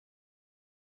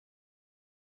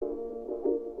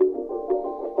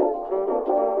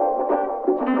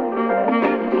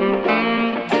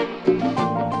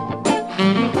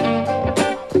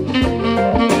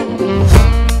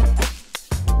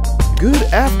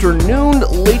afternoon,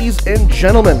 ladies and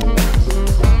gentlemen.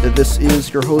 This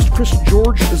is your host, Chris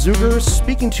George Zuger,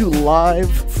 speaking to you live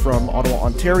from Ottawa,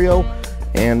 Ontario.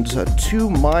 And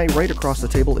to my right across the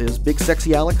table is Big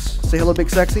Sexy Alex. Say hello, Big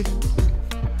Sexy.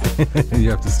 You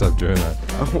have to stop doing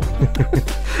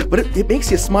that. But it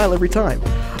makes you smile every time.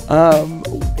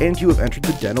 And you have entered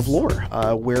the Den of Lore,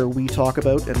 where we talk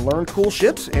about and learn cool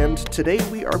shit. And today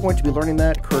we are going to be learning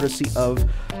that courtesy of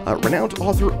renowned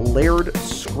author Laird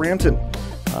Scranton,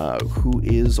 who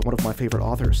is one of my favorite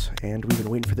authors. And we've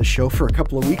been waiting for this show for a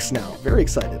couple of weeks now. Very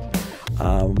excited.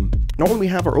 Normally we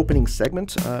have our opening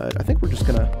segment. I think we're just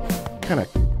going to kind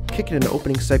of kick it into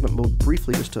opening segment mode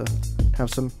briefly just to have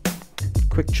some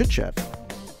quick chit-chat.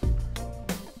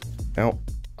 Now,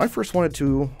 I first wanted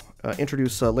to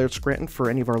introduce Laird Scranton for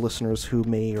any of our listeners who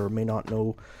may or may not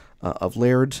know of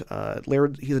Laird.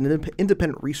 Laird, he's an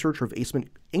independent researcher of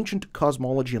ancient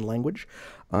cosmology and language.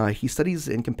 He studies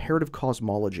in comparative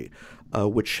cosmology,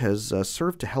 which has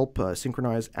served to help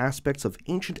synchronize aspects of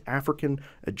ancient African,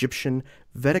 Egyptian,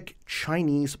 Vedic,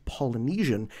 Chinese,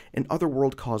 Polynesian, and other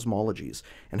world cosmologies,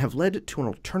 and have led to an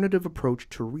alternative approach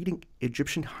to reading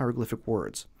Egyptian hieroglyphic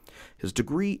words. His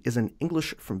degree is in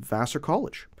English from Vassar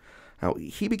College. Now,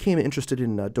 he became interested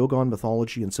in Dogon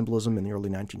mythology and symbolism in the early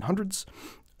 1900s,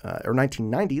 or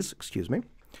 1990s, excuse me.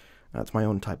 That's my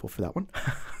own typo for that one.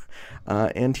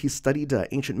 And he studied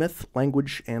ancient myth,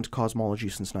 language, and cosmology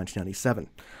since 1997.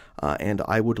 And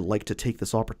I would like to take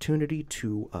this opportunity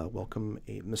to welcome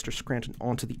Mr. Scranton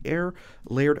onto the air.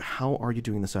 Laird, how are you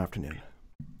doing this afternoon?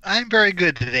 I'm very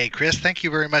good today, Chris. Thank you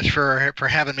very much for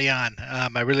having me on.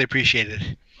 I really appreciate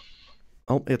it.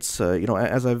 Well, it's,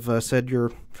 as I've said,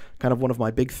 you're kind of one of my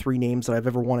big three names that I've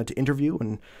ever wanted to interview,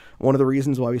 and one of the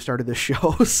reasons why we started this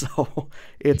show. So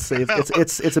it's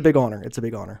a big honor. It's a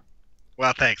big honor.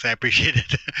 Well, thanks. I appreciate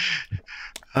it.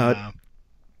 How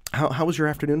has your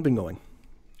afternoon been going?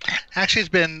 Actually, it's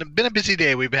been a busy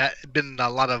day. We've been a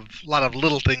lot of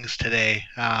little things today,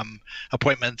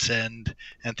 appointments and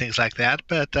things like that.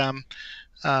 But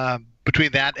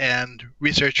between that and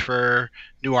research for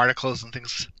new articles and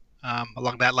things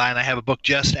along that line, I have a book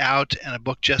just out and a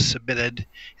book just submitted,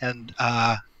 and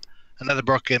another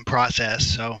book in process.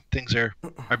 So things are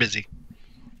busy.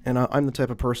 And I'm the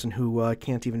type of person who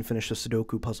can't even finish a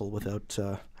Sudoku puzzle without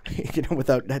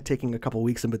without taking a couple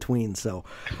weeks in between. So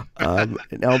now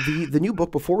the new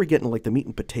book, before we get into like the meat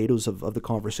and potatoes of the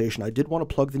conversation, I did want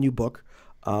to plug the new book.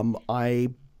 I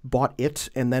bought it,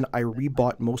 and then I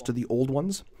rebought most of the old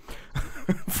ones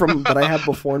from that I had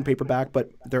before in paperback, but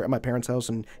they're at my parents' house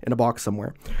and in a box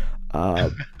somewhere.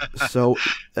 So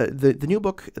the new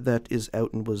book that is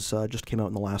out and was just came out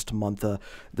in the last month, The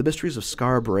Mysteries of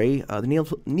Skara Brae,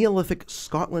 the Neolithic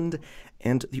Scotland,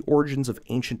 and the Origins of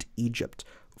Ancient Egypt.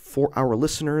 For our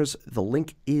listeners, the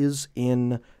link is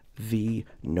in the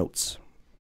notes.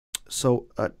 So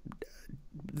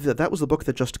that was the book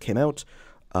that just came out.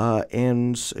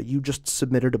 And you just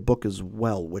submitted a book as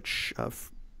well, which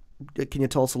can you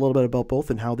tell us a little bit about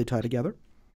both and how they tie together?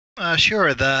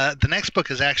 Sure. The next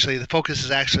book is actually, the focus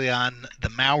is actually on the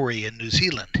Maori in New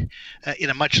Zealand in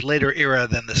a much later era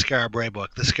than the Skara Brae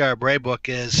book. The Skara Brae book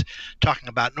is talking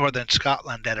about northern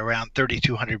Scotland at around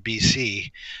 3200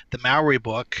 BC. The Maori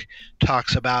book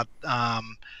talks about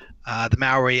the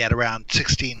Maori at around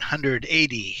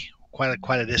 1680,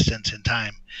 quite a distance in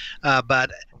time.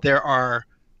 But there are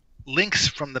links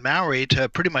from the Maori to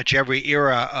pretty much every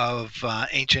era of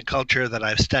ancient culture that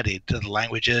I've studied, to the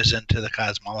languages and to the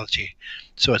cosmology.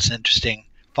 So it's an interesting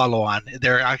follow-on.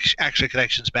 There are actually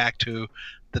connections back to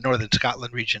the northern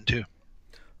Scotland region too.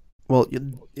 Well,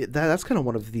 that's kind of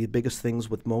one of the biggest things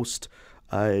with most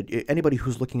anybody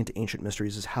who's looking into ancient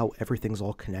mysteries is how everything's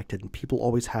all connected, and people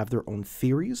always have their own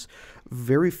theories.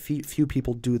 Very few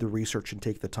people do the research and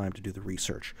take the time to do the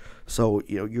research. So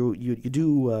you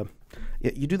do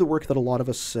the work that a lot of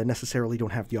us necessarily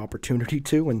don't have the opportunity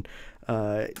to, and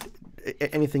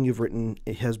anything you've written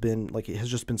it has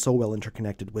just been so well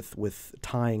interconnected with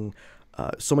tying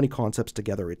so many concepts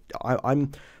together.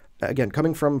 I'm again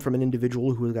coming from an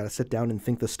individual who has got to sit down and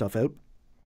think this stuff out.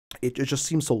 It just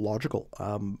seems so logical.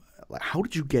 How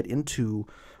did you get into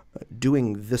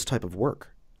doing this type of work?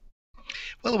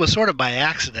 Well, it was sort of by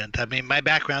accident. I mean, my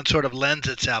background sort of lends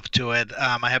itself to it.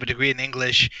 I have a degree in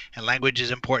English, and language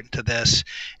is important to this.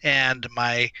 And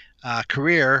my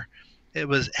career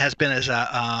has been as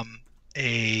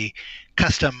a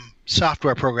custom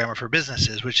software programmer for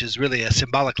businesses, which is really a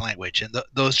symbolic language. And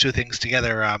those two things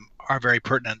together are very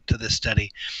pertinent to this study.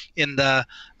 In the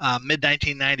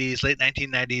mid-1990s, late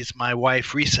 1990s, my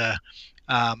wife, Risa,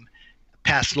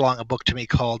 passed along a book to me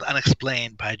called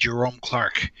Unexplained by Jerome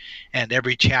Clark. And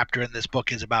every chapter in this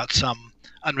book is about some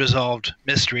unresolved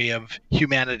mystery of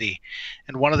humanity.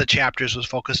 And one of the chapters was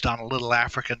focused on a little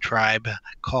African tribe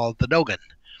called the Dogon,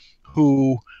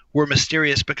 who were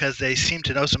mysterious because they seemed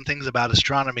to know some things about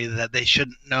astronomy that they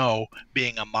shouldn't know,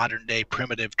 being a modern-day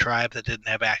primitive tribe that didn't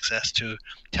have access to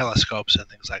telescopes and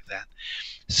things like that.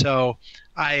 So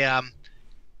I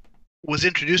was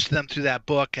introduced to them through that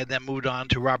book, and then moved on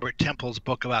to Robert Temple's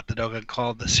book about the Dogon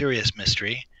called The Sirius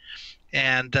Mystery,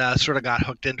 and sort of got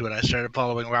hooked into it. I started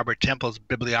following Robert Temple's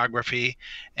bibliography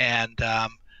and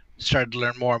started to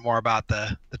learn more and more about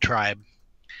the tribe.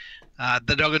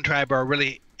 The Dogon tribe are a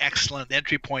really excellent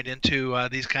entry point into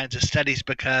these kinds of studies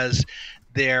because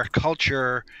their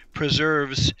culture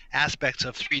preserves aspects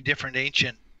of three different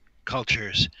ancient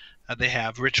cultures. They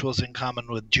have rituals in common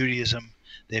with Judaism,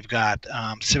 they've got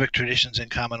civic traditions in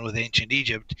common with ancient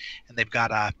Egypt, and they've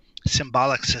got a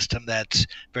symbolic system that's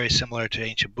very similar to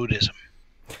ancient Buddhism.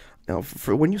 Now,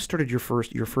 for when you started your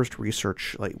first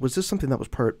research, like, was this something that was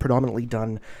predominantly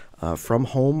done from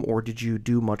home, or did you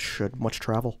do much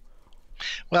travel?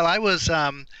 Well, I was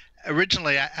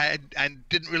originally I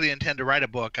didn't really intend to write a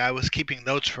book. I was keeping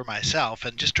notes for myself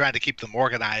and just trying to keep them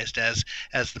organized as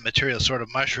the material sort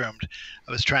of mushroomed.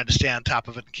 I was trying to stay on top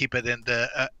of it and keep it into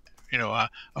a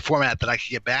format that I could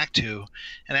get back to.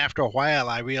 And after a while,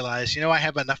 I realized, I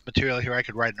have enough material here. I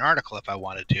could write an article if I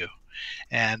wanted to.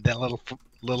 And then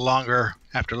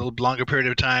after a little longer period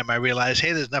of time, I realized,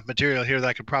 hey, there's enough material here that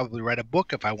I could probably write a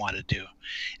book if I wanted to.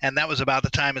 And that was about the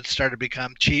time it started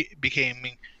becoming cheap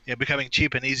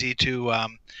and easy to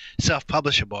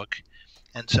self-publish a book.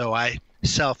 And so I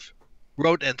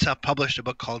wrote and self-published a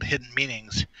book called Hidden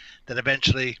Meanings that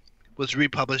eventually was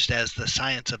republished as The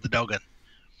Science of the Dogon.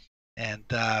 And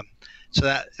so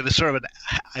that it was sort of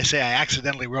I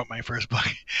accidentally wrote my first book.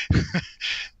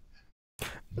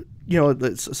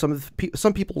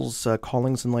 Some people's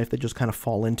callings in life, they just kind of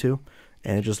fall into,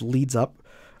 and it just leads up,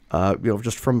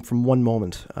 just from one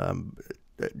moment.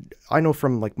 I know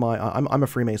from I'm a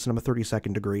Freemason. I'm a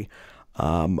 32nd degree.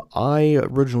 I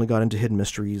originally got into hidden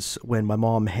mysteries when my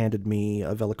mom handed me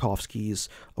Velikovsky's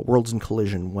Worlds in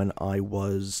Collision when I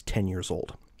was 10 years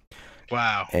old.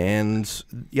 Wow. And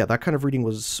yeah, that kind of reading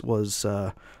was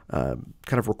kind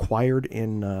of required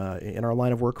in our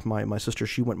line of work. My sister,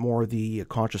 she went more the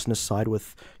consciousness side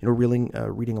with reading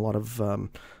a lot of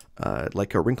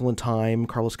like A Wrinkle in Time,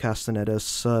 Carlos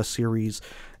Castaneda's series,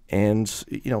 and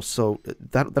so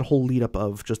that whole lead up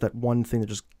of just that one thing that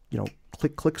just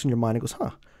clicks in your mind and goes,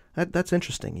 that's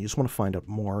interesting. You just want to find out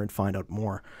more and find out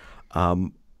more.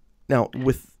 Now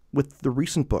with the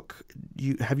recent book,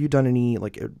 have you done any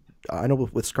I know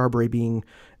with Skara Brae being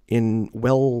in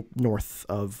well north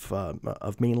of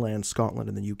mainland Scotland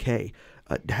in the UK,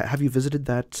 have you visited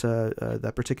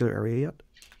that particular area yet?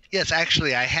 Yes,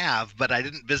 actually I have, but I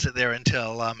didn't visit there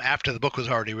until after the book was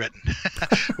already written,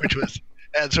 which was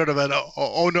sort of an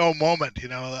oh no moment,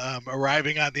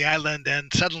 arriving on the island,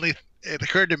 and suddenly it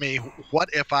occurred to me, what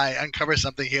if I uncover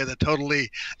something here that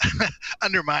totally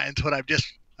undermines what I've just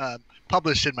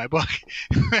published in my book?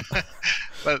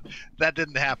 But that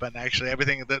didn't happen. Actually,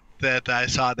 everything that I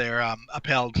saw there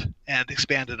upheld and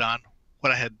expanded on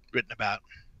what I had written about.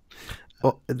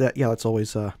 Well, that's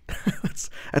always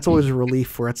that's always a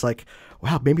relief, where it's like,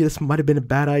 wow, maybe this might have been a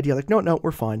bad idea. Like, no,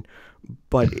 we're fine.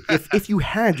 But if you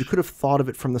could have thought of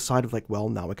it from the side of well,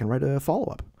 now I can write a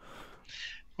follow-up.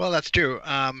 Well, that's true.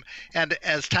 And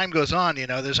as time goes on,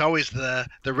 there's always the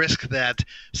risk that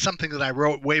something that I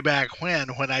wrote way back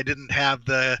when I didn't have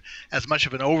as much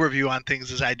of an overview on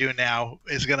things as I do now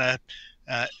is going to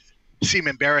seem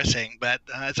embarrassing. But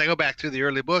as I go back through the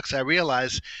early books, I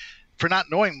realize, for not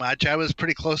knowing much, I was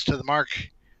pretty close to the mark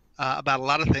about a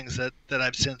lot of things that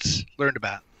I've since learned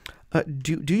about.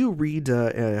 Do you read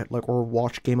or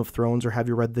watch Game of Thrones, or have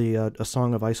you read the A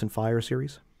Song of Ice and Fire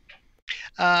series?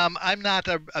 I'm not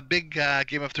a big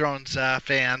Game of Thrones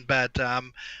fan, but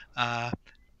I'm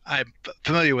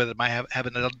familiar with it. I have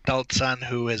an adult son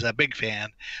who is a big fan,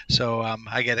 so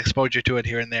I get exposure to it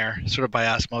here and there, sort of by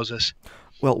osmosis.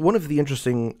 Well, one of the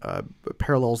interesting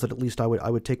parallels that at least I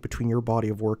would take between your body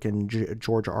of work and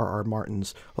George R.R.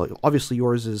 Martin's, well, obviously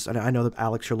yours is, and I know that,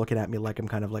 Alex, you're looking at me like I'm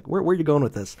kind of like, where are you going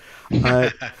with this?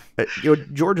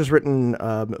 George has written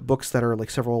books that are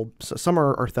some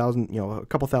are 1,000, a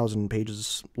couple thousand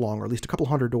pages long, or at least a couple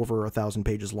hundred over 1,000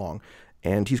 pages long,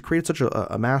 and he's created such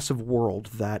a massive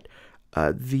world that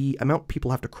the amount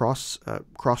people have to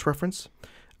cross-reference.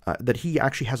 That he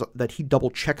actually that he double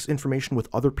checks information with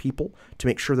other people to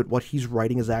make sure that what he's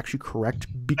writing is actually correct,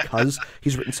 because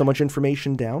he's written so much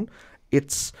information down.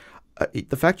 It's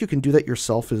The fact you can do that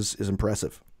yourself is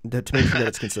impressive, to make sure that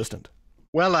it's consistent.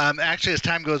 Well, actually, as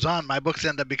time goes on, my books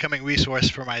end up becoming resource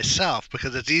for myself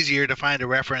because it's easier to find a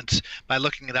reference by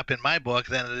looking it up in my book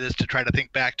than it is to try to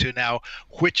think back to now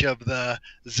which of the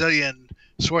zillion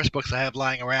source books I have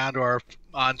lying around or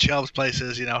on shelves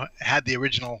places, had the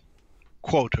original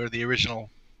quote or the original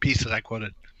piece that I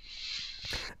quoted.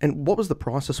 And what was the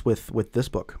process with this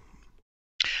book?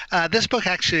 This book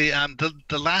actually,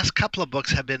 the last couple of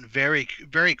books have been very,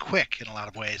 very quick in a lot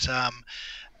of ways.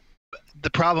 The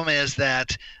problem is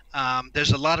that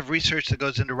there's a lot of research that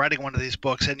goes into writing one of these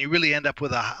books, and you really end up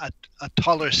with a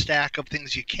taller stack of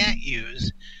things you can't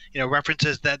use,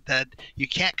 references that you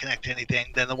can't connect to anything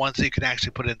than the ones that you can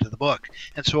actually put into the book.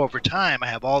 And so over time, I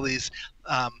have all these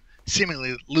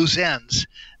seemingly loose ends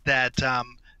that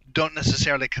don't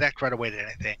necessarily connect right away to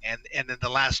anything. And in the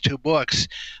last two books,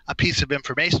 a piece of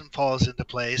information falls into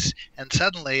place, and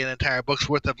suddenly an entire book's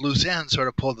worth of loose ends sort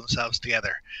of pull themselves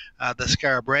together. The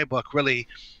Skara Brae book, really,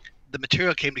 the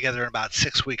material came together in about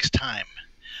 6 weeks' time.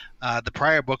 The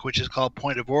prior book, which is called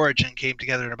Point of Origin, came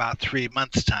together in about 3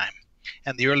 months' time.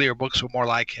 And the earlier books were more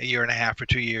like a year and a half or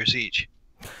 2 years each.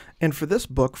 And for this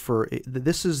book,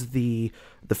 this is the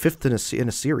fifth in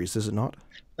a series, is it not?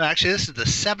 Actually, this is the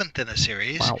seventh in a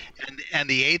series. Wow. And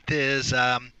the eighth is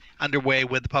underway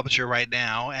with the publisher right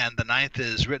now, and the ninth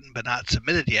is written but not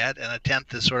submitted yet, and the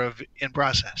 10th is sort of in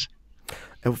process.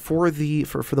 And for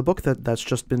the book that's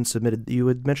just been submitted, you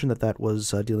had mentioned that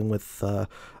was dealing with more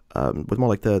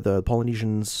like the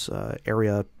Polynesians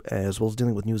area, as well as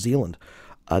dealing with New Zealand.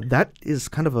 That is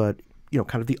kind of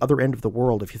the other end of the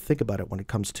world, if you think about it, when it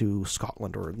comes to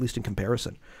Scotland, or at least in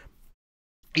comparison.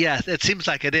 Yeah, it seems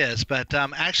like it is, but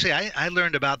actually I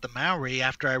learned about the Maori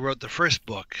after I wrote the first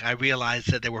book. I realized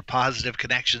that there were positive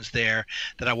connections there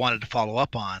that I wanted to follow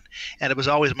up on, and it was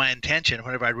always my intention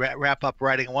whenever I'd wrap up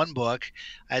writing one book,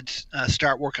 I'd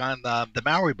start work on the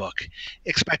Maori book,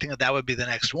 expecting that would be the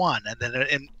next one, and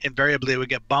then invariably it would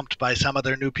get bumped by some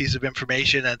other new piece of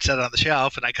information and set on the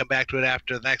shelf, and I come back to it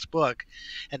after the next book.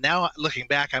 And now looking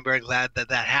back, I'm very glad that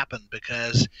happened,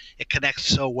 because it connects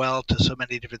so well to so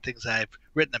many different things I've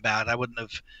written about. I wouldn't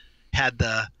have had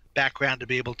the background to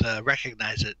be able to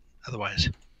recognize it otherwise.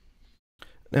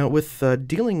 Now, with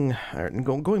going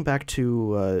back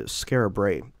to Skara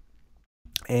Brae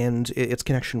and its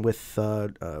connection with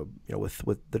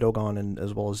with the Dogon, and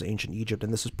as well as ancient Egypt,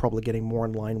 and this is probably getting more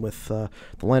in line with the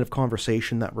line of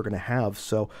conversation that we're going to have.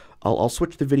 So I'll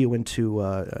switch the video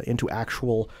into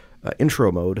actual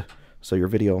intro mode. So your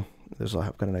video,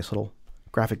 I've got a nice little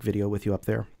graphic video with you up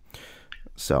there.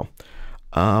 So.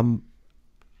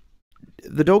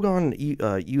 The Dogon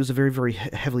use a very, very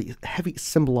heavy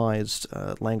symbolized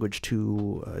language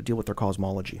to deal with their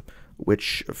cosmology,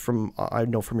 which I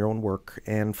know from your own work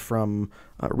and from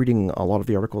reading a lot of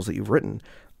the articles that you've written,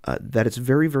 that it's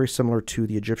very, very similar to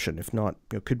the Egyptian, if not,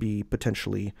 could be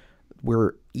potentially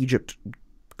where Egypt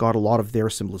got a lot of their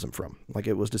symbolism from, like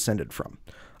it was descended from.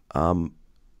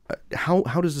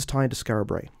 How does this tie into Skara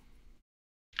Brae?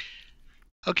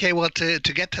 Okay, well, to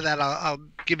get to that, I'll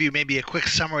give you maybe a quick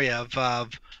summary of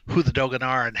who the Dogon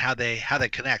are and how they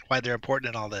connect, why they're important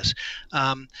in all this.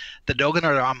 The Dogon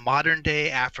are a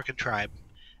modern-day African tribe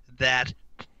that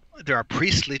they're a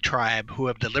priestly tribe who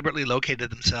have deliberately located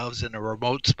themselves in a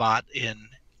remote spot in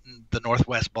the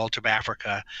northwest bulge of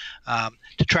Africa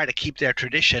to try to keep their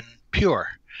tradition pure.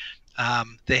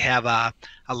 They have a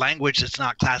language that's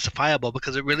not classifiable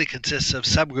because it really consists of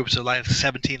subgroups of like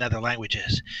 17 other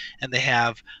languages, and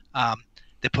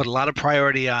they put a lot of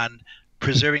priority on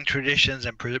preserving traditions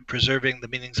and preserving the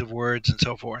meanings of words and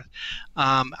so forth.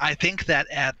 I think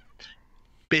that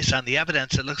based on the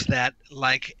evidence, it looks that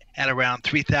like at around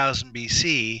 3000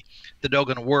 BC, the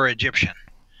Dogon were Egyptian,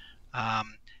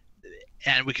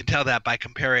 and we can tell that by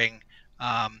comparing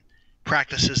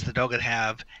practices the Dogon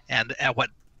have and at what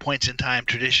points in time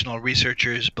traditional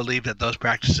researchers believe that those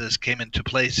practices came into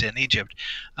place in Egypt.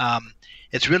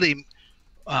 It's really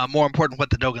more important what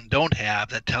the Dogon don't have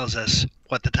that tells us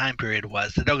what the time period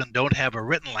was. The Dogon don't have a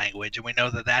written language, and we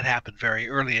know that happened very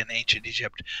early in ancient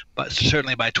Egypt, but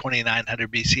certainly by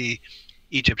 2900 BC,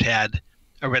 Egypt had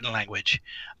a written language.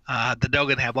 The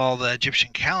Dogon have all the Egyptian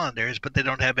calendars, but they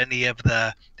don't have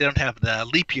the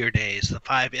leap year days, the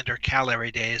 5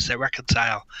 intercalary days that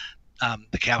reconcile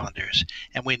the calendars,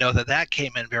 and we know that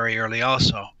came in very early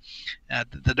also.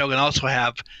 The Dogon also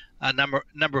have a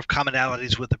number of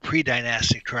commonalities with the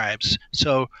pre-dynastic tribes.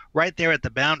 So right there at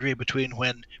the boundary between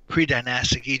when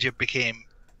pre-dynastic Egypt became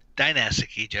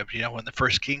dynastic Egypt, when the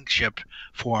first kingship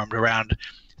formed around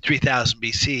 3000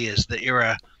 BC, is the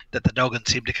era that the Dogon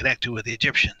seemed to connect to with the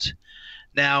Egyptians.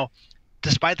 Now,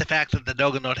 despite the fact that the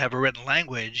Dogon don't have a written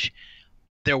language,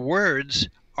 their words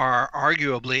are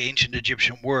arguably ancient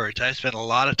Egyptian words. I spent a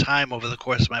lot of time over the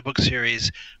course of my book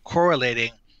series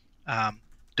correlating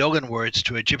Dogon words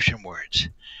to Egyptian words.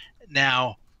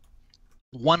 Now,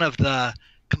 one of the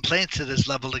complaints that is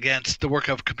leveled against the work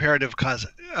of comparative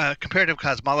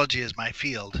cosmology is my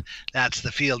field. That's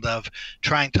the field of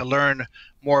trying to learn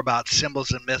more about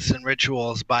symbols and myths and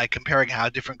rituals by comparing how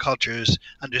different cultures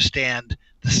understand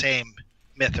the same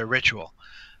myth or ritual.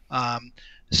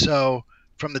 So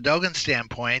from the Dogon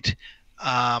standpoint,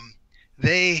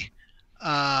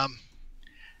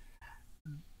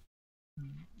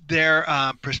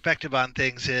 their perspective on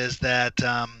things is that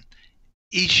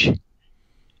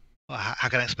how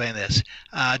can I explain this?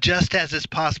 Just as it's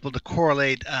possible to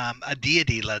correlate a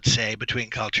deity, let's say, between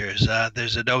cultures,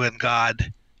 there's a Dogon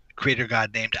god, creator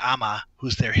god named Amma,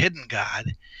 who's their hidden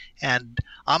god, and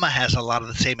Amma has a lot of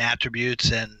the same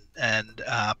attributes and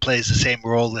plays the same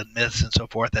role in myths and so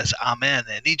forth as Amen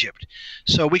in Egypt.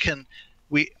 So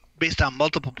based on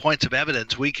multiple points of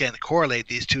evidence, we can correlate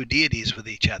these two deities with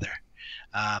each other.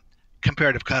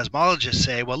 Comparative cosmologists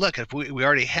say, well, look, if we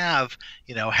already have,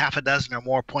 half a dozen or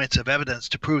more points of evidence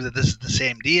to prove that this is the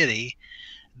same deity,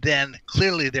 then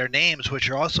clearly their names, which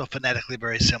are also phonetically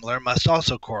very similar, must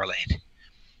also correlate.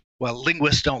 Well,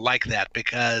 linguists don't like that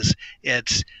because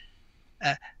it's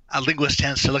a linguist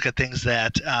tends to look at things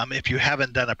that if you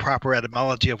haven't done a proper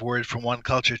etymology of words from one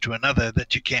culture to another,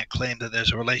 that you can't claim that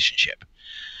there's a relationship.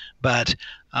 But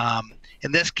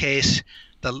in this case,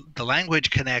 the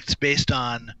language connects based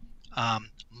on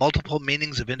multiple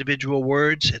meanings of individual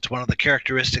words. It's one of the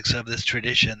characteristics of this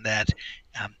tradition that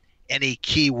any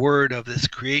key word of this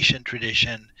creation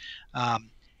tradition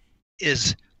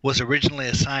was originally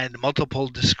assigned multiple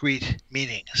discrete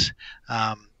meanings.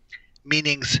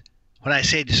 Meanings, when I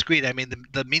say discrete, I mean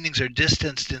the meanings are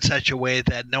distanced in such a way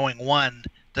that knowing one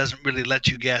doesn't really let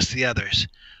you guess the others.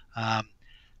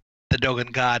 The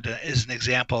Dogon god is an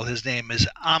example. His name is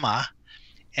Amma,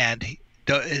 and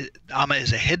Amma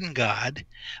is a hidden god,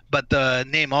 but the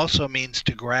name also means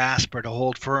to grasp or to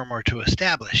hold firm or to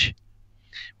establish.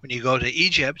 When you go to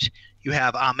Egypt, you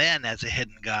have Amen as a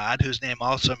hidden god, whose name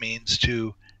also means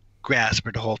to grasp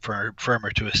or to hold firm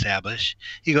or to establish.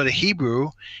 You go to Hebrew,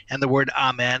 and the word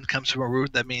Amen comes from a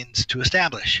root that means to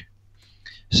establish.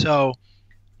 So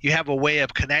you have a way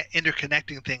of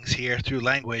interconnecting things here through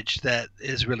language that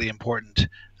is really important,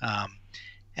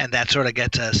 and that sort of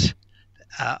gets us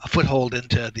a foothold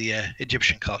into the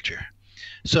Egyptian culture.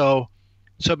 So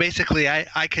basically,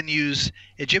 I can use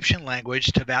Egyptian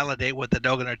language to validate what the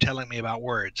Dogon are telling me about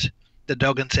words. The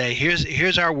Dogon say,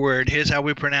 here's our word, here's how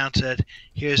we pronounce it,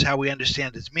 here's how we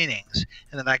understand its meanings,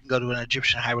 and then I can go to an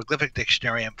Egyptian hieroglyphic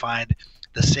dictionary and find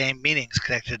the same meanings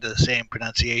connected to the same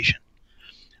pronunciation.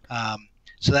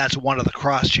 So that's one of the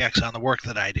cross-checks on the work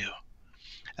that I do.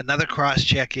 Another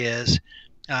cross-check is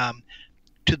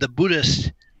to the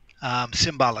Buddhist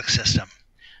symbolic system.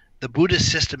 The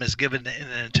Buddhist system is given in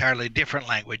an entirely different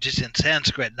language. It's in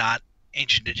Sanskrit, not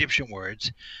ancient Egyptian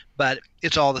words, but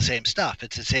it's all the same stuff.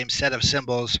 It's the same set of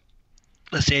symbols,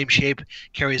 the same shape,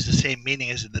 carries the same meaning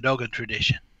as in the Dogon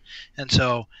tradition. And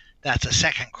so that's a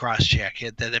second cross-check,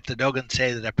 that if the Dogon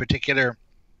say that a particular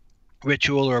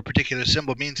ritual or a particular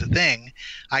symbol means a thing,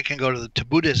 I can go to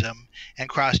Buddhism and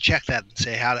cross-check that and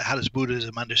say, how does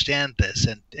Buddhism understand this?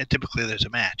 And typically there's a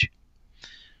match.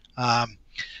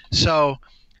 So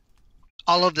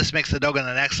all of this makes the Dogon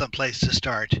an excellent place to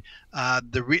start.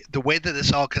 The way that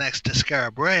this all connects to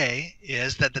Skara Brae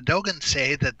is that the Dogon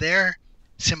say that their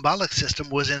symbolic system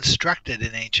was instructed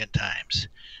in ancient times.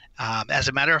 As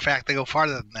a matter of fact, they go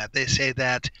farther than that. They say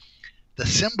that the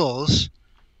symbols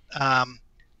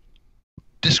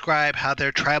describe how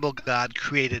their tribal god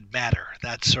created matter.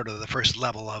 That's sort of the first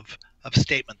level of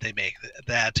statement they make,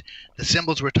 that the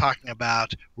symbols we're talking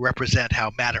about represent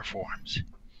how matter forms.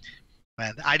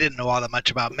 And I didn't know all that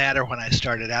much about matter when I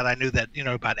started out. I knew that,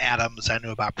 about atoms, I knew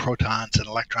about protons and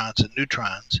electrons and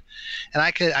neutrons. And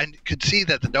I could see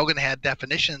that the Dogon had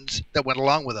definitions that went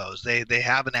along with those. They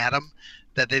have an atom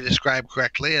that they describe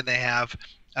correctly, and they have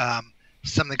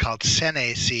something called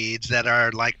sene seeds that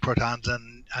are like protons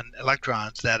and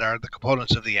electrons that are the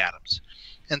components of the atoms.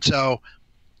 And so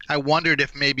I wondered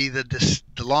if maybe the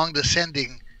long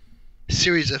descending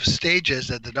series of stages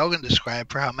that the Dogon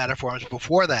described for how matter forms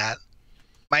before that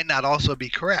might not also be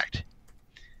correct.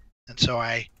 And so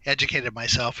I educated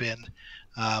myself in,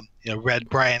 read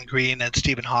Brian Greene and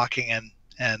Stephen Hawking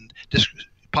and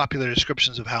popular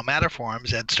descriptions of how matter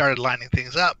forms, and started lining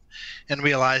things up and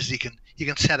realized you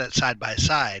can set it side by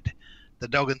side. the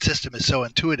Dogon system is so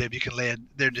intuitive. You can lay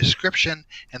their description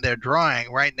and their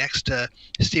drawing right next to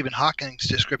Stephen Hawking's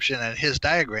description and his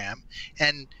diagram,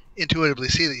 and intuitively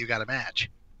see that you've got a match.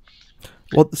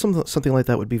 Well, something like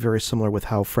that would be very similar with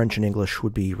how French and English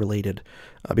would be related,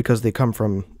 because they come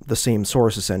from the same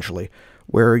source, essentially,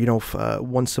 where,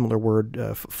 one similar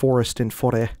word, forest and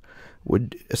forêt,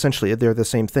 would essentially, they're the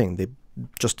same thing. They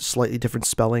just slightly different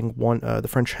spelling. One, the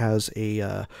French has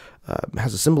a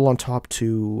symbol on top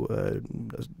to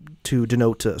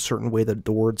denote a certain way that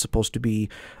the word's supposed to be.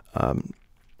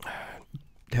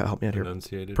 Help me out here.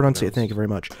 Pronunciated. Thank you very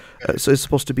much. So it's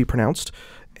supposed to be pronounced,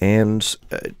 and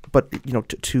but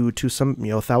to some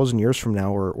 1,000 years from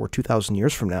now or 2,000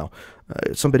 years from now,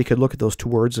 somebody could look at those two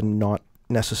words and not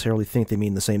necessarily think they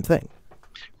mean the same thing.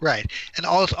 Right. And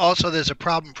also there's a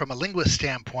problem from a linguist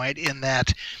standpoint in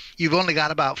that you've only got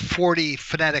about 40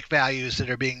 phonetic values that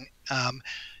are being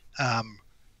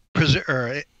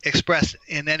expressed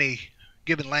in any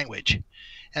given language.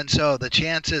 And so the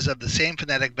chances of the same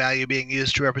phonetic value being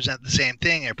used to represent the same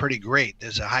thing are pretty great.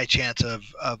 There's a high chance of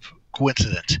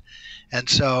coincidence. And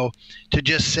so to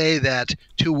just say that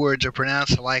two words are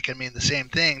pronounced alike and mean the same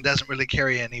thing doesn't really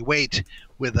carry any weight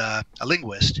with a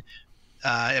linguist.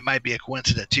 It might be a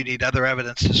coincidence. You need other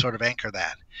evidence to sort of anchor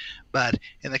that. But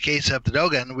in the case of the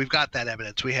Dogon, we've got that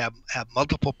evidence. We have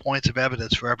multiple points of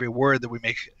evidence for every word that we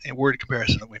make, a word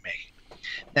comparison that we make.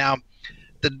 Now,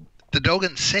 the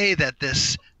Dogon say that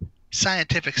this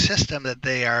scientific system that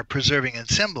they are preserving in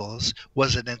symbols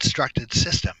was an instructed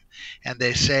system. And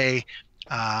they say,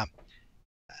 I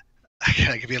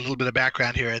gotta give you a little bit of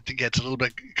background here. It gets a little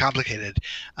bit complicated.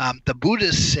 The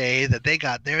Buddhists say that they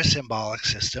got their symbolic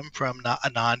system from a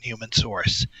non-human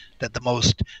source. That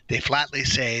they flatly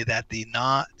say that the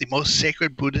most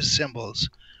sacred Buddhist symbols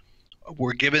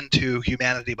were given to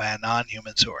humanity by a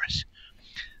non-human source.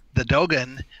 The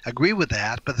Dogon agree with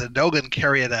that, but the Dogon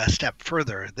carry it a step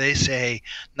further. They say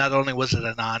not only was it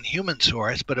a non-human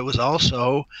source, but it was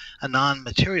also a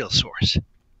non-material source.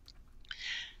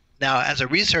 Now, as a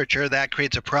researcher, that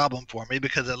creates a problem for me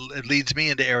because it leads me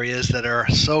into areas that are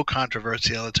so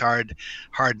controversial. It's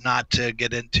hard not to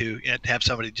get into, to have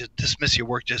somebody just dismiss your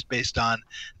work just based on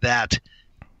that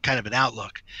kind of an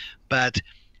outlook. But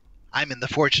I'm in the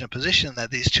fortunate position that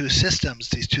these two systems,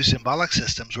 these two symbolic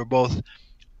systems, were both.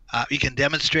 You can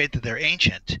demonstrate that they're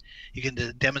ancient. You can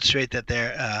demonstrate that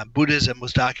their Buddhism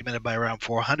was documented by around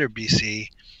 400 BC,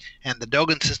 and the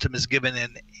Dogon system is given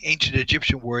in ancient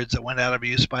Egyptian words that went out of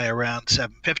use by around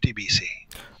 750 BC.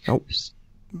 Oh,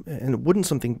 and wouldn't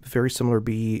something very similar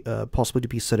be possibly to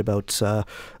be said about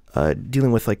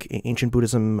dealing with like ancient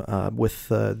Buddhism with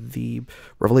the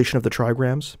revelation of the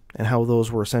trigrams and how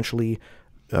those were essentially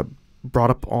brought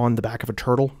up on the back of a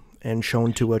turtle and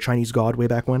shown to a Chinese god way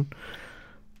back when?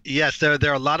 Yes, there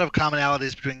are a lot of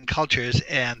commonalities between cultures,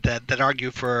 and that argue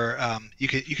for you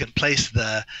can place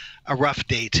a rough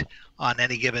date on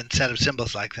any given set of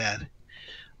symbols like that.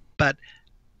 But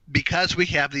because we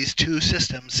have these two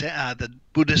systems, the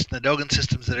Buddhist and the Dogon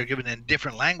systems that are given in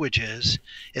different languages,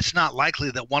 it's not likely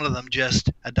that one of them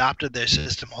just adopted their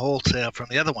system wholesale from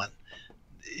the other one.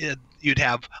 You'd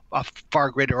have a far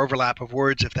greater overlap of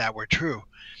words if that were true,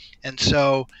 and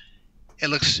so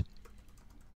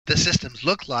the systems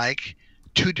look like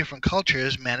two different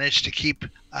cultures managed to keep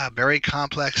a very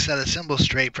complex set of symbols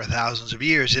straight for thousands of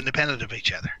years, independent of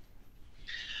each other.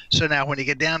 So now when you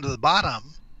get down to the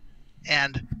bottom,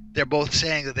 and they're both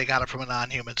saying that they got it from a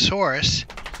non-human source,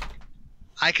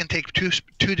 I can take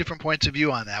two different points of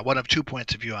view on that, one of 2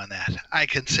 points of view on that. I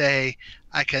can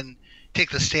take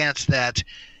the stance that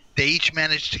they each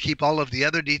managed to keep all of the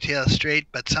other details straight,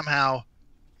 but somehow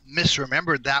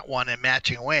misremembered that one in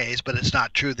matching ways, but it's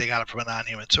not true they got it from a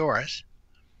non-human source.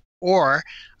 Or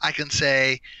I can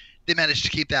say they managed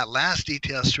to keep that last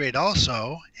detail straight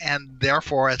also, and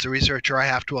therefore as a researcher I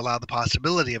have to allow the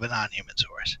possibility of a non-human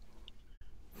source.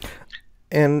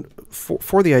 And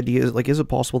for the idea, like, is it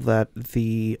possible that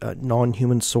the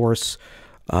non-human source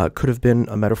could have been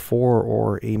a metaphor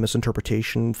or a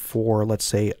misinterpretation for, let's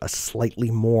say, a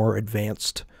slightly more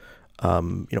advanced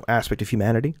aspect of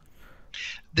humanity?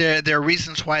 There are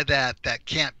reasons why that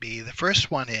can't be. The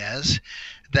first one is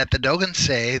that the Dogons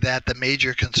say that the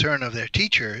major concern of their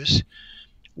teachers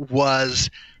was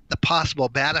the possible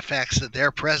bad effects that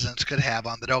their presence could have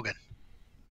on the Dogon.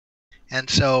 And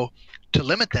so to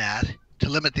limit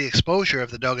the exposure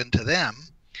of the Dogon to them,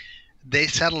 they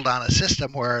settled on a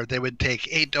system where they would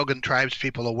take 8 Dogon tribes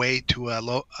people away to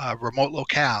a remote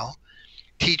locale,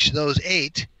 teach those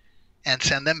 8, and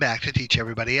send them back to teach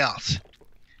everybody else.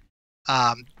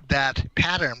 that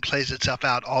pattern plays itself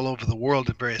out all over the world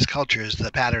in various cultures,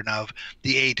 the pattern of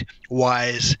the 8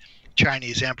 wise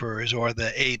Chinese emperors, or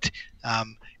the 8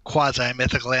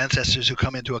 quasi-mythical ancestors who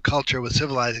come into a culture with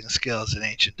civilizing skills in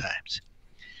ancient times.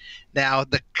 Now,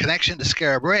 the connection to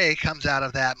Skara Brae comes out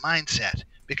of that mindset,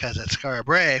 because at Skara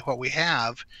Brae, what we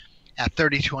have at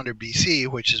 3200 BC,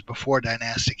 which is before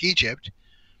dynastic Egypt,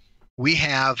 we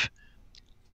have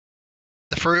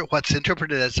what's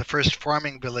interpreted as the first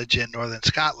farming village in northern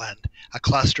Scotland, a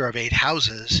cluster of 8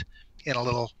 houses in a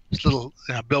little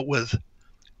built with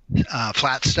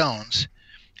flat stones,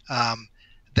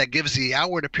 that gives the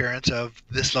outward appearance of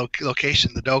this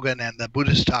location. The Dogon and the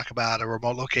Buddhists talk about a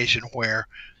remote location where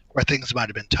things might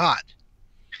have been taught.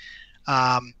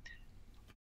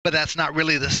 But that's not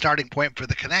really the starting point for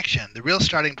the connection. The real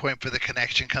starting point for the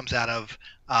connection comes out of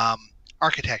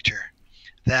architecture,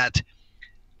 that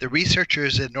the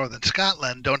researchers in northern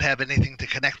Scotland don't have anything to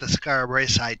connect the Skara Brae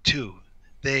site to.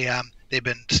 They've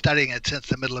been studying it since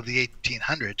the middle of the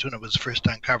 1800s when it was first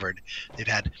uncovered. They've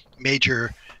had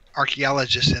major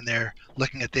archaeologists in there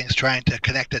looking at things, trying to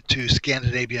connect it to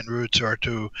Scandinavian roots or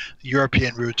to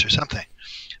European roots or something.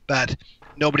 But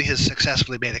nobody has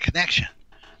successfully made a connection.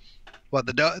 Well,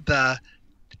 the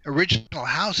original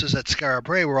houses at Skara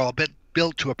Brae were all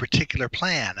built to a particular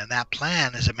plan, and that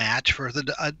plan is a match for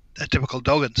a typical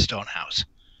Dogon stone house.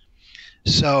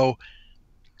 So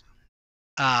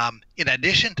in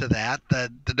addition to that, the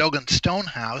Dogon stone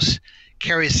house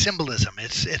carries symbolism.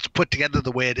 It's put together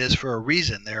the way it is for a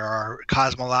reason. There are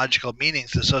cosmological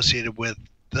meanings associated with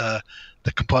the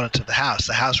components of the house.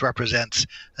 The house represents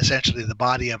essentially the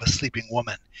body of a sleeping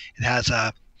woman. It has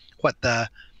what the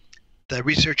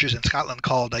researchers in Scotland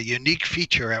called a unique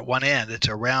feature at one end. It's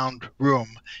a round room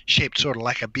shaped sort of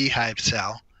like a beehive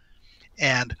cell.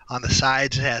 And on the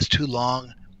sides, it has 2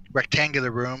 long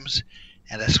rectangular rooms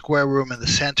and a square room in the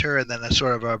center, and then a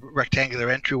sort of a rectangular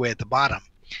entryway at the bottom.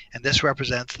 And this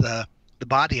represents the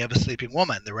body of a sleeping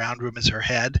woman. The round room is her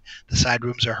head, the side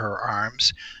rooms are her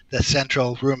arms, the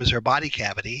central room is her body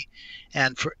cavity.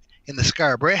 And in the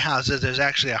Skara Brae houses, there's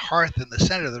actually a hearth in the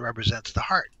center that represents the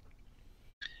heart.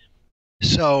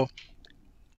 So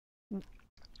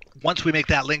once we make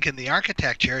that link in the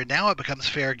architecture, now it becomes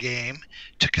fair game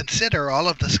to consider all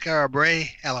of the Skara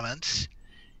Brae elements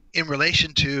in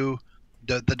relation to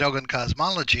the Dogon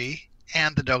cosmology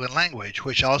and the Dogon language,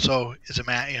 which also is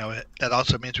that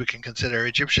also means we can consider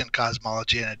Egyptian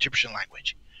cosmology and Egyptian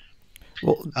language.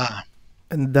 Well,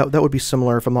 and that would be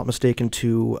similar, if I'm not mistaken,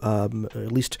 to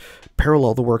at least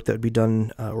parallel the work that would be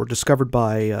done or discovered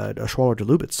by Schwaller de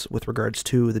Lubitz with regards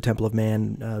to the Temple of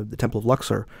Man, the Temple of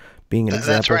Luxor, being an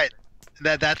example. That's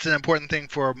right. That's an important thing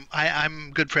for.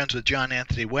 I'm good friends with John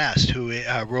Anthony West, who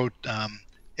wrote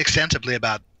extensively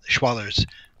about Schwaller's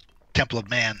Temple of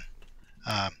Man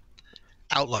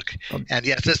outlook. And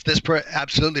yes, this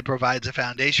absolutely provides a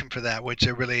foundation for that, which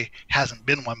there really hasn't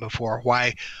been one before.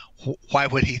 Why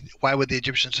would the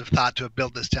Egyptians have thought to have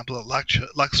built this temple at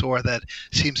Luxor that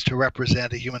seems to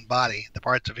represent a human body, the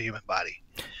parts of a human body?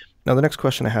 Now, the next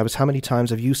question I have is, how many times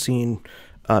have you seen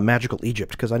Magical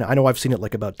Egypt? Because I know I've seen it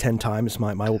like about 10 times.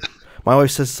 My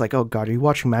wife says, it's like, oh God, are you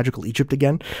watching Magical Egypt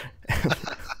again?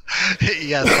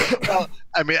 Yes. Well,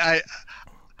 I mean,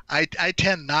 I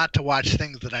tend not to watch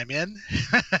things that I'm in,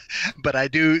 but I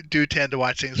do tend to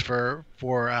watch things for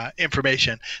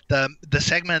information.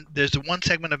 There's one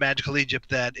segment of Magical Egypt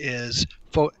that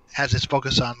has its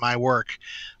focus on my work.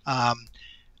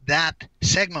 That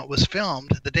segment was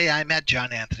filmed the day I met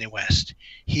John Anthony West.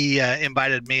 He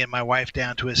invited me and my wife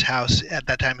down to his house. At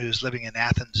that time, he was living in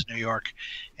Athens, New York,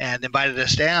 and invited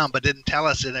us down, but didn't tell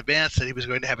us in advance that he was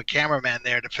going to have a cameraman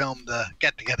there to film the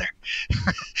get-together.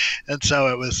 And so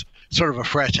it was sort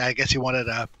of I guess he wanted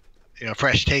a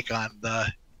fresh take on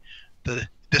the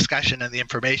discussion and the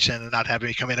information, and not having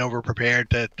me come in over-prepared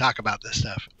to talk about this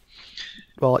stuff.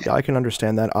 Well, yeah, I can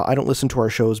understand that. I don't listen to our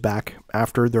shows back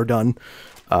after they're done.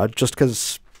 Just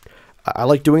because I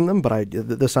like doing them, but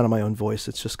the sound of my own voice,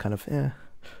 it's just kind of,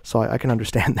 so I can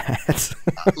understand that.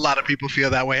 A lot of people feel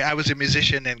that way. I was a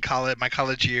musician in my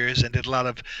college years, and did a lot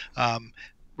of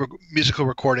musical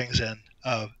recordings and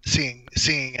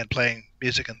singing and playing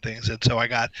music and things. And so I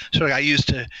got used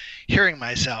to hearing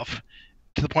myself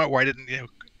to the point where I didn't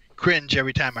cringe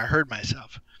every time I heard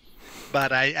myself.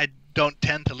 But I don't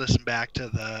tend to listen back to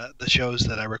the shows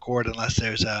that I record unless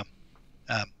there's a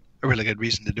really good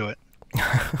reason to do it.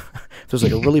 There's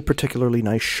like a really particularly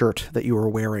nice shirt that you were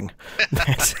wearing.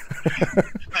 That's right.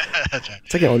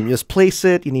 It's like, you misplace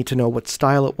it, you need to know what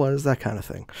style it was, that kind of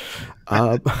thing.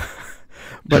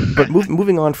 But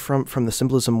moving on from the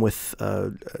symbolism with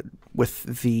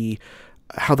the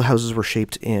how the houses were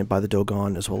shaped by the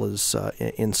Dogon as well as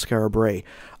in Skara Brae.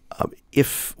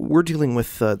 If we're dealing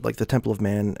with like the Temple of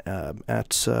Man at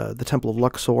the Temple of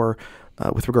Luxor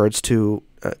with regards to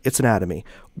its anatomy,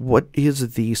 what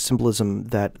is the symbolism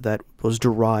that was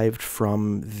derived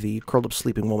from the curled up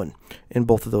sleeping woman in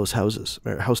both of those houses,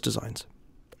 or house designs?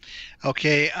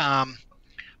 Okay,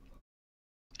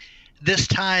 this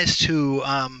ties to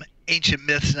ancient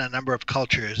myths in a number of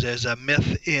cultures. There's a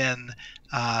myth in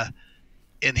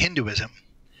Hinduism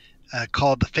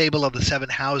called the Fable of the Seven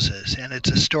Houses, and it's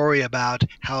a story about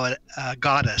how a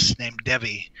goddess named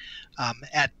Devi,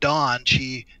 at dawn,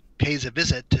 she pays a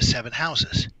visit to 7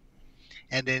 houses,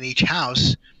 and in each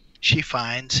house, she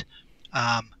finds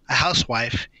a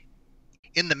housewife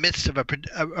in the midst of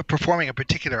performing a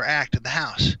particular act in the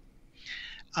house.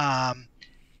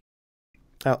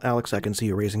 Alex, I can see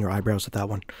you raising your eyebrows at that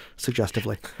one,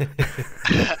 suggestively.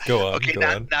 Go on. Okay, go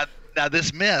on. now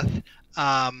this myth,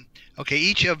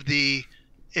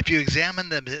 if you examine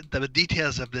the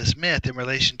details of this myth in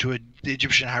relation to the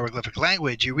Egyptian hieroglyphic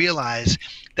language, you realize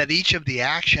that each of the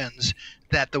actions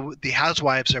that the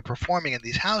housewives are performing in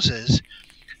these houses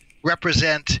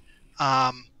represent,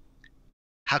 how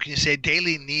can you say,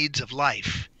 daily needs of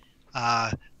life.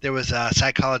 There was a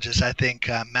psychologist, I think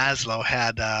Maslow,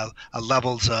 had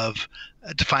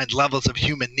defined levels of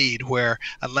human need, where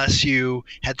unless you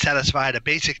had satisfied a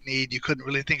basic need, you couldn't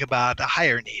really think about a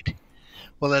higher need.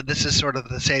 Well, this is sort of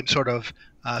the same sort of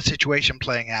situation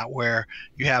playing out, where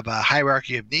you have a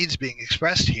hierarchy of needs being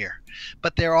expressed here,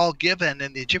 but they're all given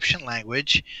in the Egyptian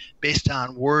language based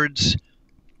on words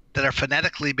that are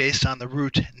phonetically based on the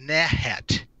root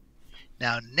nehet.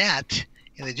 Now, Net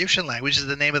in the Egyptian language is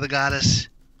the name of the goddess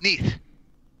Neith.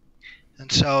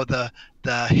 And so the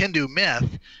Hindu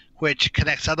myth, which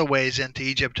connects other ways into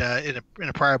Egypt, in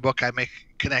a prior book I make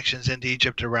connections into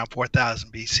Egypt around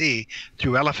 4000 BC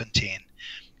through Elephantine.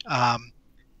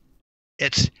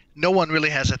 No one really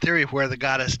has a theory of where the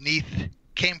goddess Neith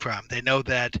came from. They know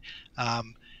that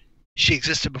she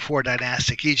existed before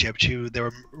dynastic Egypt. There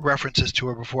were references to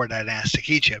her before dynastic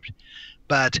Egypt,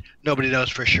 but nobody knows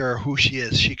for sure who she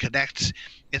is. She connects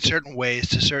in certain ways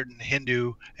to certain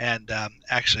Hindu and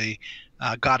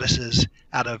goddesses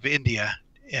out of India,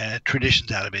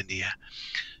 traditions out of India.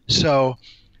 So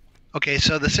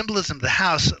the symbolism of the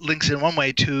house links in one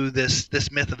way to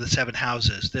this myth of the 7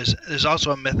 houses. There's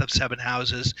also a myth of 7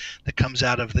 houses that comes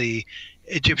out of the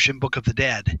Egyptian Book of the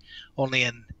Dead. Only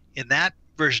in that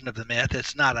version of the myth,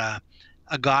 it's not a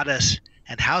goddess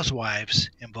and housewives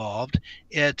involved.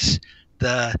 It's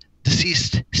the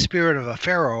deceased spirit of a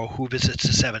pharaoh who visits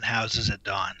the 7 houses at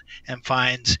dawn and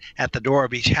finds at the door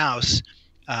of each house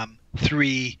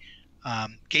 3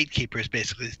 gatekeepers,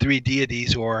 basically 3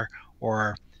 deities or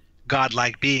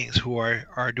godlike beings who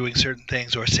are doing certain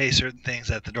things or say certain things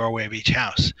at the doorway of each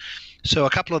house. So a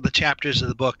couple of the chapters of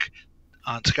the book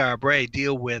on Skara Brae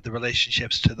deal with the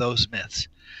relationships to those myths.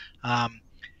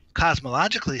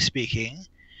 Cosmologically speaking,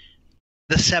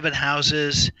 the 7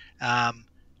 houses,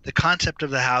 the concept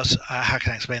of the house, how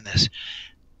can I explain this?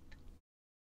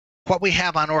 What we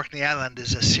have on Orkney Island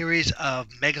is a series of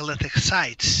megalithic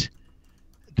sites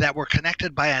that were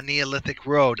connected by a Neolithic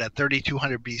road at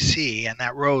 3200 BC, and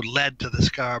that road led to the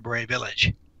Skara Brae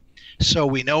village. So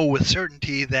we know with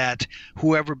certainty that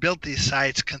whoever built these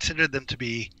sites considered them to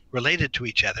be related to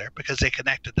each other because they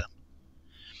connected them.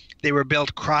 They were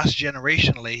built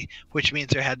cross-generationally, which means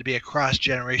there had to be a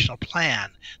cross-generational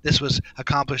plan. This was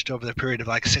accomplished over the period of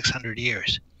like 600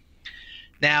 years.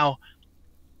 Now,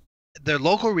 the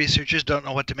local researchers don't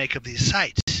know what to make of these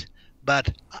sites,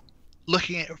 but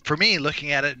looking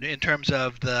at it in terms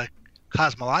of the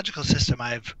cosmological system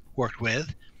I've worked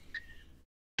with,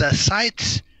 the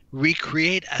sites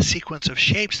recreate a sequence of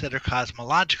shapes that are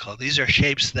cosmological. These are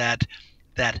shapes that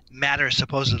matter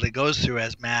supposedly goes through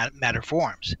as matter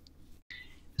forms.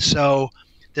 So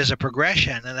there's a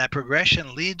progression, and that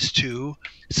progression leads to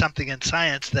something in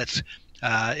science that's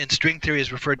in string theory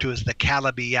is referred to as the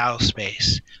Calabi-Yau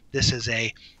space. This is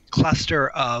a cluster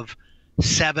of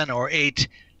 7 or 8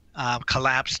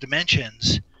 collapsed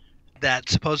dimensions that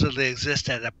supposedly exist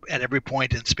at every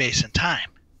point in space and time.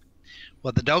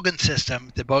 Well, the Dogon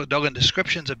system, the Dogon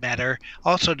descriptions of matter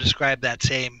also describe that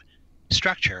same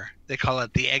structure. They call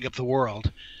it the egg of the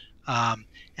world.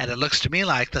 And it looks to me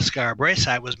like the Skara Brae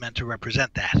site was meant to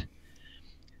represent that.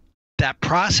 That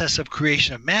process of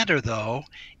creation of matter, though,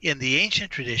 in the ancient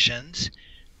traditions,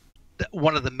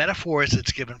 one of the metaphors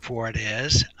that's given for it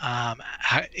is,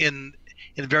 in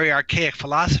very archaic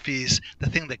philosophies, the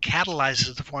thing that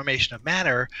catalyzes the formation of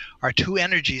matter are 2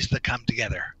 energies that come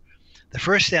together. The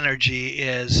first energy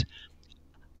is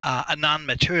a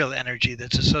non-material energy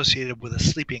that's associated with a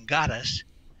sleeping goddess,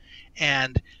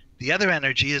 and the other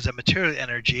energy is a material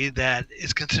energy that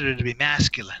is considered to be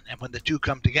masculine. And when the two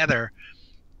come together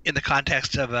in the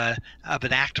context of an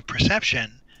act of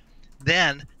perception,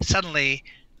 then suddenly,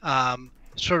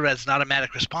 sort of as an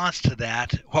automatic response to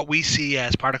that, what we see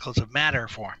as particles of matter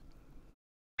form.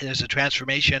 There's a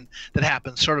transformation that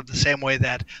happens sort of the same way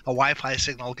that a Wi-Fi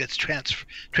signal gets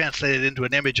translated into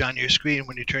an image on your screen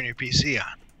when you turn your PC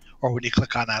on, or when you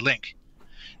click on that link.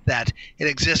 That it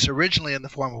exists originally in the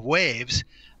form of waves,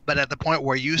 but at the point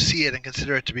where you see it and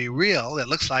consider it to be real, it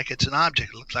looks like it's an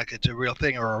object. It looks like it's a real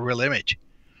thing or a real image.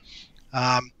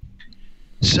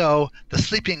 So the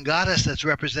sleeping goddess that's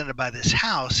represented by this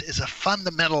house is a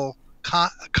fundamental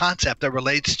concept that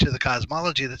relates to the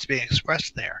cosmology that's being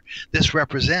expressed there. This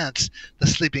represents the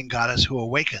sleeping goddess who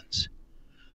awakens.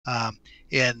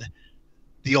 In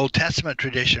the Old Testament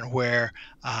tradition, where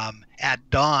at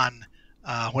dawn,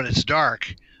 when it's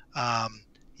dark,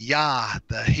 Yah,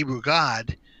 the Hebrew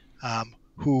god,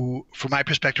 who, from my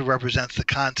perspective, represents the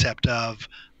concept of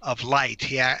light.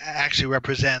 He actually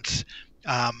represents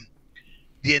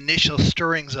the initial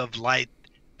stirrings of light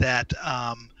that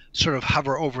sort of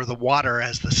hover over the water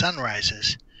as the sun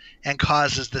rises, and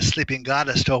causes the sleeping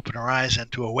goddess to open her eyes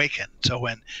and to awaken. So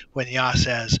when Yah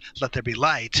says, "Let there be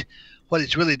light," what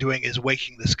he's really doing is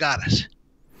waking this goddess.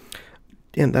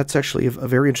 And that's actually a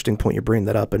very interesting point you bring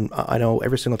that up. And I know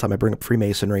every single time I bring up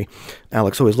Freemasonry,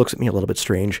 Alex always looks at me a little bit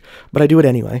strange, but I do it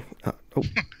anyway.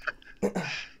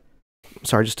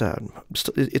 Sorry,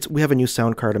 we have a new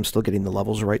sound card. I'm still getting the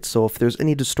levels right. So if there's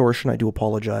any distortion, I do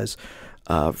apologize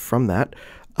from that.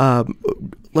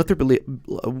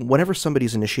 Whenever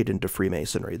somebody's initiated into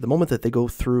Freemasonry, the moment that they go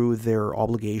through their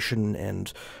obligation,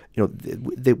 and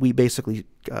we basically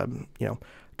kind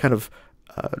of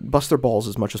bust their balls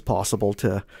as much as possible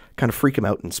to kind of freak them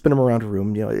out and spin them around a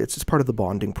room. It's part of the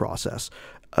bonding process.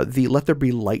 The "let there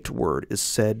be light" word is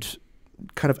said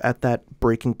kind of at that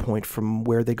breaking point from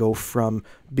where they go from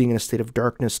being in a state of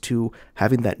darkness to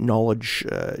having that knowledge,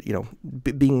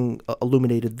 being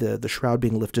illuminated, the shroud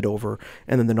being lifted over,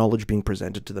 and then the knowledge being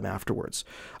presented to them afterwards.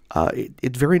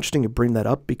 It's very interesting to bring that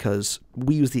up because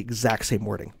we use the exact same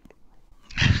wording.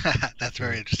 That's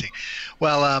very interesting.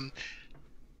 Well,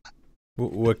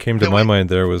 what came to my mind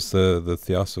there was the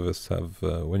Theosophists have,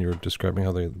 when you were describing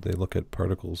how they look at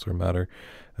particles or matter,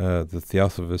 the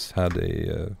Theosophists had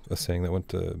a saying that went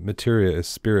to materia is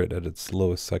spirit at its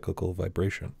lowest cyclical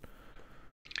vibration.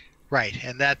 Right,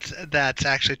 and that's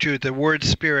actually true. The word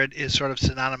spirit is sort of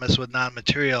synonymous with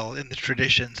non-material in the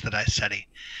traditions that I study.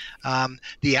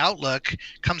 The outlook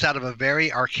comes out of a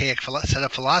very archaic set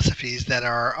of philosophies that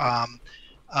are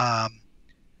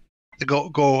they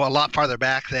go a lot farther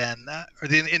back than, or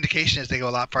the indication is they go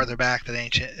a lot farther back than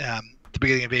the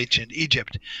beginning of ancient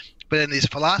Egypt. But in these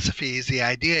philosophies, the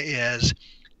idea is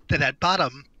that at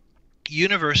bottom,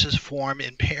 universes form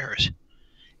in pairs,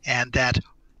 and that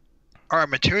our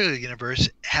material universe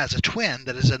has a twin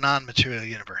that is a non-material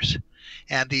universe.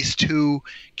 And these two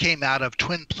came out of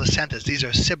twin placentas. These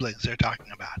are siblings they're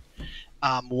talking about.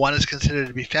 One is considered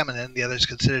to be feminine, the other is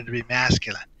considered to be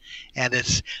masculine. And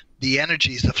it's the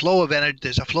energies, the flow of energy,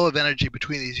 there's a flow of energy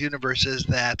between these universes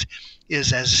that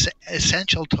is as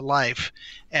essential to life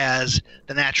as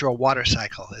the natural water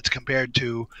cycle. It's compared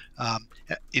to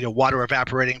water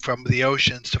evaporating from the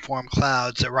oceans to form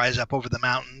clouds that rise up over the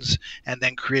mountains and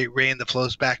then create rain that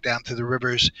flows back down through the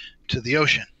rivers to the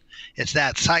ocean. It's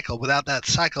that cycle. Without that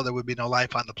cycle, there would be no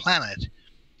life on the planet.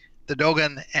 The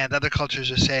Dogon and other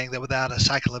cultures are saying that without a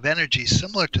cycle of energy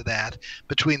similar to that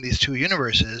between these two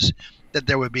universes, that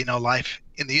there would be no life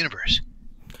in the universe.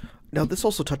 Now, this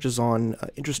also touches on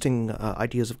interesting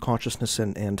ideas of consciousness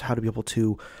and how to be able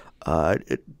to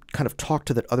kind of talk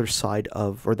to that other side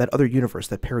of, or that other universe,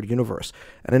 that paired universe.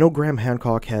 And I know Graham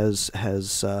Hancock has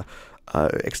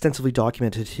extensively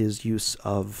documented his use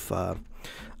of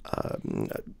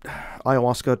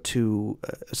ayahuasca to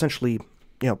essentially,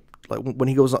 like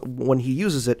when he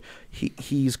uses it,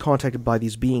 he's contacted by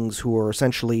these beings who are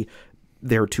essentially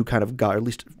there to kind of guide, or at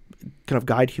least kind of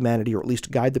guide humanity, or at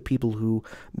least guide the people who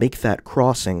make that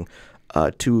crossing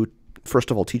to,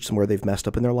 first of all, teach them where they've messed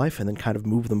up in their life, and then kind of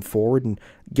move them forward and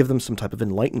give them some type of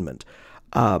enlightenment.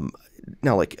 Now,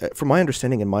 like from my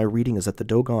understanding and my reading, is that the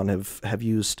Dogon have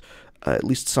used at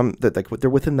least some that they're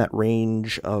within that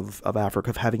range of Africa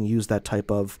of having used that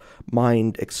type of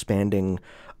mind expanding.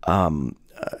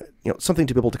 Something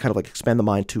to be able to kind of like expand the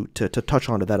mind to touch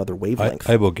onto that other wavelength.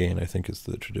 Ibogaine, I think, is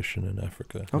the tradition in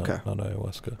Africa. Okay. Not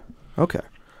ayahuasca. Okay.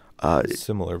 It's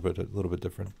similar, but a little bit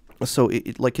different. So,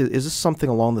 is this something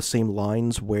along the same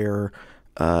lines where,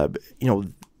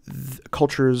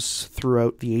 cultures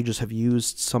throughout the ages have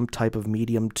used some type of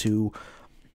medium to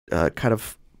kind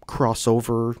of cross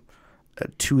over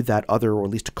to that other, or at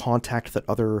least to contact that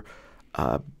other,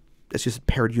 as you said,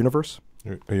 paired universe.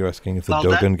 Are you asking if the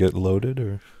Dogon get loaded,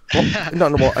 or? Well,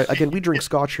 no. Well, again, we drink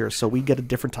Scotch here, so we get a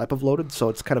different type of loaded. So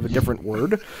it's kind of a different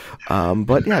word,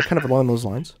 but yeah, kind of along those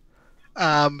lines.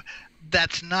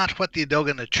 That's not what the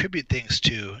Dogon attribute things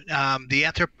to.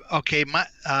 The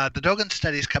Dogon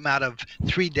studies come out of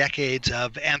 3 decades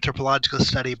of anthropological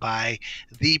study by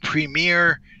the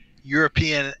premier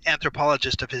European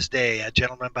anthropologist of his day, a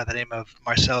gentleman by the name of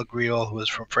Marcel Griol, who was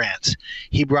from France.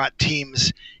 He brought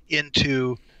teams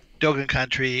into Dogon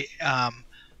country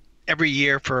every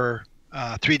year for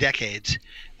 3 decades,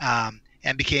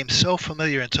 and became so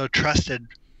familiar and so trusted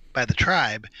by the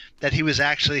tribe that he was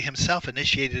actually himself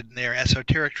initiated in their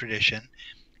esoteric tradition.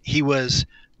 He was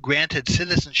granted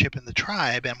citizenship in the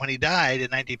tribe, and when he died in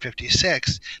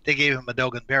 1956, they gave him a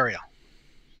Dogon burial.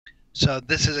 So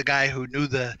this is a guy who knew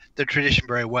the tradition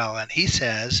very well, and he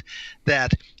says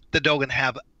that the Dogon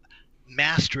have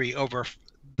mastery over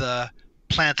the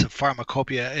plants of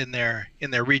pharmacopoeia in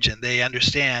their region. They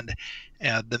understand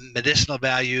the medicinal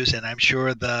values, and I'm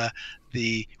sure the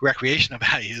recreational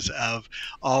values of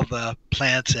all the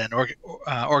plants and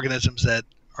organisms that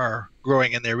are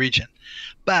growing in their region.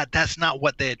 But that's not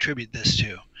what they attribute this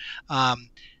to.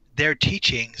 Their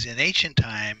teachings in ancient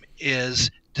time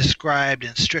is described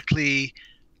in strictly,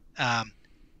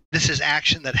 this is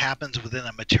action that happens within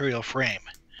a material frame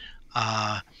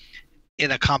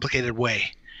in a complicated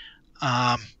way.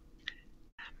 I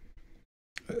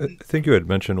think you had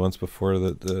mentioned once before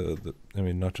that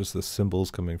not just the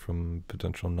symbols coming from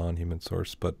potential non-human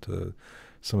source, but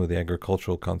some of the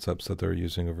agricultural concepts that they're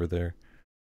using over there.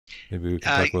 Maybe we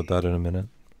can talk about that in a minute.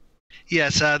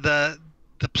 Yes, the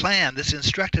plan, this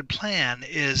instructed plan,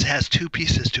 has 2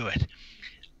 pieces to it.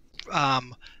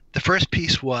 The first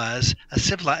piece was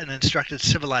an instructed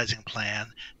civilizing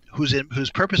plan,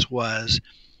 whose purpose was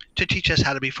to teach us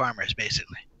how to be farmers,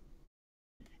 basically.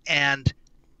 And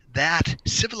that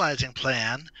civilizing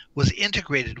plan was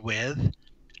integrated with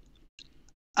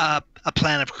a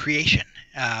plan of creation,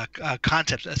 a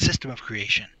concept, a system of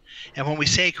creation. And when we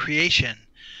say creation,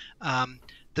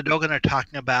 the Dogon are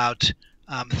talking about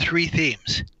 3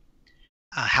 themes: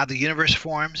 how the universe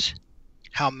forms,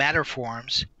 how matter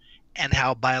forms, and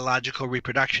how biological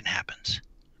reproduction happens.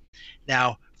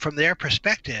 Now, from their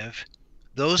perspective,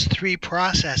 those 3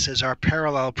 processes are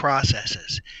parallel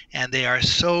processes, and they are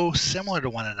so similar to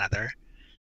one another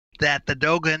that the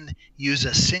Dogon use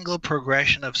a single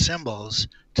progression of symbols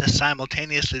to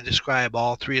simultaneously describe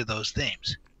all 3 of those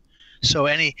themes. So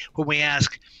when we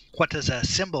ask, what does a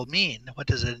symbol mean? What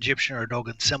does an Egyptian or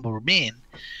Dogon symbol mean?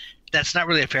 That's not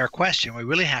really a fair question. We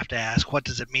really have to ask, what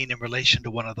does it mean in relation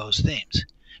to one of those themes?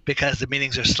 Because the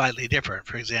meanings are slightly different.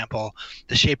 For example,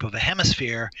 the shape of a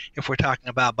hemisphere, if we're talking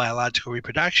about biological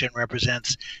reproduction,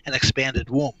 represents an expanded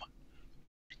womb.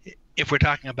 If we're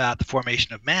talking about the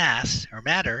formation of mass or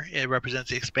matter, it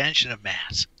represents the expansion of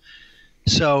mass.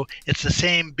 So it's the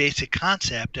same basic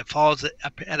concept. It falls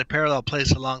at a parallel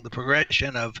place along the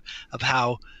progression of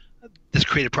how this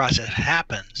creative process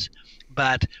happens,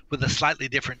 but with a slightly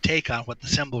different take on what the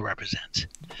symbol represents.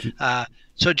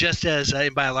 So just as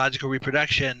in biological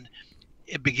reproduction,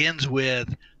 it begins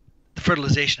with the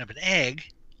fertilization of an egg,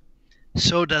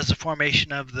 so does the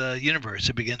formation of the universe.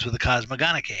 It begins with a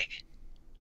cosmogonic egg.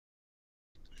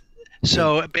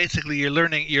 So basically, you're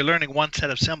learning one set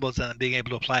of symbols and then being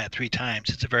able to apply it 3 times.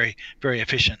 It's a very, very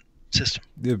efficient system.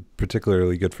 Yeah,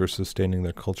 particularly good for sustaining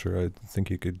their culture. I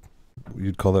think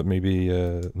you'd call that maybe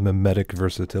mimetic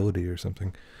versatility or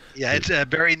something. Yeah, it's a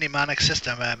very mnemonic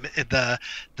system. The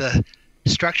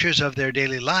structures of their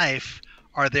daily life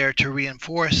are there to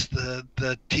reinforce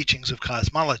the teachings of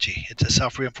cosmology. It's a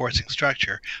self-reinforcing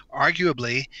structure.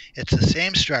 Arguably, it's the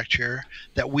same structure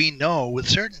that we know with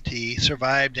certainty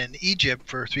survived in Egypt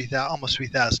for almost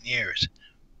 3,000 years.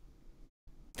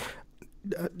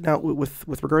 Now,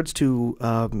 with regards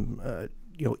to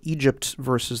Egypt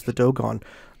versus the Dogon,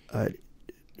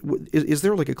 is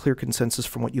there like a clear consensus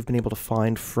from what you've been able to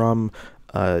find from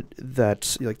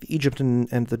that, like, the Egypt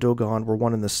and the Dogon were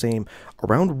one and the same?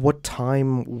 Around what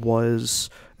time was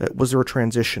there a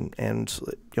transition? And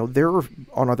they're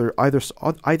on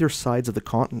either sides of the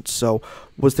continent. So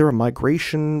was there a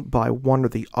migration by one or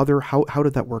the other? How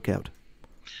did that work out?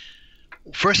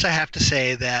 First, I have to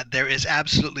say that there is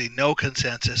absolutely no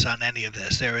consensus on any of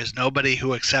this. There is nobody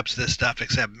who accepts this stuff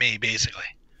except me, basically.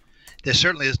 There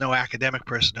certainly is no academic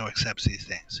person who accepts these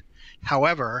things.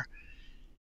 However,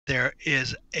 there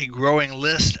is a growing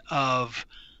list of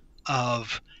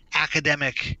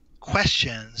academic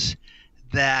questions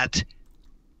that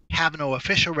have no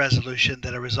official resolution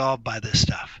that are resolved by this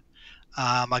stuff.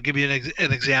 I'll give you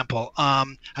an example.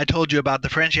 I told you about the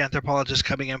French anthropologists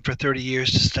coming in for 30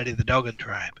 years to study the Dogon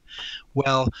tribe.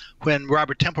 Well, when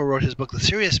Robert Temple wrote his book, The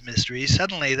Serious Mysteries,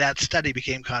 suddenly that study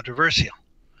became controversial.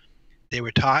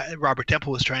 Robert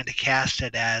Temple was trying to cast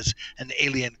it as an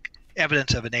alien,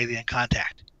 evidence of an alien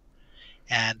contact.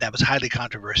 And that was highly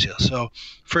controversial. So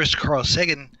first Carl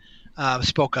Sagan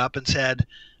spoke up and said,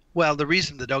 well, the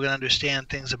reason the Dogon understand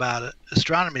things about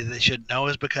astronomy that they should know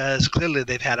is because clearly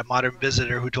they've had a modern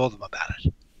visitor who told them about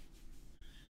it.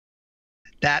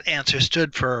 That answer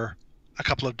stood for a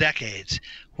couple of decades.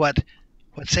 What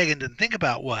Sagan didn't think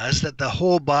about was that the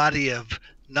whole body of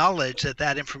knowledge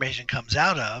that information comes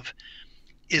out of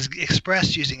is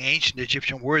expressed using ancient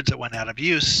Egyptian words that went out of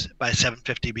use by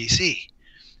 750 BC.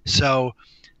 So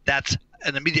that's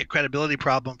an immediate credibility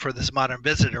problem for this modern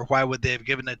visitor. Why would they have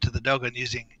given it to the Dogon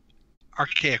using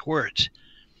archaic words?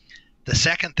 The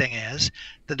second thing is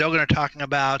the Dogon are talking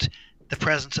about the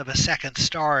presence of a second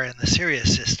star in the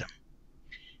Sirius system.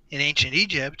 In ancient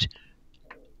Egypt,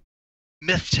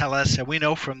 myths tell us, and we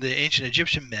know from the ancient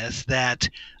Egyptian myths, that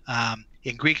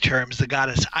in Greek terms the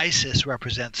goddess Isis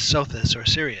represents Sothis or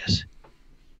Sirius.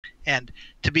 And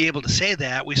to be able to say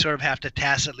that, we sort of have to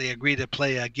tacitly agree to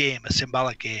play a game, a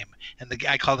symbolic game. And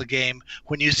I call the game,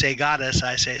 when you say goddess,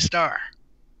 I say star.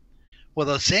 Well,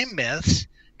 those same myths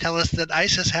tell us that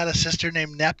Isis had a sister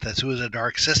named Nephthys, who was a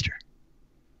dark sister.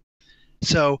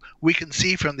 So we can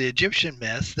see from the Egyptian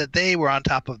myths that they were on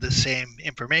top of the same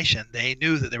information. They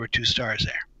knew that there were two stars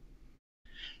there.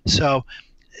 So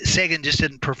Sagan just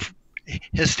didn't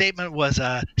his statement was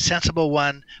a sensible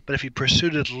one, but if he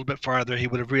pursued it a little bit farther, he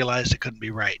would have realized it couldn't be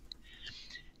right.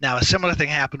 Now, a similar thing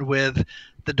happened with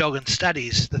the Dogon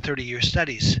studies, the 30-year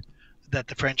studies that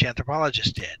the French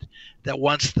anthropologists did, that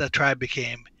once the tribe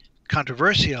became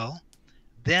controversial,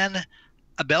 then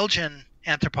a Belgian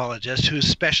anthropologist, whose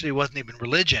specialty wasn't even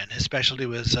religion, his specialty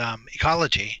was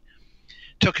ecology,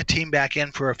 took a team back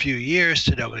in for a few years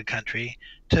to Dogon country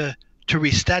to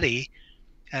restudy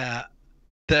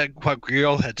what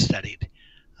Griol had studied.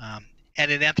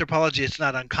 And in anthropology, it's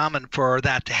not uncommon for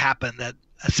that to happen, that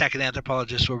a second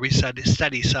anthropologist will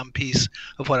study some piece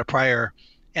of what a prior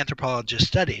anthropologist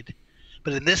studied.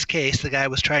 But in this case, the guy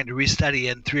was trying to restudy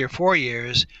in 3 or 4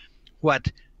 years what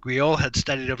Griol had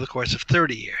studied over the course of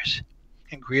 30 years.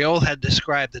 And Griol had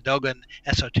described the Dogon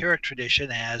esoteric tradition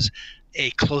as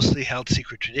a closely held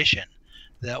secret tradition,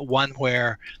 the one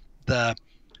where the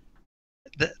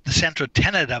central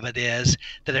tenet of it is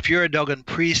that if you're a Dogon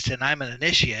priest and I'm an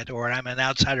initiate or I'm an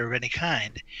outsider of any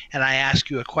kind, and I ask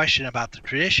you a question about the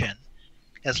tradition,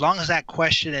 as long as that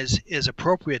question is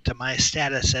appropriate to my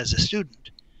status as a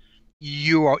student,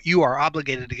 you are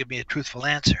obligated to give me a truthful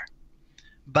answer.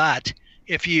 But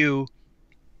if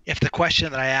the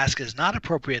question that I ask is not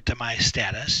appropriate to my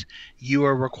status, you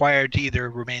are required to either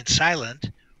remain silent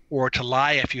or to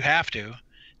lie if you have to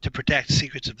protect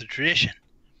secrets of the tradition.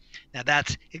 Now,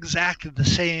 that's exactly the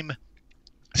same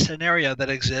scenario that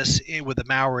exists with the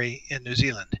Maori in New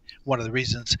Zealand. One of the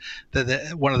reasons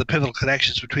one of the pivotal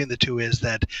connections between the two is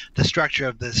that the structure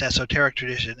of this esoteric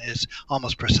tradition is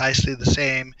almost precisely the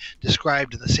same,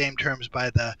 described in the same terms by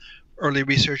the early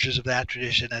researchers of that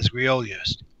tradition as Griol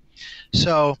used.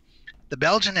 So the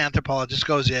Belgian anthropologist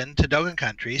goes into Dogon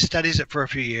country, studies it for a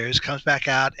few years, comes back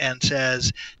out and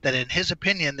says that in his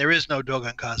opinion there is no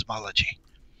Dogon cosmology.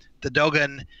 The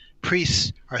Dogon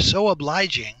priests are so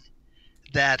obliging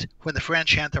that when the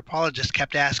French anthropologists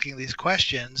kept asking these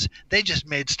questions, they just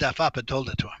made stuff up and told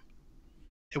it to him.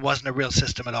 It wasn't a real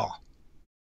system at all.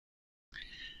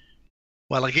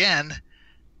 Well, again,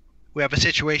 we have a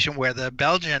situation where the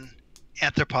Belgian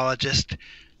anthropologist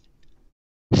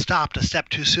stopped a step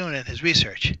too soon in his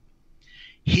research.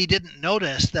 He didn't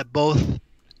notice that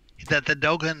the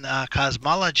Dogon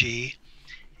cosmology,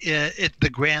 the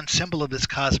grand symbol of this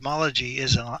cosmology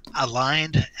is an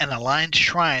aligned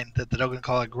shrine that the Dogon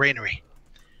call a granary,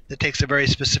 that takes a very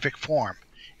specific form,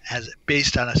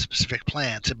 based on a specific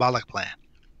plan, symbolic plan.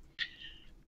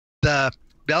 The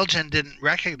Belgian didn't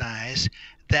recognize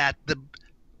that the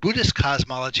Buddhist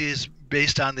cosmology is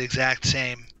based on the exact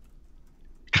same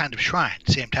kind of shrine,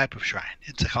 same type of shrine.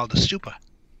 It's called a stupa.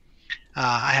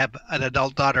 I have an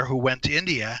adult daughter who went to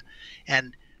India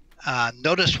and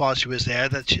noticed while she was there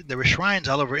that there were shrines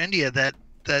all over India that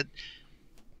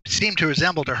seemed to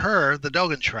resemble to her the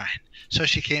Dogon shrine. So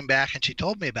she came back and she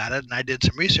told me about it, and I did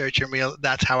some research, and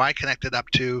that's how I connected up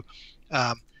to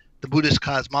the Buddhist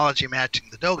cosmology matching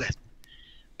the Dogon.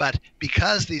 But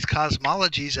because these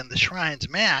cosmologies and the shrines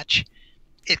match,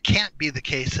 it can't be the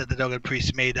case that the Dogon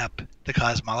priests made up the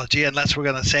cosmology, unless we're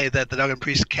going to say that the Dogon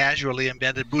priests casually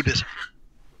invented Buddhism.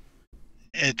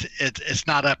 It's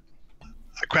not a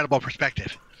credible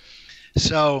perspective.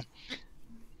 So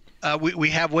we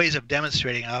have ways of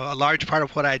demonstrating. A large part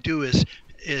of what I do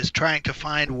is trying to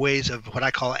find ways of what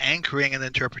I call anchoring an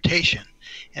interpretation,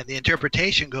 and the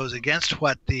interpretation goes against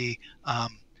what the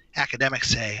academics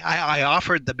say. I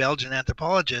offered the Belgian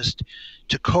anthropologist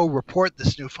to co-report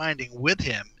this new finding with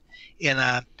him in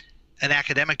an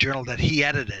academic journal that he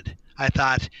edited. I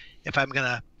thought, if I'm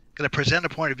going to present a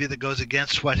point of view that goes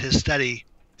against what his study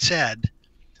said,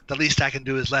 the least I can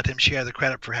do is let him share the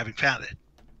credit for having found it.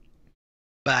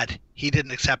 But he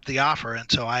didn't accept the offer, and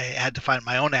so I had to find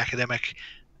my own academic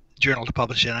journal to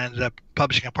publish in. I ended up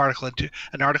publishing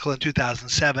an article in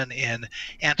 2007 in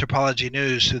Anthropology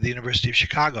News through the University of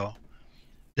Chicago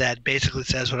that basically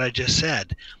says what I just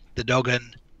said. The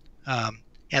Dogon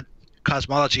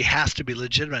cosmology has to be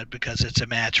legitimate because it's a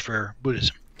match for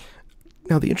Buddhism.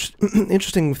 Now, the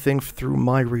interesting thing through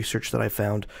my research that I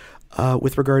found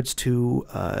with regards to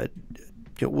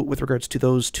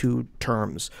those two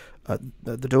terms,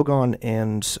 the Dogon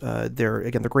and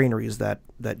their granaries that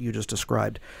you just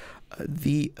described,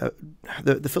 the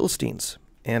Philistines,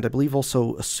 and I believe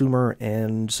also Sumer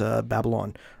and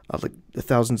Babylon, like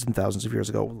thousands and thousands of years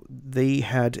ago, they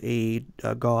had a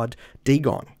god,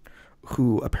 Dagon,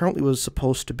 who apparently was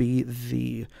supposed to be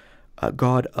the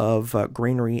god of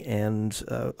granary and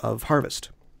of harvest,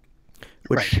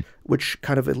 which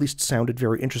kind of at least sounded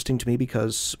very interesting to me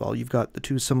because, well, you've got the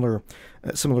two similar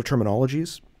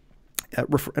terminologies,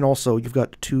 and also you've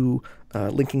got two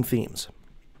linking themes.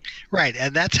 Right,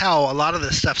 and that's how a lot of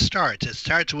this stuff starts. It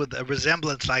starts with a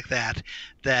resemblance like that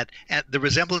and the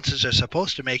resemblances are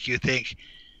supposed to make you think,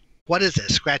 what is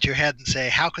this? Scratch your head and say,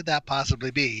 how could that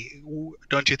possibly be?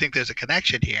 Don't you think there's a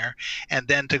connection here? And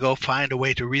then to go find a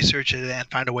way to research it and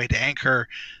find a way to anchor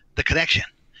the connection.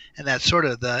 And that's sort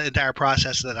of the entire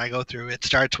process that I go through. It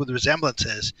starts with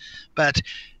resemblances, but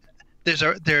there's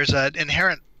an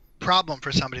inherent problem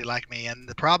for somebody like me, and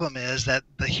the problem is that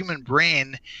the human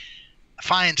brain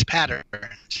finds patterns,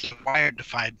 it's wired to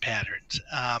find patterns.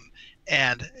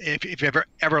 And if you've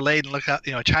ever laid and looked up,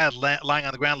 a child lying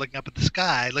on the ground looking up at the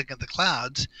sky, looking at the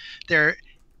clouds, their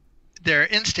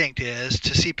instinct is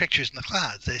to see pictures in the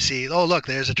clouds. They see, oh, look,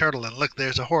 there's a turtle, and look,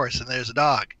 there's a horse, and there's a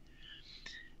dog.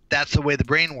 That's the way the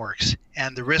brain works.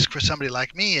 And the risk for somebody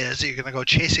like me is that you're going to go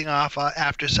chasing off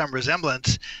after some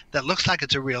resemblance that looks like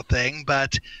it's a real thing,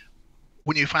 but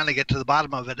when you finally get to the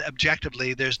bottom of it,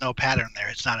 objectively, there's no pattern there.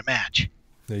 It's not a match.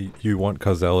 You want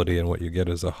causality, and what you get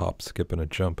is a hop, skip, and a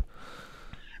jump.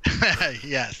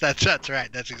 Yes, that's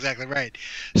right. That's exactly right.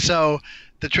 So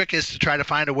the trick is to try to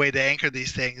find a way to anchor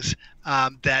these things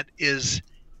that is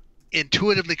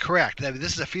intuitively correct. I mean,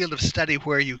 this is a field of study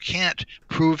where you can't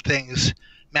prove things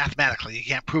mathematically. You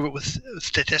can't prove it with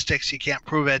statistics. You can't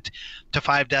prove it to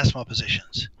 5 decimal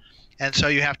positions. And so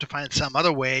you have to find some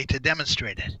other way to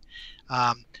demonstrate it.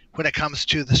 When it comes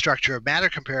to the structure of matter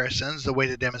comparisons, the way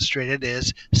to demonstrate it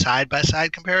is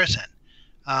side-by-side comparison.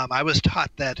 I was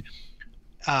taught that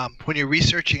when you're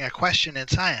researching a question in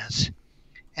science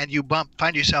and you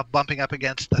find yourself bumping up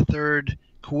against the third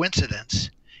coincidence,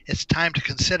 it's time to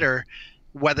consider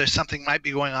whether something might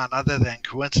be going on other than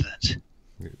coincidence.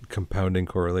 Compounding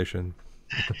correlation.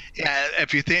 Yeah,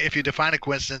 if you define a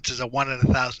coincidence as a 1 in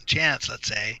 1,000 chance, let's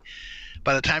say,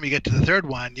 by the time you get to the third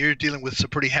one, you're dealing with some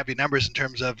pretty heavy numbers in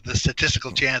terms of the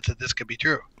statistical chance that this could be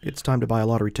true. It's time to buy a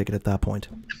lottery ticket at that point.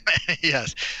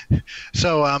 Yes.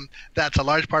 So that's a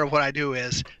large part of what I do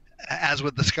is, as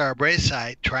with the Skara Brae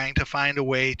site, trying to find a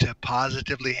way to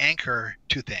positively anchor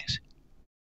two things.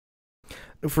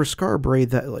 For Skara Brae,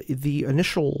 the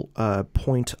initial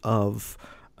point of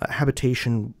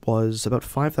habitation was about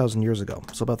 5,000 years ago,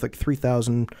 so about like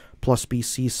 3,000 plus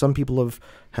BC. Some people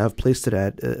have placed it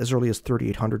at as early as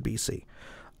 3,800 BC.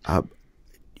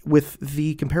 With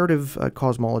the comparative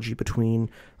cosmology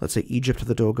between, let's say, Egypt,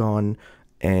 the Dogon,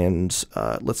 and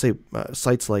let's say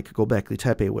sites like Göbekli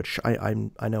Tepe, which I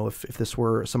know if this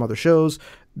were some other shows,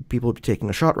 people would be taking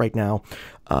a shot right now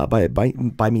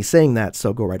by me saying that.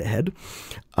 So go right ahead.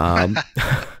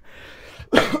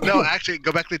 No, actually,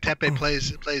 Göbekli Tepe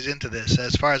plays into this.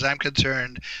 As far as I'm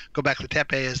concerned, Göbekli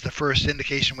Tepe is the first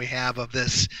indication we have of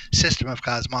this system of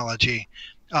cosmology.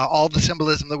 All the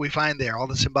symbolism that we find there, all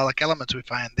the symbolic elements we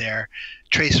find there,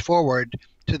 trace forward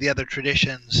to the other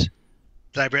traditions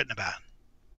that I've written about.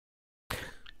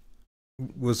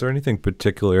 Was there anything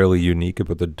particularly unique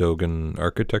about the Dogon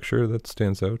architecture that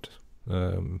stands out?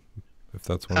 If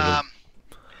that's one of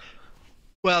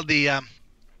well, the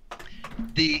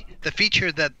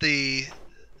feature that the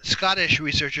Scottish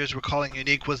researchers were calling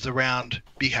unique was the round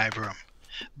beehive room.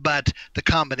 But the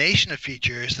combination of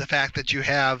features, the fact that you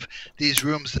have these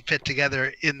rooms that fit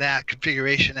together in that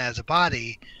configuration as a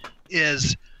body,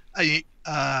 is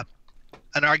an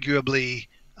arguably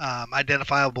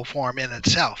identifiable form in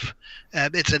itself.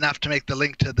 It's enough to make the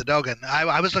link to the Dogon.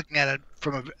 I was looking at it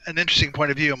from an interesting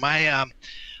point of view.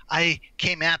 I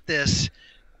came at this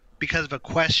because of a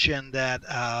question that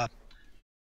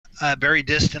a very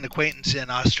distant acquaintance in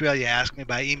Australia asked me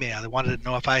by email. They wanted to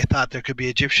know if I thought there could be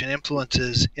Egyptian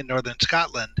influences in northern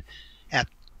Scotland at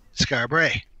Skara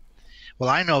Brae. Well,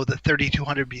 I know that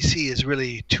 3200 BC is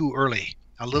really too early,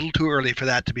 a little too early for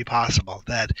that to be possible,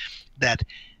 that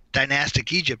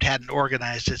dynastic Egypt hadn't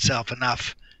organized itself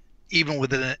enough, even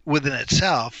within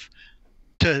itself,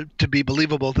 to be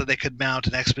believable that they could mount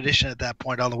an expedition at that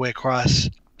point all the way across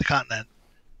the continent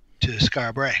to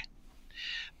Skara Brae.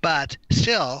 But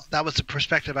still, that was the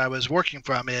perspective I was working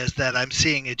from, is that I'm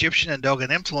seeing Egyptian and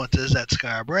Dogon influences at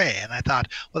Skara Brae. And I thought,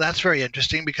 well, that's very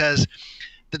interesting because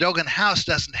the Dogon house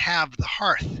doesn't have the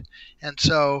hearth. And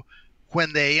so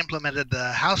when they implemented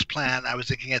the house plan, I was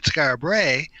thinking at Skara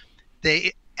Brae,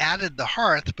 they added the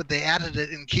hearth, but they added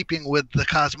it in keeping with the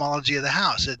cosmology of the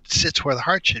house. It sits where the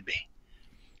heart should be.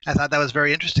 I thought that was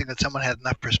very interesting that someone had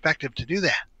enough perspective to do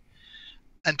that,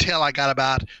 until I got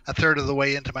about a third of the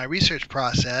way into my research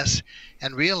process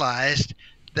and realized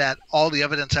that all the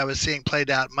evidence I was seeing played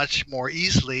out much more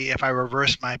easily if I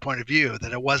reversed my point of view,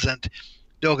 that it wasn't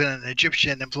Dogon and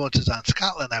Egyptian influences on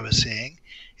Scotland I was seeing,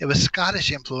 it was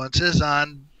Scottish influences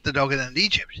on the Dogon and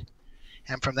Egypt.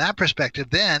 And from that perspective,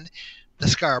 then, the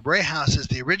Skara Brae house is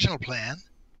the original plan.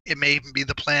 It may even be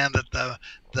the plan that the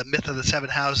myth of the seven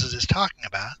houses is talking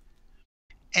about.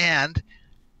 And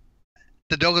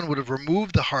the Dogon would have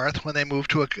removed the hearth when they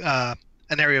moved to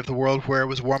an area of the world where it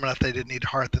was warm enough they didn't need a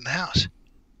hearth in the house.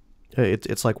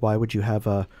 It's like, why would you have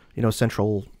a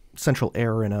central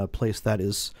air in a place that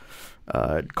is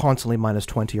constantly minus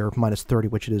 20 or minus 30,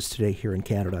 which it is today here in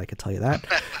Canada? I can tell you that.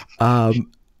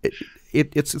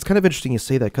 It's kind of interesting you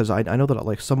say that, because I know that,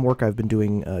 like, some work I've been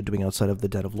doing outside of the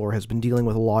Den of Lore has been dealing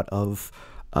with a lot of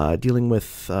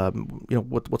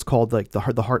what's called like the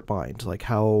heart mind, like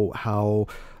how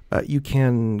you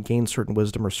can gain certain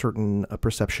wisdom or certain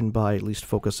perception by at least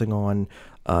focusing on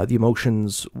the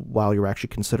emotions while you're actually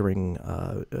considering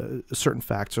certain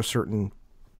facts or certain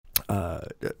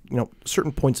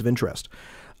certain points of interest.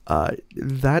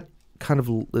 That kind of,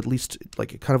 at least,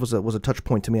 like, it kind of was a touch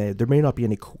point to me. There may not be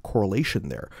any correlation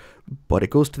there, but it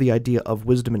goes to the idea of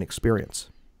wisdom and experience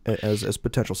as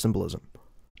potential symbolism.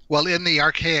 Well, in the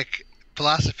archaic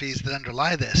philosophies that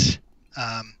underlie this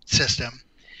system,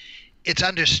 it's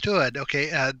understood,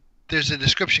 there's a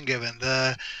description given.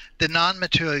 The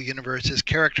non-material universe is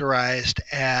characterized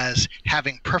as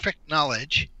having perfect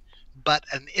knowledge, but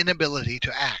an inability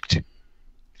to act.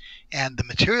 And the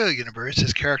material universe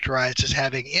is characterized as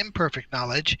having imperfect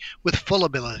knowledge with full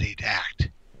ability to act.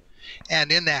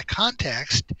 And in that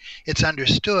context, it's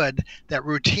understood that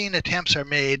routine attempts are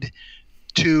made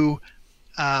to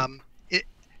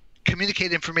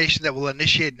communicate information that will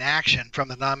initiate an action from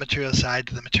the non-material side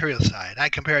to the material side. I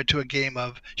compare it to a game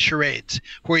of charades,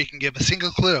 where you can give a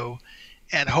single clue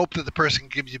and hope that the person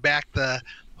gives you back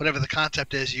whatever the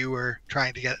concept is you were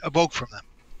trying to evoke from them.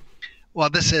 Well,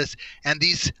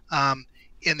 these,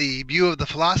 in the view of the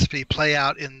philosophy, play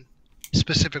out in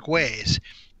specific ways.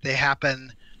 They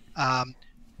happen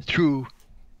through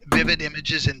vivid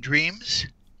images and dreams.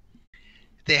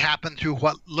 They happen through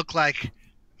what look like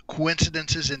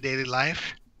coincidences in daily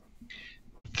life.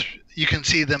 You can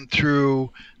see them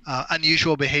through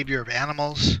unusual behavior of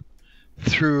animals,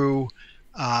 through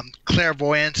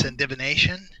clairvoyance and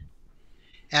divination,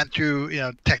 and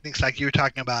through techniques like you were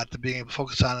talking about, the being able to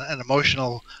focus on an emotion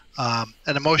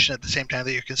at the same time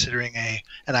that you're considering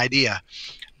an idea.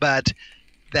 But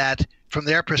that from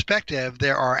their perspective,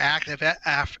 there are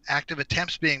active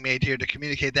attempts being made here to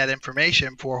communicate that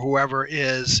information for whoever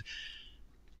is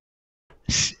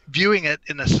viewing it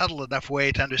in a subtle enough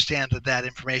way to understand that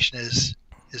information is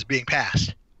being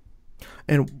passed.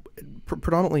 And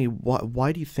predominantly,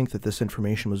 why do you think that this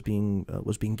information was being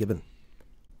given?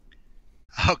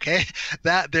 Okay,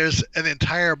 that there's an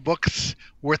entire book's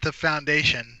worth of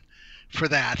foundation for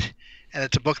that, and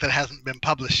it's a book that hasn't been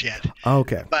published yet.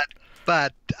 Okay.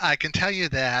 But I can tell you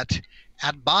that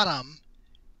at bottom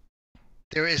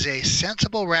there is a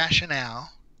sensible rationale,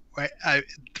 right,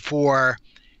 for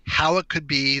how it could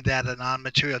be that a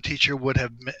non-material teacher would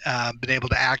have been able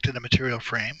to act in a material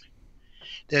frame.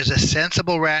 There's a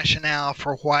sensible rationale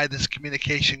for why this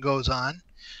communication goes on.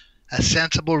 a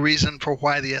sensible reason for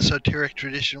why the esoteric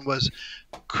tradition was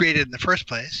created in the first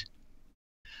place.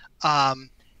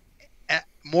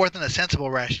 More than a sensible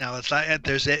rationale, it's like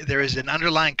there is an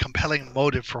underlying compelling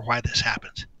motive for why this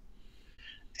happens.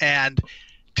 And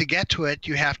to get to it,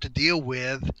 you have to deal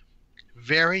with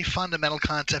very fundamental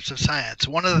concepts of science.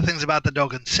 One of the things about the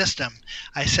Dogon system,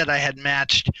 I said I had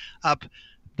matched up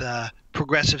the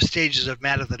progressive stages of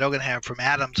matter the Dogon have from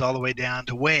atoms all the way down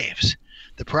to waves.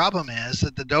 The problem is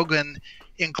that the Dogon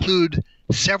include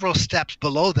several steps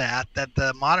below that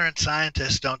the modern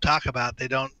scientists don't talk about.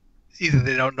 Either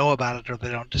they don't know about it or they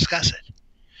don't discuss it.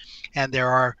 And there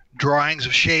are drawings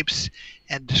of shapes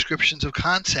and descriptions of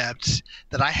concepts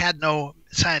that I had no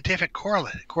scientific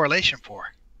correlation for.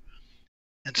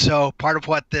 And so part of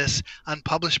what this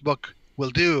unpublished book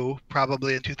will do,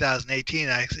 probably in 2018,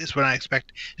 is when I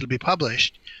expect it'll be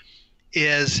published,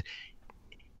 is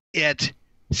it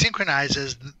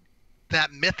synchronizes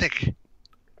that mythic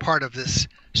part of this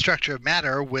structure of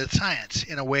matter with science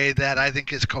in a way that I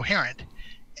think is coherent.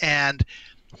 And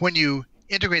when you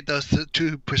integrate those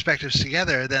two perspectives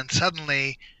together, then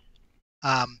suddenly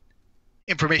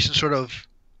information sort of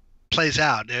plays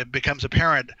out. It becomes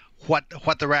apparent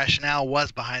what the rationale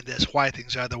was behind this, why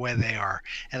things are the way they are.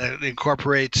 And it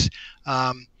incorporates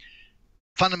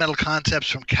fundamental concepts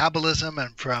from Kabbalism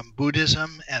and from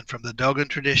Buddhism and from the Dogon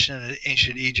tradition in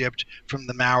ancient Egypt, from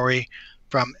the Maori,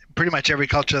 from pretty much every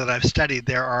culture that I've studied.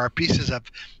 There are pieces of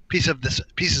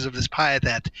this pie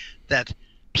that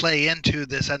play into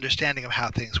this understanding of how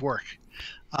things work.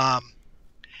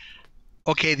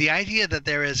 Okay, the idea that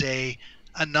there is a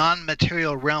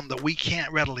non-material realm that we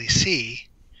can't readily see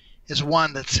is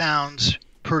one that sounds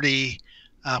pretty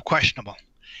questionable.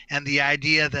 And the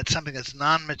idea that something that's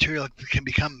non-material can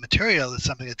become material is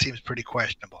something that seems pretty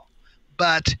questionable.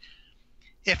 But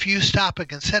if you stop and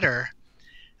consider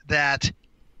that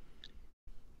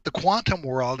the quantum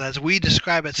world, as we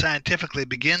describe it scientifically,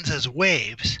 begins as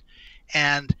waves,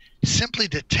 and simply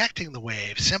detecting the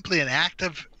wave, simply an act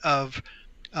of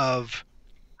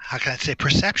how can I say,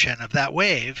 perception of that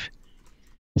wave,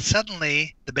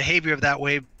 suddenly the behavior of that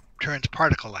wave turns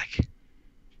particle-like.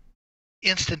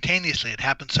 Instantaneously. It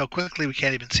happens so quickly we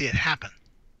can't even see it happen.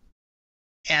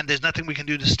 And there's nothing we can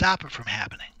do to stop it from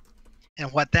happening.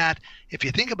 And if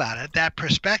you think about it, that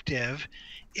perspective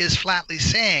is flatly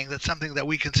saying that something that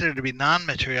we consider to be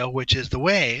non-material, which is the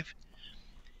wave,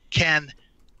 can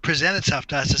present itself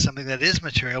to us as something that is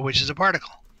material, which is a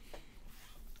particle.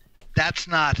 That's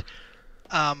not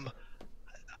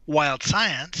wild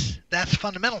science, that's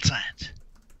fundamental science.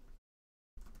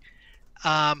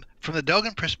 From the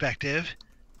Dogon perspective,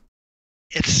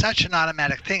 it's such an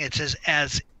automatic thing. It's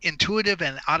as intuitive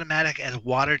and automatic as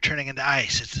water turning into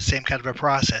ice. It's the same kind of a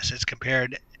process. It's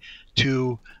compared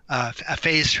to a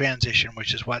phase transition,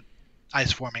 which is what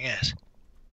ice forming is.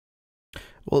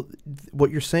 Well, what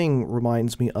you're saying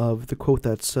reminds me of the quote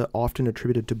that's often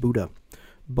attributed to Buddha,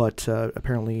 but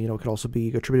apparently, it could also be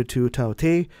attributed to Tao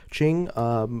Te Ching,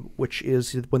 which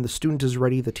is when the student is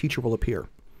ready, the teacher will appear.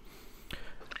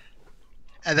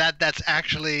 And that's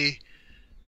actually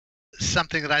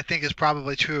something that I think is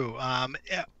probably true.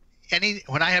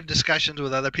 When I have discussions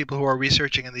with other people who are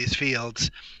researching in these fields,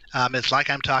 it's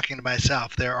like I'm talking to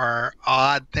myself. There are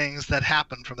odd things that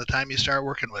happen from the time you start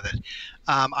working with it.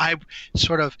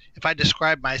 If I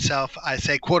describe myself, I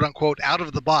say, quote unquote, out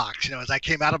of the box. As I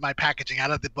came out of my packaging, out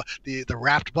of the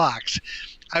wrapped box,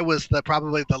 I was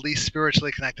probably the least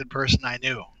spiritually connected person I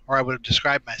knew, or I would have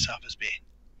described myself as being.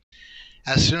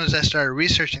 As soon as I started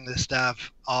researching this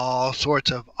stuff, all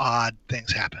sorts of odd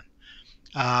things happen.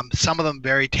 Some of them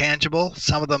very tangible,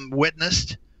 some of them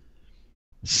witnessed,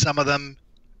 some of them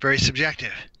very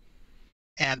subjective.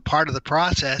 And part of the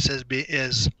process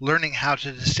is learning how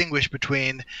to distinguish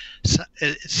between,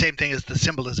 same thing as the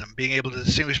symbolism, being able to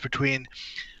distinguish between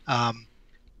a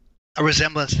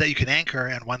resemblance that you can anchor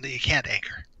and one that you can't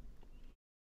anchor.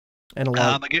 And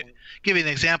I'll give you an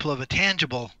example of a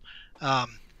tangible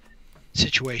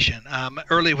situation.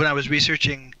 Early when I was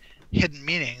researching hidden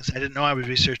meanings, I didn't know I was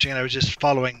researching, and I was just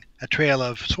following a trail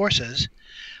of sources.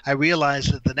 I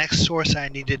realized that the next source I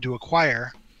needed to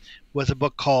acquire was a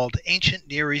book called Ancient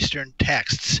Near Eastern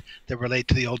Texts that relate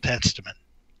to the Old Testament.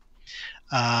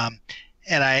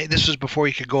 This was before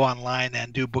you could go online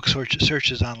and do book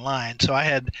searches online. So I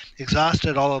had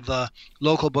exhausted all of the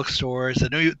local bookstores, the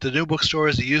new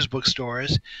bookstores, the used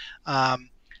bookstores.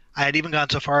 I had even gone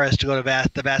so far as to go to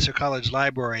the Vassar College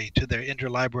library, to their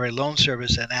interlibrary loan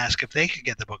service, and ask if they could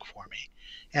get the book for me.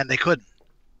 And they couldn't.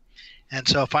 And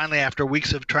so finally, after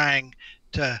weeks of trying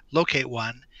to locate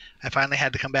one, I finally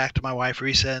had to come back to my wife,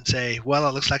 Risa, and say, well,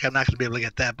 it looks like I'm not going to be able to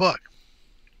get that book.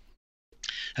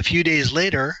 A few days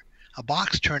later, a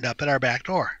box turned up at our back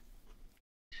door.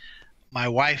 My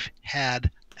wife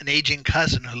had an aging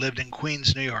cousin who lived in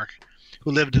Queens, New York,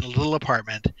 who lived in a little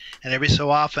apartment, and every so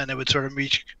often it would sort of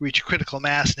reach critical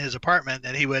mass in his apartment,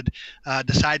 and he would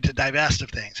decide to divest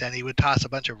of things, and he would toss a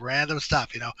bunch of random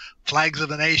stuff, flags of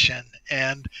the nation,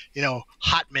 and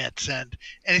hot mitts, and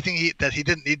anything that he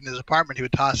didn't need in his apartment, he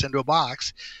would toss into a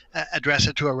box, address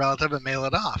it to a relative, and mail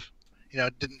it off.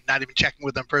 Not even checking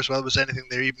with them first whether it was anything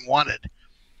they even wanted.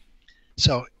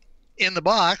 So, in the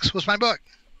box was my book.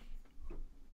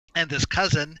 And this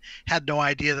cousin had no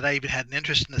idea that I even had an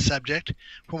interest in the subject.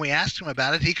 When we asked him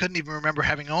about it, he couldn't even remember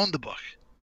having owned the book.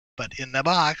 But in the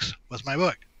box was my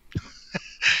book.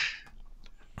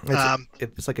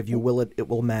 It's like if you will it, it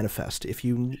will manifest. If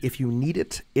you need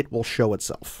it, it will show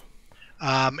itself.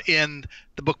 In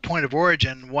the book Point of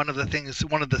Origin, one of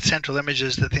the central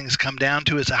images that things come down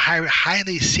to is a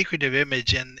highly secretive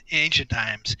image in ancient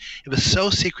times. It was so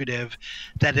secretive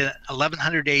that in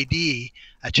 1100 AD,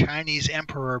 a Chinese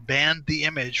emperor banned the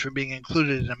image from being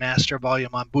included in a master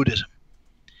volume on Buddhism.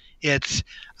 It's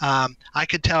I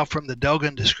could tell from the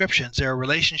Dogon descriptions there are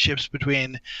relationships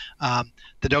between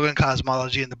the Dogon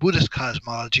cosmology and the Buddhist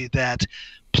cosmology that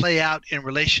play out in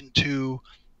relation to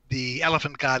the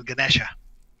elephant god Ganesha.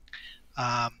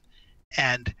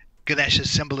 And Ganesha's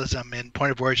symbolism in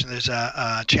Point of Origin, there's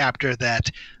a chapter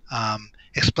that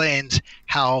explains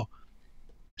how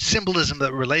symbolism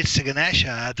that relates to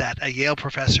Ganesha that a Yale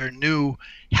professor knew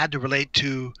had to relate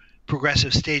to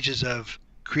progressive stages of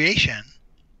creation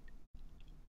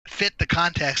fit the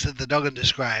context that the Dogon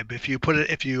describe. If you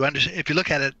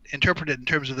look at it, interpret it in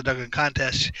terms of the Dogon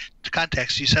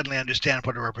context, you suddenly understand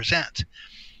what it represents.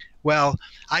 Well,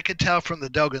 I could tell from the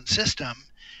Dogon system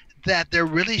that there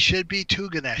really should be two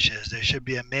Ganeshas. There should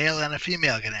be a male and a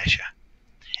female Ganesha.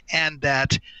 And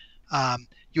that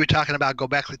you were talking about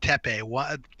Göbekli Tepe.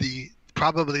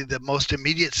 Probably the most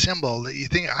immediate symbol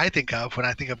that I think of when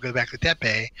I think of Göbekli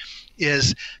Tepe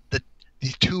is the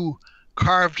two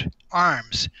carved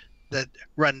arms that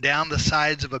run down the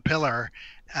sides of a pillar,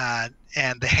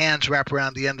 and the hands wrap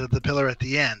around the end of the pillar at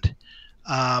the end.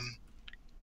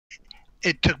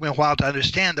 It took me a while to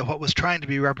understand that what was trying to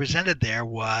be represented there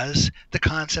was the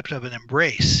concept of an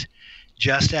embrace.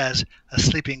 Just as a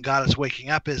sleeping goddess waking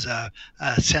up is a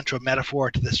central metaphor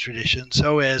to this tradition,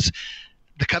 so is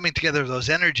the coming together of those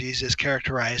energies is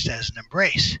characterized as an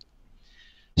embrace.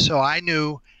 So I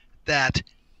knew that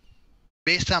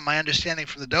based on my understanding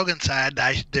from the Dogon side,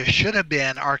 there should have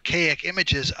been archaic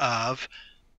images of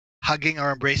hugging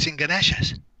or embracing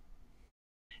Ganeshas.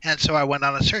 And so I went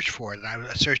on a search for it. I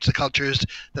searched the cultures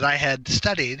that I had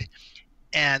studied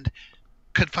and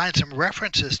could find some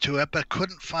references to it, but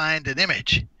couldn't find an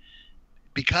image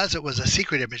because it was a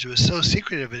secret image. It was so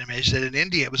secretive an image that in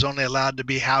India it was only allowed to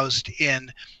be housed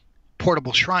in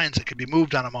portable shrines that could be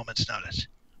moved on a moment's notice.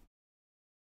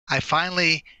 I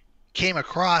finally came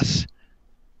across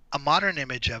a modern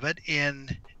image of it in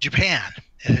Japan.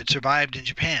 It had survived in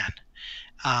Japan.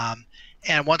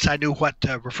 And once I knew what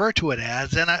to refer to it as,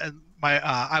 then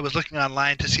I was looking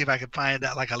online to see if I could find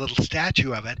like a little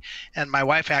statue of it. And my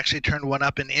wife actually turned one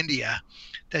up in India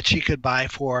that she could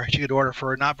order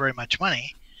for not very much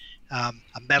money, a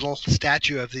metal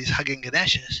statue of these hugging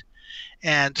Ganeshas.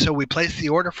 And so we placed the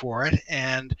order for it,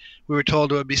 and we were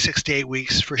told it would be 6 to 8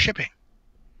 weeks for shipping.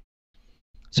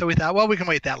 So we thought, well, we can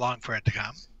wait that long for it to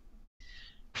come.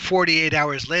 48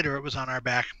 hours later, it was on our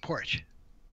back porch.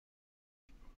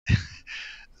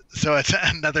 So it's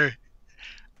another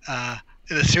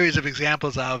in a series of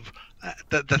examples of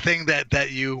the thing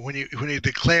that you when you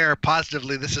declare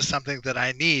positively, this is something that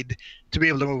I need to be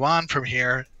able to move on from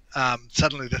here,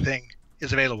 suddenly the thing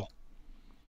is available.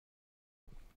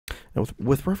 Now,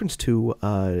 with reference to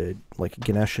like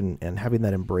Ganesh and having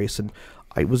that embrace, and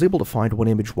I was able to find one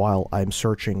image while I'm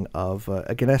searching of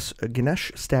a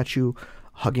Ganesh statue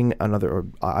hugging another,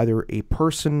 either a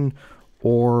person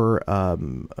or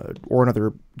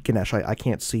another Ganesh. I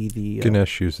can't see the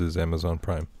Ganesh uses Amazon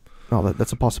Prime. Oh,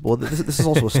 that's a possibility. This is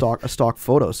also a stock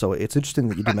photo, so it's interesting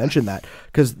that you do mention that,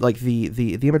 because like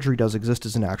the imagery does exist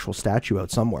as an actual statue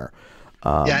out somewhere.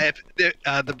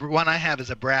 The one I have is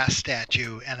a brass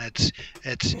statue, and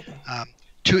it's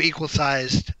two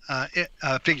equal-sized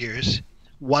figures.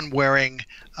 One wearing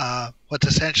what's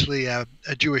essentially a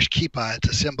Jewish kippah. It's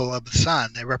a symbol of the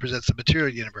sun. It represents the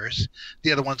material universe.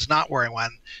 The other one's not wearing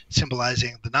one,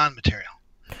 symbolizing the non-material.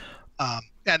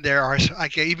 And I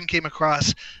even came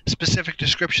across specific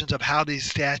descriptions of how these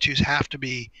statues have to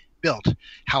be built,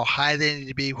 how high they need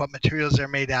to be, what materials they're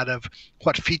made out of,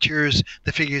 what features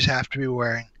the figures have to be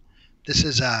wearing. This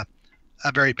is a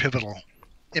very pivotal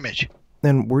image.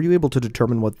 And were you able to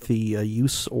determine what the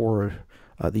use or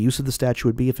the use of the statue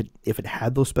would be if it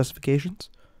had those specifications?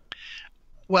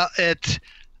 Well,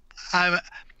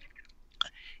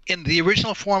 in the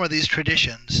original form of these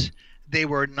traditions, they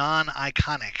were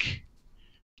non-iconic.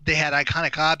 They had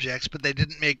iconic objects, but they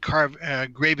didn't make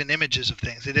graven images of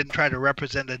things. They didn't try to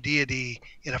represent a deity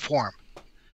in a form.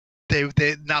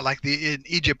 They not like in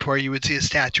Egypt where you would see a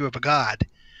statue of a god,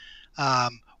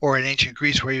 or in ancient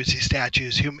Greece where you would see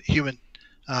statues, human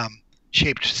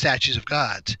shaped statues of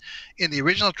gods. In the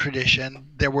original tradition,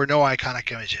 there were no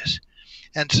iconic images,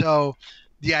 and so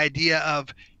the idea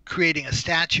of creating a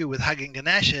statue with hugging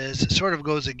Ganeshas sort of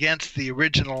goes against the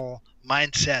original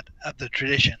mindset of the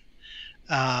tradition.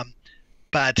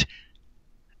 But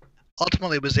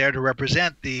ultimately it was there to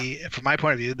represent from my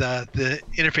point of view, the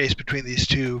interface between these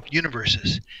two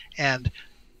universes. And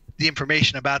the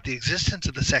information about the existence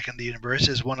of the second universe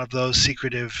is one of those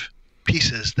secretive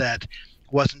pieces that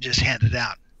wasn't just handed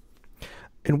out.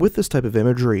 And with this type of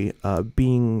imagery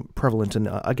being prevalent, and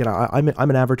again, I'm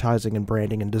in advertising and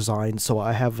branding and design, so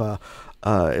I have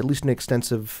at least an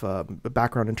extensive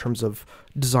background in terms of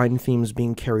design themes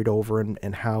being carried over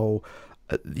and how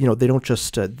they don't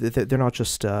just they're not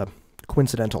just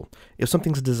coincidental. If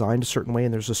something's designed a certain way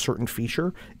and there's a certain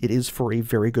feature, it is for a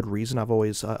very good reason. I've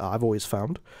always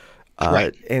found.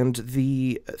 Right. And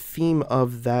the theme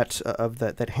of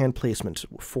that hand placement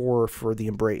for the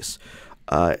embrace.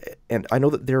 And I know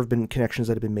that there have been connections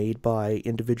that have been made by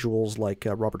individuals like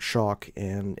Robert Schoch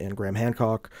and Graham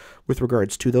Hancock with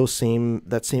regards to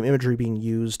that same imagery being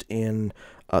used in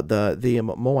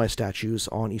the Moai statues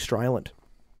on Easter Island.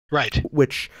 Right.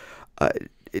 Which,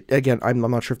 again, I'm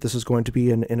not sure if this is going to be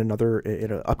in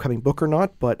an upcoming book or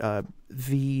not, but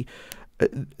the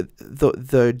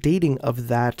dating of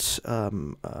that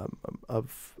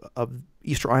of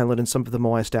Easter Island and some of the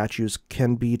Moai statues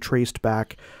can be traced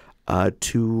back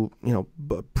to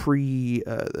pre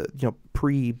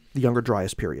the Younger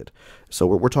Dryas period. So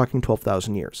we're talking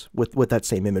 12,000 years with that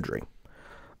same imagery.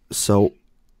 So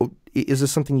is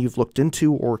this something you've looked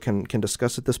into or can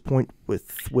discuss at this point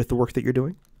with the work that you're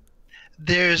doing?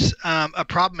 There's a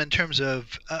problem in terms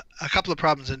of a couple of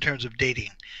problems in terms of dating.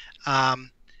 For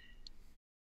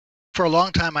a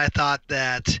long time, I thought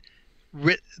that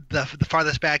the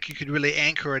farthest back you could really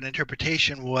anchor an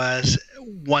interpretation was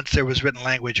once there was written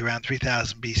language around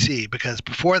 3000 BC, because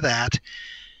before that,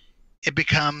 it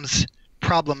becomes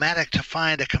problematic to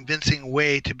find a convincing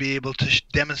way to be able to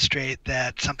demonstrate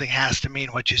that something has to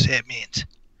mean what you say it means.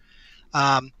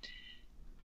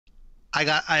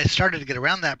 I started to get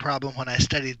around that problem when I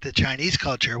studied the Chinese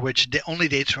culture, which only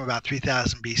dates from about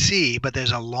 3000 BC, but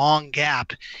there's a long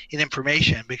gap in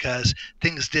information because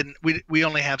things didn't, we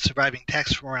only have surviving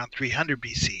texts from around 300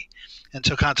 BC. And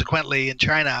so consequently in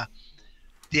China,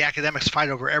 the academics fight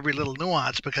over every little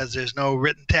nuance because there's no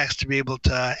written text to be able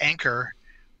to anchor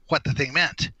what the thing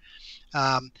meant.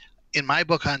 In my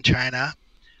book on China,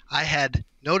 I had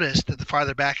noticed that the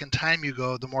farther back in time you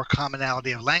go, the more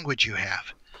commonality of language you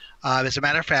have. As a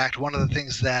matter of fact, one of the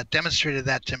things that demonstrated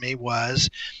that to me was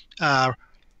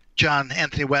John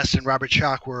Anthony West and Robert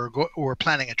Schoch were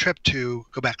planning a trip to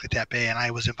Göbekli Tepe, and my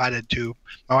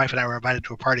wife and I were invited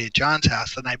to a party at John's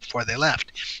house the night before they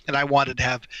left. And I wanted to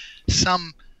have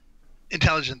some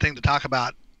intelligent thing to talk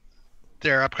about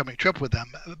their upcoming trip with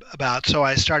them about, so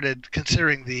I started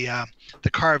considering the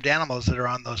carved animals that are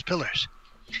on those pillars.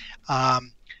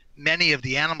 Many of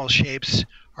the animal shapes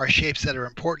are shapes that are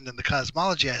important in the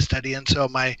cosmology I study, and so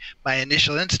my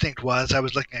initial instinct was I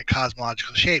was looking at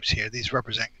cosmological shapes here. These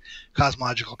represent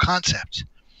cosmological concepts.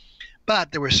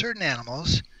 But there were certain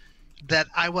animals that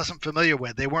I wasn't familiar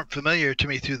with. They weren't familiar to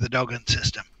me through the Dogon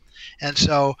system. And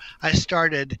so I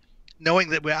started, knowing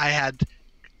that I had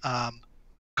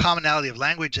commonality of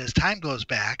language as time goes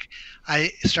back,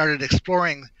 I started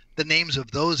exploring the names of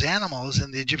those animals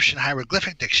in the Egyptian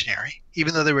hieroglyphic dictionary,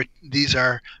 even though these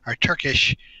are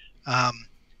Turkish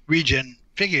region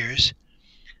figures.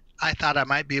 I thought I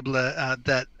might be able to,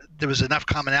 that there was enough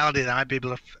commonality that I might be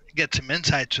able to get some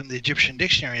insights from the Egyptian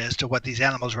dictionary as to what these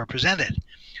animals represented.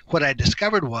 What I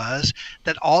discovered was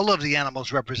that all of the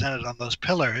animals represented on those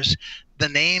pillars, the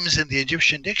names in the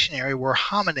Egyptian dictionary were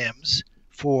homonyms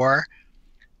for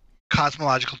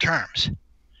cosmological terms.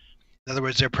 In other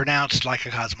words, they're pronounced like a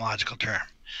cosmological term.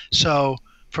 So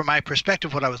from my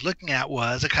perspective, what I was looking at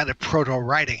was a kind of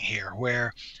proto-writing here,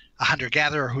 where a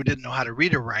hunter-gatherer who didn't know how to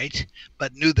read or write,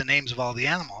 but knew the names of all the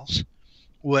animals,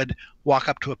 would walk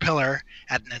up to a pillar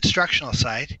at an instructional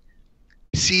site,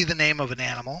 see the name of an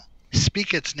animal,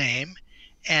 speak its name,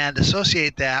 and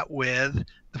associate that with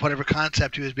whatever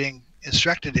concept he was being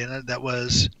instructed in that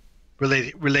was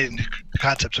relating to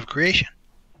concepts of creation.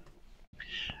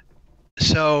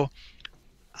 So,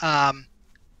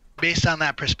 based on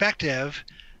that perspective,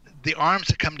 the arms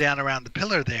that come down around the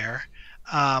pillar there,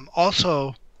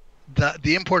 also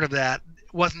the import of that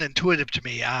wasn't intuitive to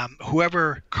me.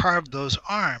 Whoever carved those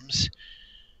arms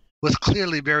was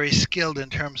clearly very skilled in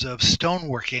terms of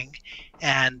stoneworking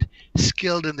and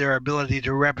skilled in their ability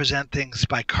to represent things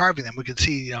by carving them. We can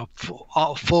see,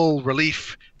 full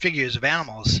relief figures of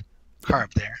animals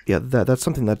carved there. Yeah, that's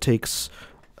something that takes,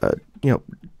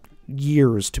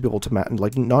 years to be able to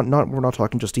like we're not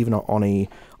talking just even on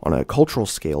a cultural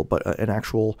scale, but an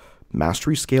actual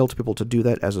mastery scale to be able to do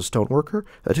that as a stoneworker.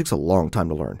 That takes a long time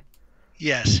to learn.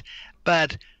 Yes,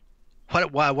 but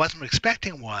what I wasn't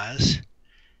expecting was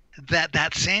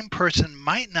that same person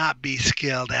might not be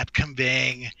skilled at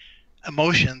conveying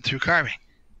emotion through carving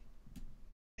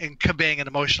and conveying an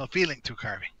emotional feeling through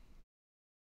carving.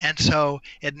 And so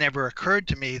it never occurred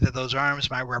to me that those arms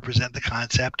might represent the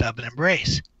concept of an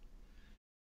embrace.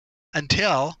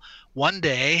 Until one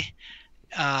day,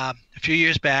 a few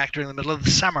years back during the middle of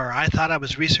the summer, I thought I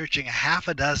was researching a half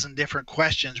a dozen different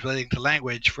questions relating to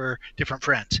language for different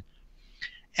friends.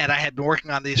 And I had been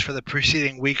working on these for the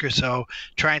preceding week or so,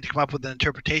 trying to come up with an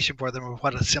interpretation for them of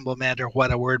what a symbol meant or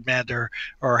what a word meant or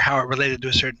how it related to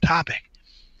a certain topic.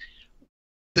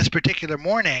 This particular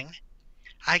morning,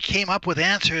 I came up with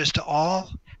answers to all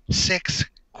 6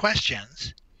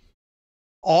 questions,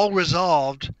 all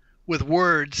resolved with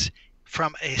words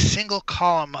from a single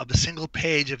column of a single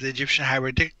page of the Egyptian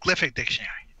hieroglyphic dictionary.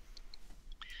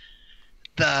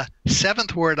 The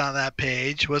 7th word on that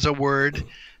page was a word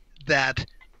that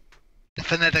the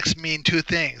phonetics mean 2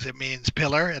 things. It means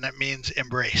pillar and it means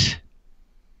embrace.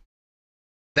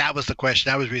 That was the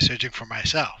question I was researching for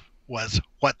myself, was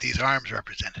what these arms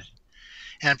represented.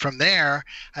 And from there,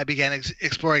 I began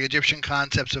exploring Egyptian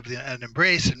concepts of an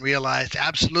embrace and realized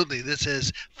absolutely this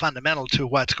is fundamental to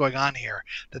what's going on here.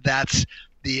 That's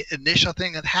the initial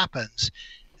thing that happens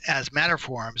as matter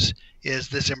forms, is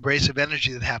this embrace of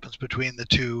energy that happens between the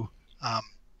 2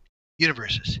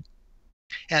 universes.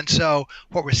 And so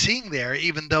what we're seeing there,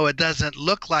 even though it doesn't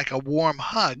look like a warm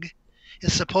hug,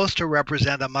 is supposed to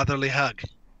represent a motherly hug.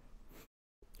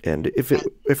 And if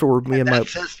it were me and my...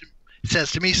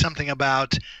 says to me something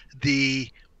about the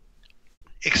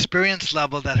experience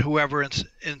level that whoever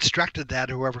instructed that,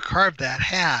 whoever carved that,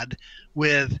 had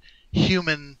with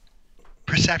human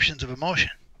perceptions of emotion.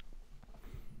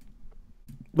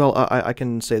 Well, I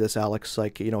can say this, Alex,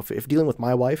 like, if dealing with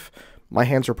my wife, my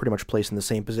hands are pretty much placed in the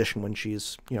same position when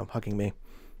she's, hugging me.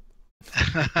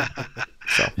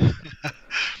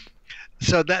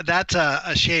 So that's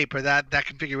a shape, or that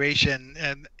configuration,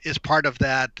 and is part of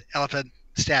that elephant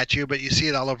statue, but you see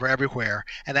it all over everywhere,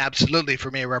 and absolutely for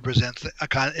me it represents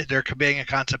they're conveying a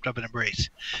concept of an embrace.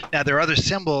 Now there are other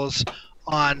symbols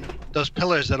on those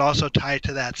pillars that also tie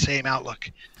to that same outlook.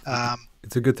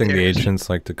 It's a good thing the ancients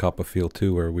like to cop a feel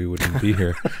too, or we wouldn't be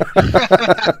here.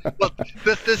 Well,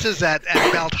 this is at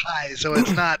belt high, so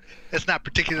it's not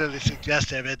particularly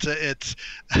suggestive. It's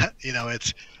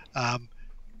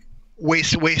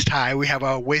waist high. We have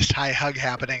a waist high hug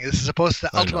happening. This is supposed to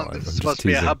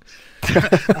be a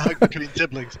hug between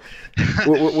siblings.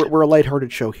 we're a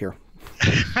lighthearted show here.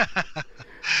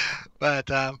 But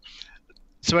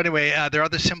so anyway, there are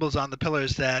other symbols on the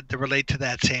pillars that relate to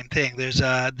that same thing. There's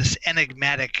this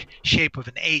enigmatic shape of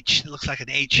an H. It looks like an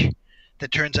H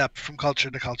that turns up from culture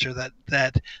to culture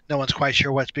that no one's quite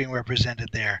sure what's being represented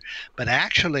there. But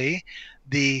actually,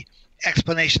 the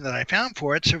explanation that I found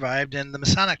for it survived in the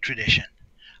Masonic tradition.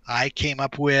 I came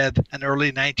up with an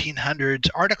early 1900s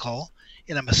article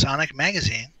in a Masonic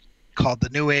magazine called the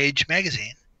New Age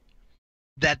magazine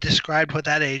that described what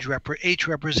that H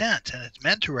represents, and it's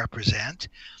meant to represent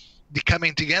the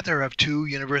coming together of 2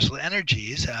 universal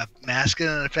energies, a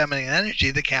masculine and a feminine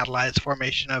energy, that catalyze the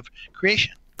formation of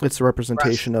creation. It's a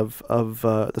representation of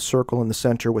the circle in the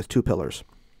center with 2 pillars.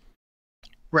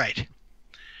 Right.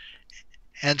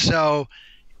 And so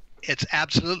it's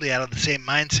absolutely out of the same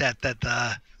mindset that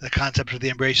the concept of the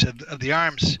embrace of the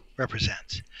arms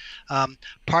represents.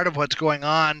 Part of what's going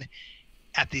on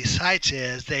at these sites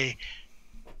is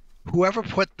whoever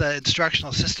put the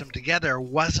instructional system together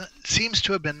seems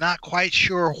to have been not quite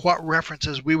sure what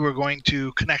references we were going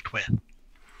to connect with.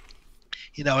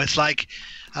 It's like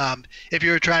if you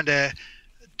were trying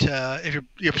if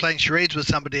you're playing charades with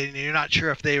somebody and you're not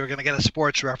sure if they were going to get a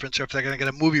sports reference, or if they're going to get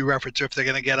a movie reference, or if they're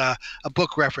going to get a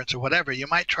book reference or whatever, you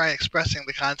might try expressing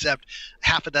the concept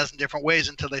half a dozen different ways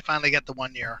until they finally get the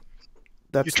one you're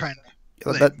trying to.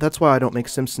 That's why I don't make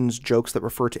Simpsons jokes that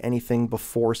refer to anything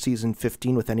before season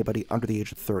 15 with anybody under the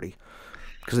age of 30.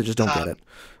 because they just don't get it.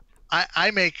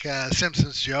 I make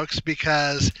Simpsons jokes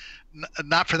because,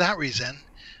 not for that reason,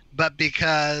 but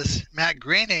because Matt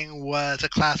Groening was a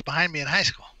class behind me in high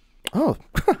school. Oh,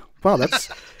 wow, that's...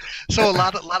 So a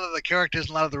lot of the characters,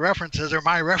 a lot of the references are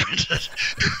my references.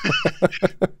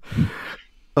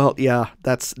 Well, yeah,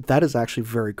 that is actually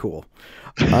very cool.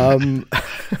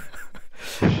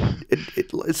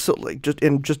 It's so like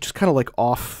just kind of like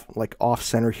off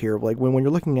center here. Like when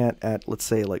you're looking at let's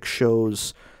say like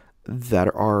shows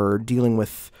that are dealing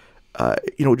with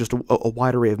just a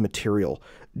wide array of material.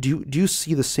 Do you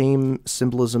see the same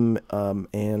symbolism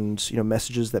and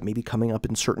messages that may be coming up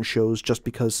in certain shows just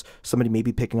because somebody may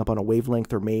be picking up on a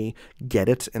wavelength or may get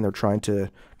it and they're trying to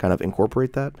kind of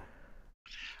incorporate that?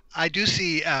 I do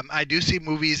see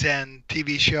movies and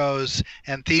TV shows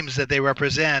and themes that they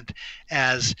represent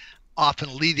as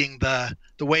often leading the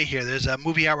way here. There's a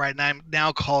movie out right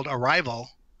now called Arrival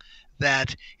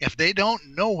that if they don't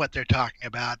know what they're talking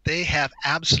about, they have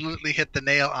absolutely hit the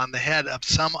nail on the head of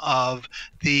some of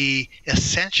the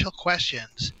essential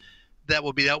questions that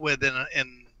will be dealt with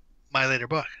in my later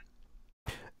book.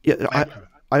 Yeah,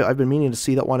 I've been meaning to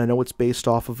see that one. I know it's based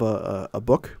off of a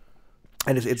book,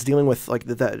 and it's dealing with like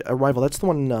that Arrival. That's the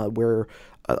one where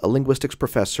a linguistics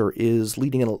professor is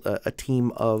leading a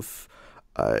team of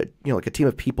like a team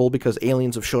of people because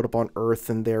aliens have showed up on Earth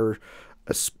and they're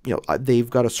they've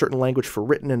got a certain language for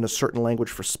written and a certain language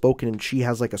for spoken, and she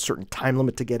has like a certain time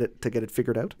limit to get it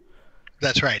figured out.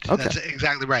 That's right. Okay. That's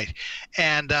exactly right.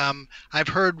 And I've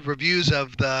heard reviews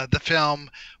of the film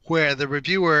where the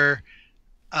reviewer,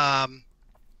 the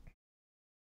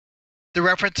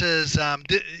references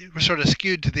were sort of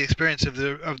skewed to the experience of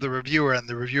the reviewer, and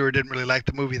the reviewer didn't really like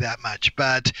the movie that much.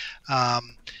 But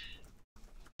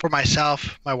for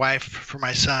myself, my wife, for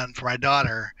my son, for my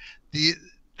daughter,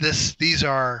 these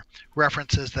are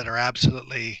references that are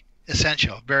absolutely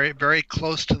essential, very, very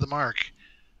close to the mark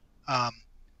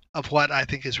of what I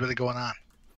think is really going on.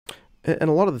 And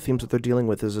a lot of the themes that they're dealing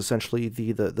with is essentially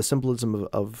the symbolism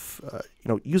of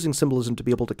using symbolism to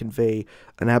be able to convey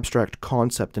an abstract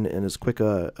concept in as quick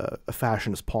a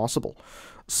fashion as possible.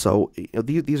 So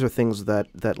these are things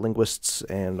that linguists,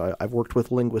 and I've worked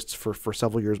with linguists for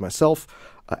several years myself.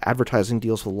 Advertising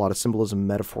deals with a lot of symbolism and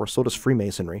metaphor. So does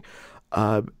Freemasonry.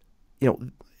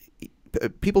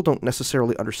 People don't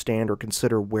necessarily understand or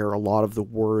consider where a lot of the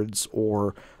words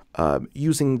or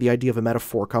using the idea of a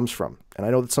metaphor comes from. And I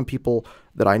know that some people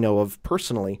that I know of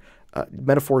personally,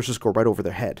 metaphors just go right over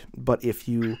their head. But if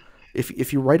you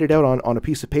write it out on a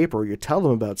piece of paper, or you tell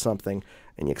them about something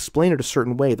and you explain it a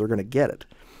certain way, they're going to get it.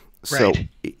 Right. So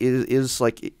it is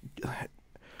like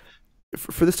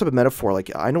for this type of metaphor,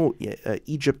 like I know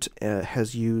Egypt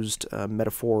has used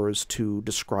metaphors to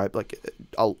describe like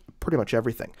pretty much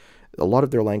everything. A lot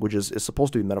of their languages is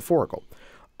supposed to be metaphorical.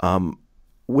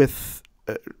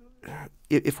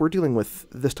 If we're dealing with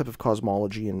this type of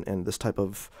cosmology and this type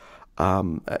of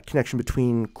connection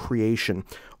between creation,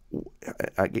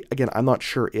 again, I'm not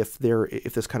sure if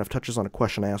this kind of touches on a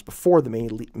question I asked before that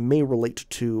may relate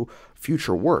to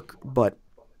future work, but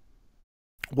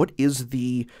what is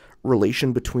the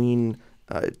relation between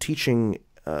teaching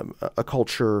a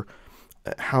culture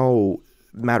how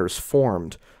matter's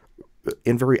formed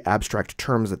in very abstract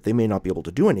terms that they may not be able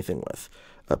to do anything with,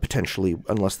 potentially,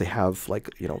 unless they have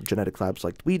genetic labs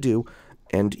like we do,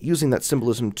 and using that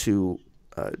symbolism to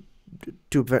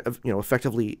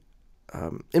effectively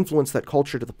influence that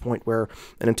culture to the point where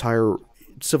an entire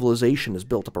civilization is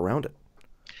built up around it.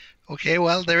 Okay,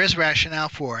 well, there is rationale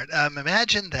for it.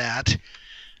 Imagine that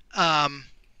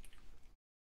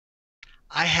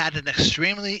I had an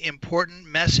extremely important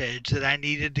message that I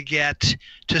needed to get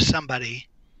to somebody,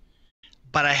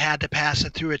 but I had to pass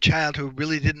it through a child who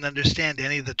really didn't understand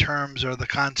any of the terms or the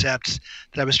concepts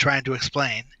that I was trying to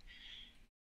explain.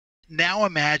 Now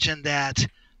imagine that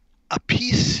a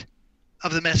piece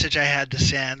of the message I had to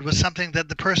send was something that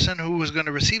the person who was going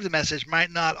to receive the message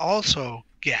might not also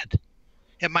get.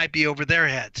 It might be over their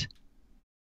heads.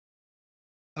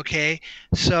 Okay,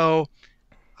 so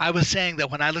I was saying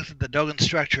that when I looked at the Dogon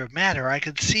structure of matter, I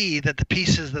could see that the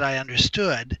pieces that I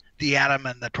understood, the atom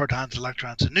and the protons,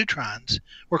 electrons, and neutrons,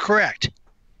 were correct.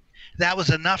 That was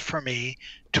enough for me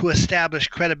to establish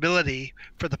credibility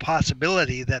for the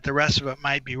possibility that the rest of it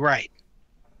might be right,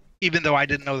 even though I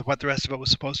didn't know what the rest of it was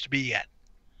supposed to be yet.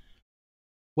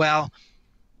 Well,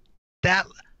 that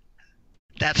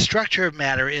structure of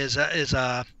matter is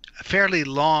a fairly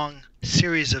long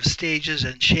series of stages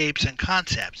and shapes and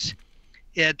concepts.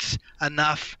 It's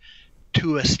enough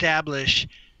to establish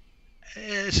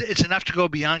it's enough to go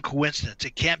beyond coincidence.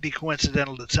 It can't be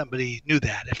coincidental that somebody knew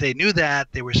that. If they knew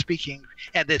that, they were speaking,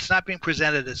 and it's not being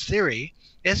presented as theory,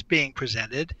 it's being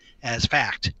presented as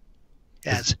fact,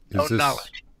 as known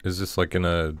knowledge. Is this like in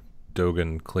a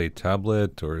Dogon clay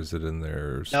tablet, or is it in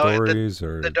their stories?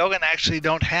 No, the Dogon actually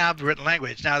don't have written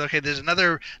language. Now, okay, there's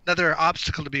another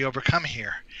obstacle to be overcome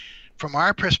here. From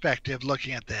our perspective,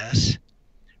 looking at this,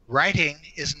 writing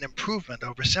is an improvement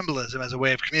over symbolism as a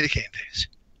way of communicating things.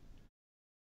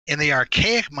 In the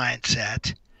archaic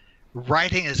mindset,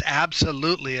 writing is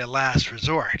absolutely a last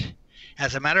resort.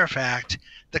 As a matter of fact,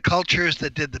 the cultures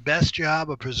that did the best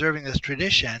job of preserving this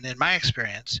tradition, in my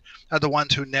experience, are the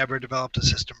ones who never developed a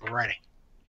system of writing.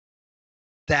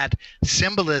 That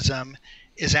symbolism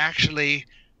is actually,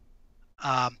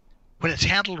 when it's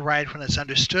handled right, when it's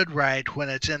understood right, when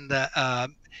it's in the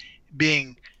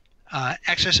being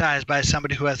exercised by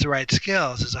somebody who has the right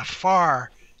skills, is a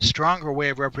far stronger way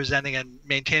of representing and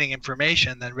maintaining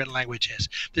information than written language is.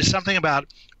 There's something about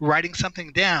writing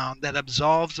something down that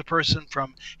absolves a person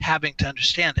from having to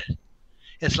understand it.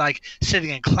 It's like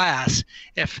sitting in class.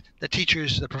 If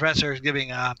the professor is giving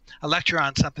a lecture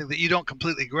on something that you don't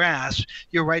completely grasp,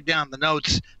 you write down the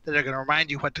notes that are going to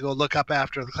remind you what to go look up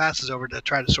after the class is over to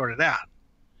try to sort it out.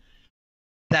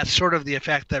 That's sort of the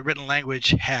effect that written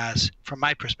language has from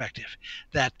my perspective,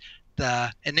 that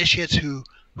the initiates who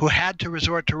had to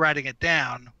resort to writing it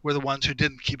down were the ones who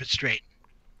didn't keep it straight.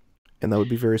 And that would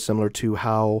be very similar to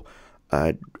how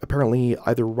apparently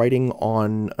either writing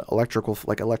on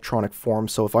electronic form.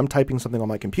 So if I'm typing something on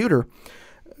my computer,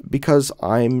 because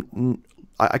I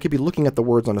could be looking at the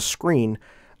words on a screen,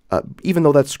 even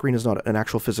though that screen is not an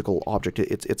actual physical object,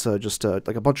 it's just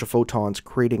like a bunch of photons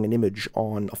creating an image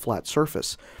on a flat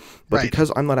surface. But right.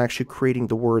 Because I'm not actually creating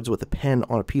the words with a pen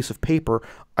on a piece of paper,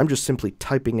 I'm just simply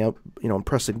typing out, and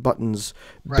pressing buttons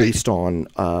right. based on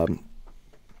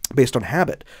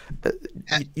habit.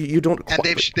 You don't. And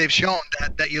they've shown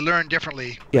that you learn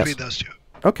differently yes. between those two.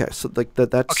 Okay, so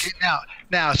that's okay.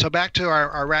 Now, so back to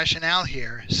our rationale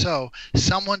here. So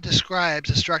someone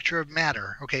describes a structure of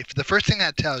matter. Okay, the first thing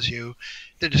that tells you,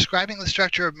 they're describing the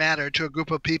structure of matter to a group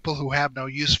of people who have no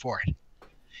use for it,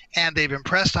 and they've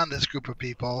impressed on this group of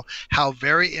people how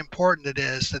very important it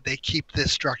is that they keep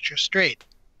this structure straight.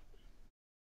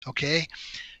 Okay,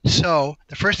 so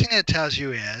the first thing it tells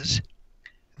you is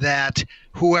that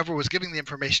whoever was giving the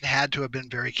information had to have been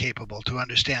very capable to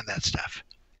understand that stuff.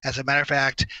 As a matter of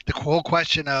fact, the whole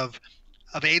question of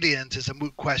aliens is a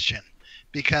moot question,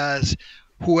 because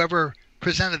whoever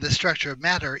presented the structure of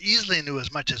matter easily knew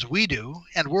as much as we do,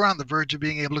 and we're on the verge of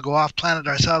being able to go off planet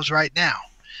ourselves right now.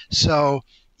 So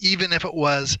even if it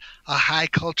was a high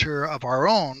culture of our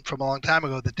own from a long time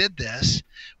ago that did this,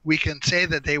 we can say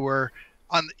that they were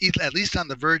at least on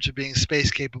the verge of being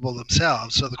space capable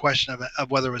themselves. So the question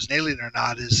of whether it was an alien or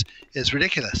not is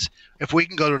ridiculous. If we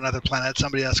can go to another planet,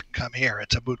 somebody else can come here.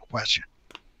 It's a moot question.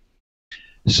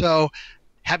 So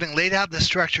having laid out the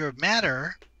structure of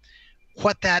matter,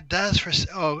 what that does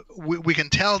we can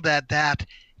tell that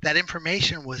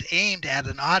information was aimed at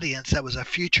an audience that was a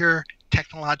future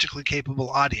technologically capable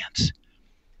audience.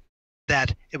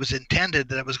 That it was intended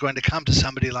that it was going to come to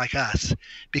somebody like us,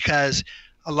 because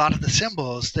a lot of the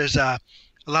symbols,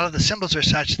 are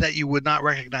such that you would not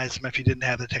recognize them if you didn't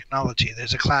have the technology.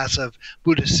 There's a class of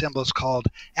Buddhist symbols called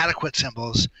adequate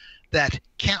symbols that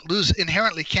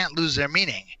inherently can't lose their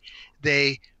meaning.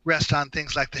 They rest on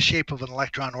things like the shape of an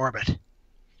electron orbit,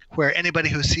 where anybody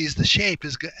who sees the shape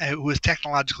who is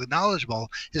technologically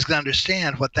knowledgeable is going to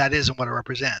understand what that is and what it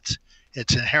represents.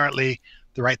 It's inherently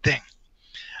the right thing.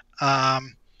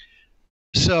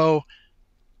 So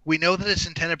we know that it's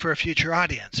intended for a future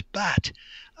audience, but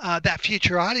that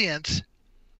future audience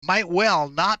might well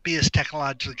not be as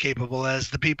technologically capable as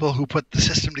the people who put the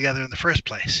system together in the first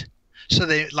place. So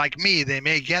they, like me, they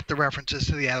may get the references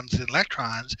to the atoms and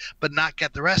electrons, but not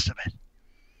get the rest of it.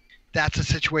 That's a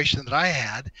situation that I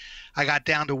had. I got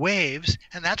down to waves,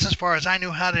 and that's as far as I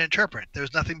knew how to interpret. There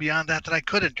was nothing beyond that I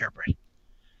could interpret.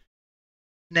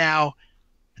 Now,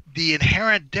 the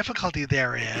inherent difficulty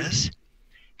there is,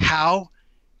 how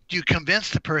do you convince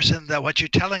the person that what you're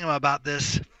telling them about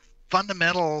this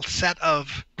fundamental set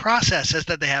of processes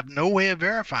that they have no way of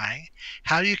verifying,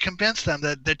 how do you convince them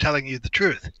that they're telling you the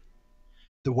truth?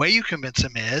 The way you convince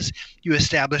them is you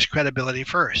establish credibility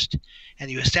first. And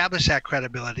you establish that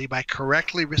credibility by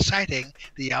correctly reciting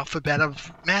the alphabet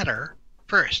of matter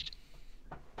first.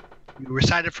 You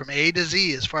recite it from A to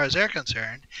Z as far as they're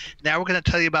concerned. Now we're going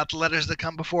to tell you about the letters that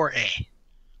come before A.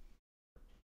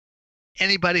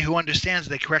 Anybody who understands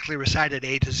they correctly recited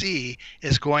A to Z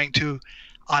is going to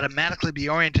automatically be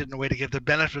oriented in a way to give the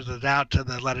benefit of the doubt to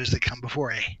the letters that come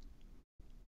before A.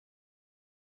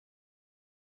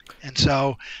 And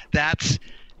so that's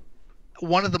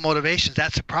one of the motivations.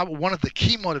 That's probably one of the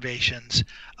key motivations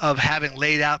of having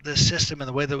laid out this system in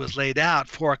the way that it was laid out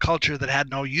for a culture that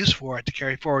had no use for it to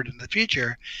carry forward in the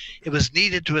future. It was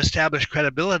needed to establish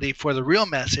credibility for the real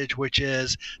message, which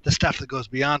is the stuff that goes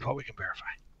beyond what we can verify.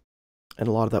 And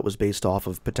a lot of that was based off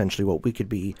of potentially what we could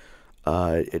be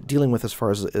dealing with as far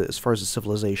as a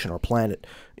civilization or planet,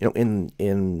 in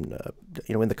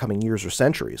the coming years or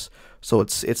centuries. So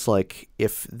it's like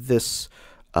if this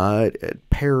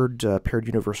paired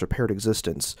universe or paired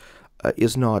existence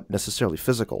is not necessarily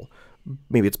physical,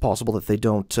 maybe it's possible that they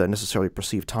don't necessarily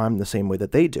perceive time in the same way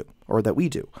that they do or that we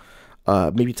do.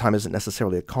 Maybe time isn't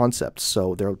necessarily a concept,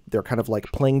 so they're kind of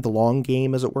like playing the long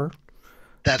game, as it were.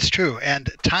 That's true,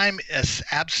 and time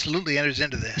absolutely enters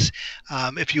into this.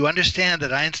 If you understand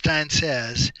that Einstein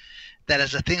says that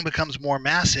as a thing becomes more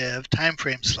massive, time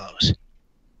frame slows.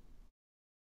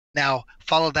 Now,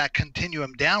 follow that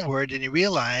continuum downward, and you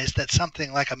realize that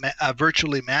something like a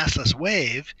virtually massless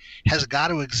wave has got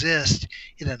to exist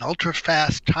in an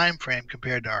ultra-fast time frame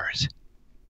compared to ours.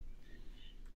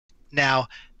 Now,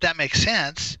 that makes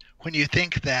sense when you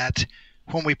think that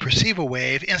when we perceive a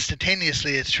wave,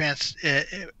 instantaneously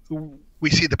we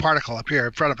see the particle appear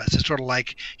in front of us. It's sort of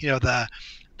like,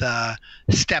 the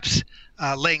steps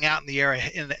laying out in the air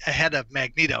ahead of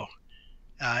Magneto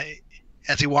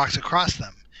as he walks across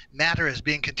them. Matter is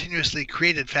being continuously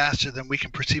created faster than we can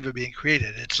perceive it being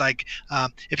created. It's like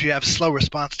if you have slow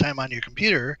response time on your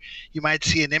computer, you might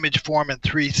see an image form in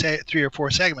three or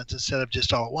four segments instead of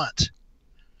just all at once.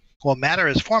 Well, matter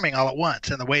is forming all at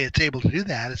once, and the way it's able to do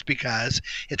that is because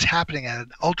it's happening at an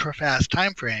ultra-fast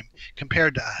time frame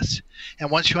compared to us.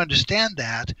 And once you understand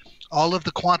that, all of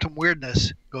the quantum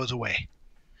weirdness goes away,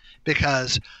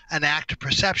 because an act of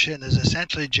perception is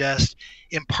essentially just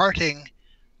imparting.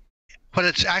 What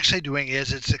it's actually doing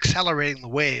is it's accelerating the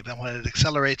wave, and when it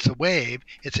accelerates the wave,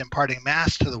 it's imparting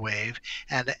mass to the wave,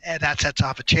 and that sets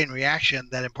off a chain reaction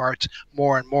that imparts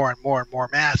more and more and more and more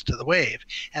mass to the wave.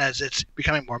 And as it's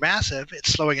becoming more massive,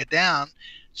 it's slowing it down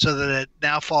so that it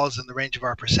now falls in the range of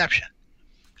our perception.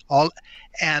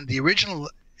 And the original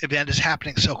event is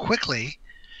happening so quickly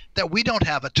that we don't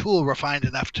have a tool refined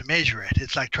enough to measure it.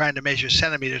 It's like trying to measure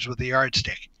centimeters with a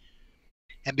yardstick.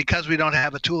 And because we don't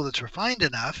have a tool that's refined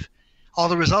enough, all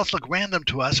the results look random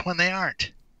to us when they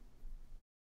aren't.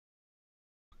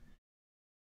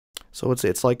 So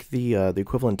it's like the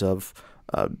equivalent of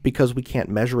because we can't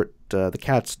measure it, the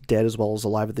cat's dead as well as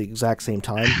alive at the exact same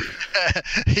time.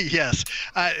 Yes,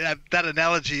 that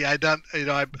analogy I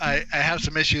have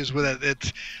some issues with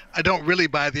it. I don't really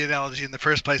buy the analogy in the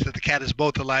first place that the cat is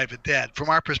both alive and dead. From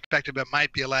our perspective, it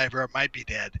might be alive or it might be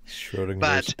dead.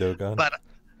 Schrodinger's Dogon.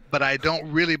 But I don't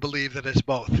really believe that it's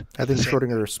both. I think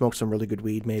Schrodinger smoked some really good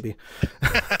weed, maybe.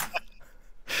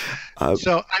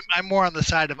 So I'm more on the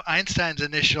side of Einstein's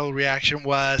initial reaction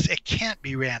was it can't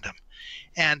be random.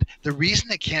 And the reason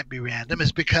it can't be random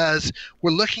is because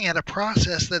we're looking at a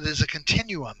process that is a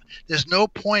continuum. There's no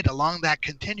point along that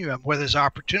continuum where there's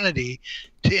opportunity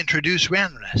to introduce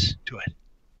randomness to it.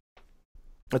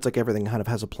 It's like everything kind of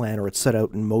has a plan, or it's set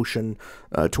out in motion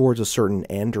towards a certain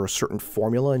end or a certain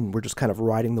formula, and we're just kind of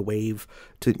riding the wave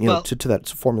to that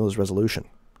formula's resolution.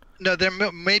 No, there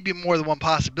may be more than one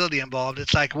possibility involved.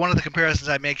 It's like one of the comparisons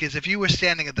I make is if you were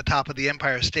standing at the top of the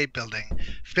Empire State Building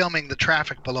filming the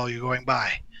traffic below you going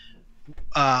by,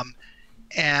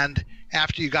 and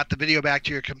after you got the video back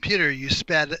to your computer, you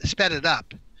sped it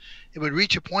up. It would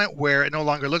reach a point where it no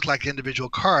longer looked like individual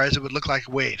cars. It would look like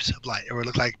waves of light, or it would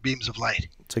look like beams of light.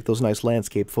 It's like those nice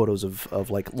landscape photos of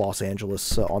like Los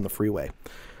Angeles on the freeway.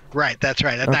 Right, that's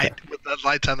right. At night with the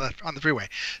lights on the freeway.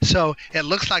 So it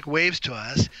looks like waves to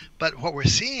us, but what we're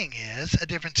seeing is a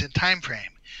difference in time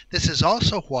frame. This is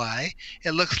also why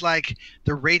it looks like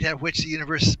the rate at which the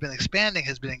universe has been expanding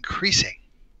has been increasing.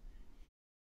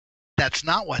 That's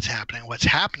not what's happening. What's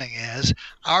happening is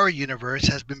our universe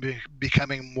has been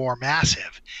becoming more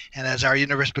massive. And as our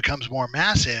universe becomes more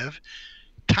massive,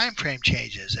 time frame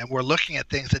changes. And we're looking at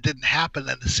things that didn't happen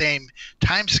at the same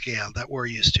time scale that we're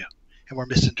used to. And we're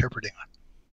misinterpreting them.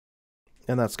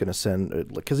 And that's going to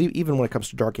send, because even when it comes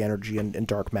to dark energy and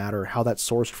dark matter, how that's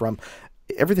sourced from,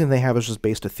 everything they have is just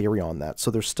based a theory on that. So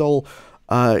there's still...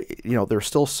 there's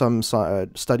still some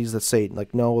studies that say,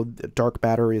 like, no, dark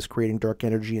matter is creating dark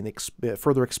energy and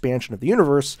further expansion of the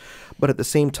universe. But at the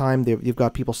same time, you've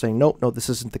got people saying, no, this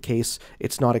isn't the case.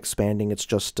 It's not expanding. It's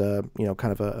just, kind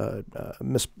of a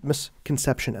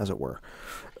misconception, as it were.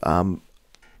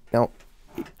 Now,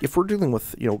 if we're dealing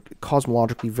with,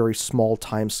 cosmologically very small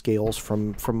time scales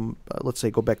from let's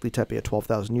say Göbekli Tepe at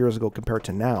 12,000 years ago compared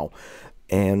to now,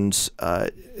 and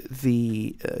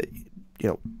the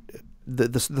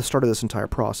start of this entire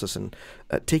process, and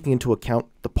taking into account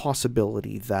the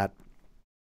possibility that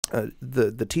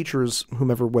the teachers,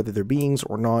 whomever, whether they're beings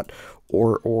or not,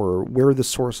 or where the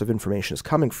source of information is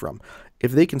coming from,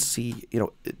 if they can see,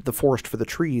 the forest for the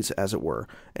trees, as it were,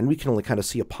 and we can only kind of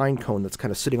see a pine cone that's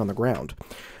kind of sitting on the ground,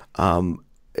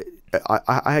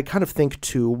 I kind of think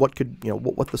to what could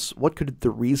what could the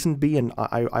reason be, and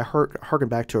I harken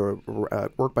back to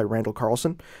work by Randall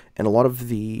Carlson, and a lot of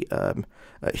the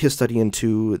his study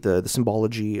into the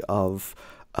symbology of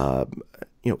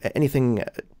anything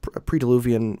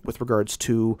pre-Diluvian with regards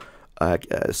to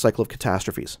a cycle of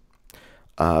catastrophes,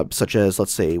 such as,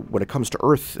 let's say, when it comes to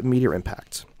Earth, meteor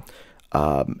impacts.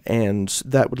 And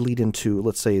that would lead into,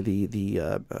 let's say,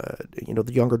 the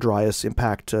Younger Dryas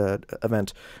impact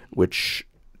event, which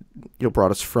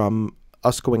brought us from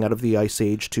us going out of the Ice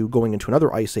Age to going into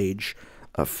another Ice Age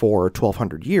for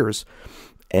 1,200 years,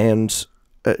 and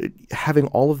having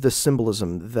all of this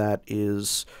symbolism that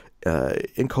is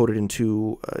encoded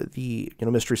into the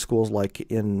mystery schools like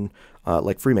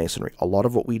Freemasonry. A lot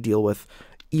of what we deal with,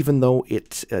 even though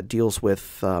it deals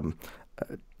with a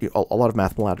lot of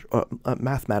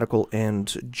mathematical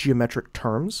and geometric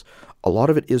terms, a lot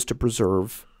of it is to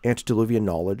preserve antediluvian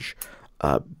knowledge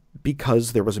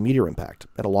because there was a meteor impact.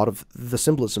 And a lot of the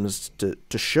symbolism is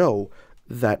to show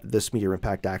that this meteor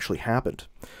impact actually happened.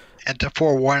 And to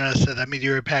forewarn us that a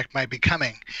meteor impact might be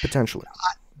coming. Potentially.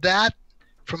 That,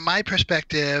 from my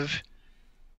perspective,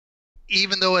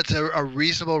 even though it's a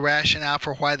reasonable rationale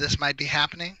for why this might be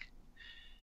happening,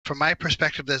 from my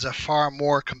perspective, there's a far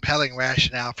more compelling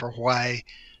rationale for why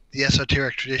the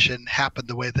esoteric tradition happened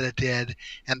the way that it did,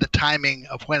 and the timing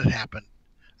of when it happened,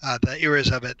 the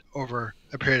eras of it over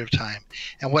a period of time.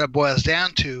 And what it boils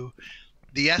down to,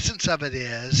 the essence of it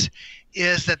is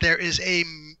that there is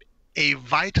a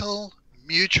vital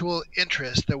mutual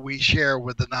interest that we share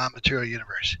with the non-material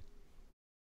universe.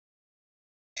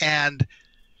 And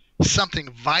something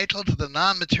vital to the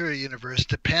non-material universe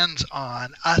depends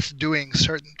on us doing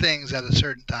certain things at a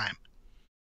certain time.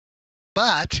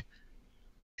 But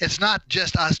it's not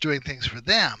just us doing things for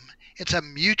them. It's a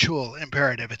mutual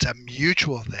imperative. It's a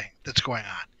mutual thing that's going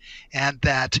on. And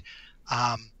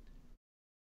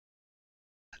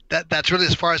that's really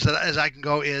as far as I can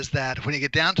go, is that when you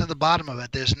get down to the bottom of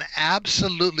it, there's an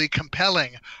absolutely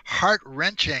compelling,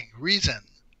 heart-wrenching reason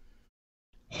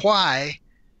why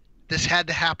this had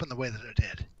to happen the way that it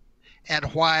did, and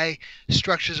why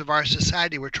structures of our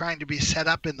society were trying to be set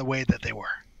up in the way that they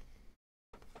were.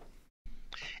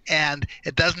 And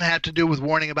it doesn't have to do with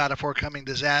warning about a forthcoming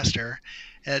disaster,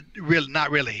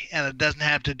 not really, and it doesn't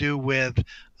have to do with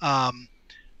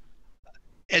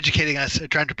educating us,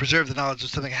 trying to preserve the knowledge of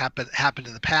something happened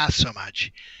in the past so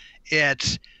much.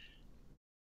 It's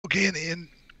okay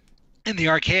in the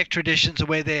archaic traditions, the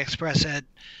way they express it,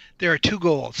 there are two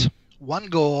goals. One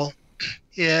goal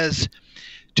is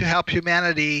to help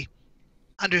humanity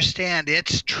understand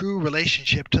its true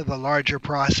relationship to the larger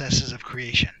processes of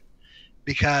creation.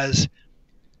 Because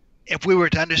if we were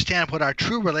to understand what our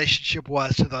true relationship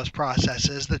was to those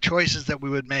processes, the choices that we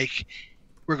would make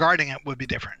regarding it would be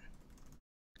different.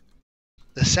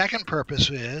 The second purpose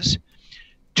is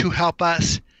to help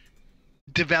us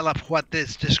develop what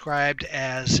is described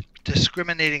as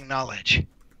discriminating knowledge.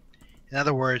 In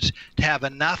other words, to have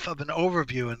enough of an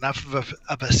overview, enough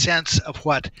of a sense of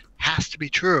what has to be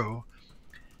true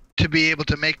to be able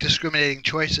to make discriminating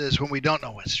choices when we don't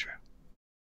know what's true.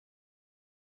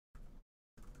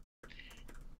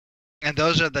 And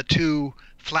those are the two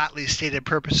flatly stated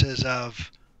purposes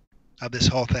of this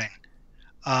whole thing.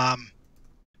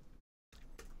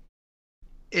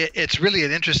 It's really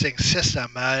an interesting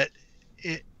system.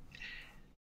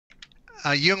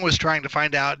 Jung was trying to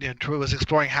find out, was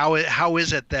exploring how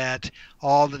is it that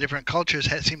all the different cultures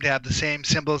seem to have the same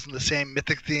symbols and the same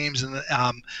mythic themes, and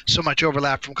so much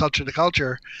overlap from culture to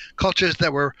culture. Cultures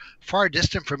that were far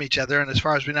distant from each other, and as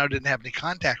far as we know, didn't have any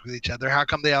contact with each other. How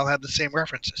come they all have the same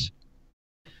references?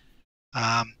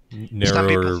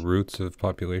 Narrower roots of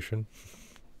population,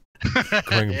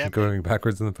 going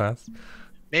backwards in the past.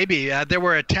 Maybe there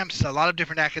were attempts. A lot of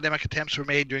different academic attempts were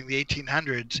made during the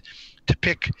 1800s to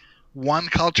pick one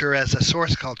culture as a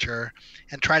source culture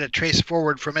and try to trace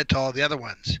forward from it to all the other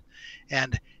ones.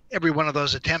 And every one of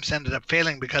those attempts ended up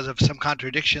failing because of some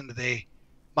contradiction that they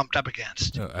bumped up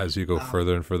against. As you go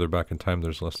further and further back in time,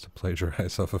 there's less to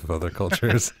plagiarize off of other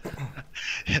cultures.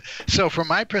 So from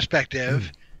my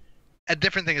perspective, a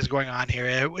different thing is going on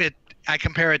here. I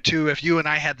compare it to if you and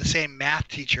I had the same math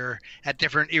teacher at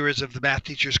different eras of the math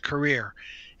teacher's career,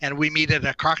 and we meet at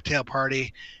a cocktail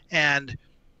party and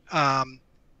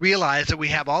realize that we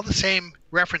have all the same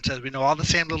references. We know all the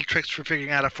same little tricks for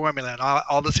figuring out a formula, and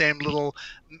all the same little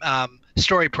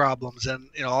story problems, and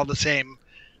all the same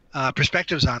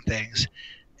perspectives on things.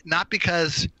 Not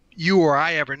because you or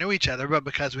I ever knew each other, but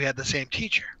because we had the same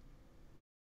teacher.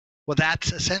 Well,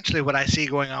 that's essentially what I see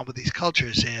going on with these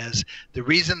cultures. Is the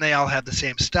reason they all have the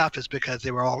same stuff is because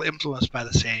they were all influenced by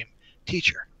the same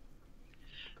teacher.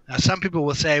 Now, some people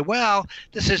will say, well,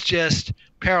 this is just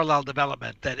parallel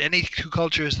development, that any two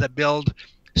cultures that build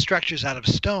structures out of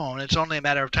stone, it's only a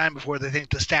matter of time before they think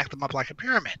to stack them up like a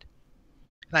pyramid.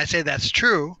 And I say that's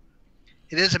true.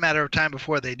 It is a matter of time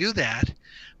before they do that,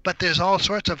 but there's all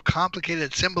sorts of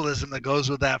complicated symbolism that goes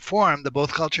with that form that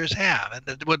both cultures have, and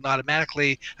that wouldn't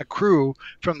automatically accrue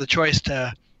from the choice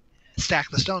to stack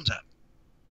the stones up.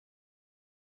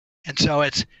 And so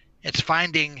it's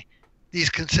finding these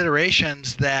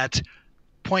considerations that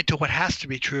point to what has to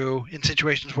be true in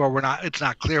situations where it's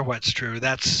not clear what's true.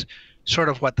 That's sort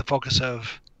of what the focus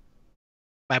of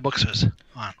my books was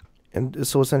on. And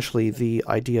so essentially the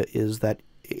idea is that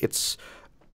it's,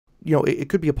 it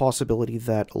could be a possibility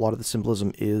that a lot of the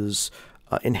symbolism is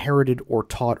inherited or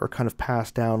taught or kind of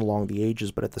passed down along the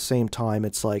ages, but at the same time,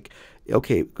 it's like,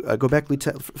 okay, Göbekli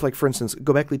Tepe, like for instance,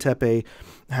 Göbekli Tepe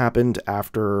happened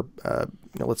after,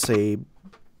 let's say,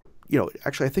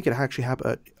 actually, I think it actually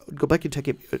happened. Göbekli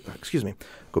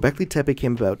Tepe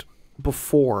came about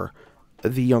before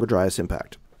the Younger Dryas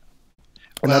impact.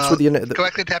 And that's where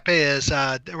Göbekli Tepe is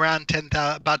around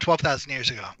about 12,000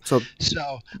 years ago. So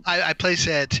I place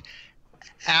it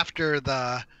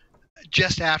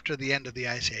just after the end of the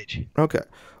Ice Age. Okay.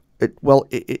 It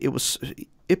was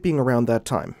it being around that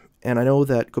time, and I know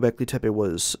that Göbekli Tepe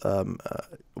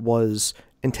was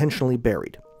intentionally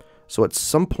buried. So at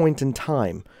some point in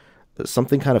time,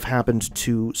 something kind of happened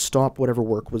to stop whatever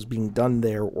work was being done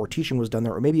there, or teaching was done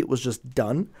there, or maybe it was just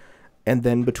done. And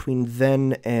then between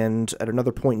then and at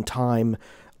another point in time,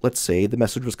 let's say the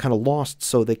message was kind of lost,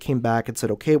 so they came back and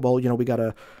said, okay, well, we got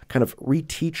to kind of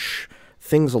reteach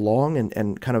things along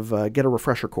and kind of get a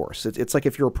refresher course. It's like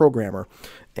if you're a programmer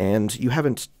and you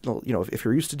haven't, if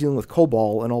you're used to dealing with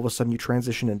COBOL and all of a sudden you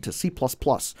transition into C++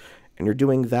 and you're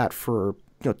doing that for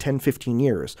 10, 15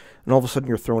 years, and all of a sudden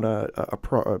you're thrown a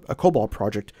COBOL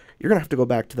project, you're going to have to go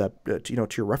back to that,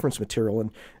 to your reference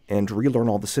material and relearn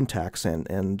all the syntax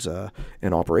and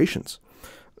operations.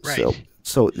 Right.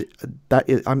 So that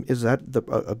is that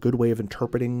a good way of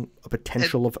interpreting a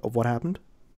potential of what happened?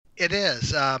 It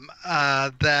is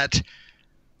that,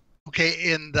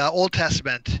 okay, in the Old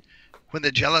Testament, when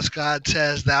the jealous God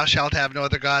says, "Thou shalt have no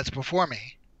other gods before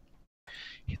me,"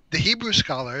 the Hebrew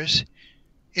scholars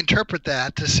interpret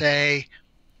that to say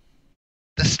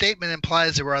the statement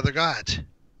implies there were other gods.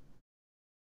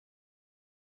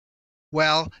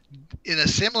 Well, in a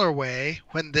similar way,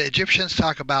 when the Egyptians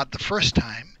talk about the first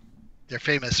time, their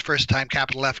famous first time,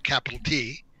 capital F, capital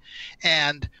T,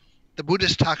 and the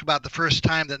Buddhists talk about the first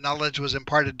time that knowledge was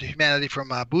imparted to humanity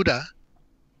from Buddha,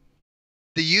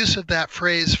 the use of that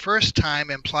phrase first time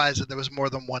implies that there was more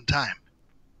than one time.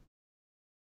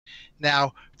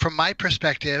 Now, from my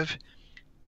perspective,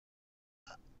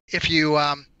 if you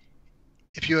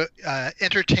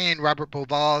entertain Robert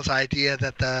Bauval's idea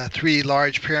that the three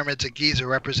large pyramids at Giza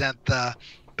represent the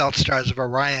belt stars of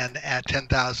Orion at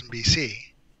 10,000 BC,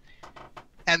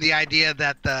 and the idea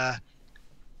that the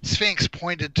Sphinx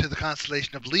pointed to the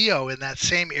constellation of Leo in that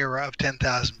same era of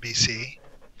 10,000 BC,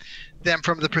 then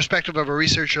from the perspective of a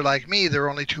researcher like me, there are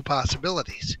only two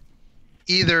possibilities.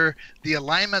 Either the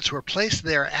alignments were placed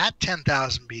there at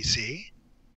 10,000 BC,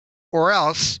 or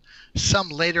else some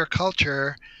later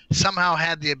culture somehow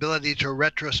had the ability to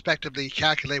retrospectively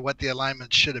calculate what the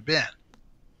alignments should have been.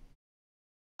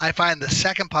 I find the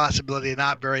second possibility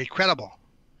not very credible.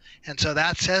 And so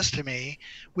that says to me,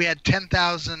 we had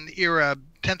 10,000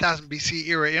 BC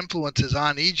era influences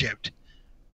on Egypt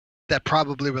that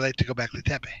probably relate to Göbekli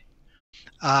Tepe.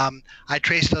 I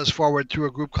trace those forward through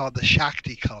a group called the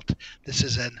Shakti cult. This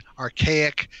is an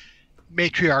archaic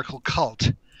matriarchal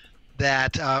cult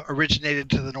that originated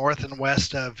to the north and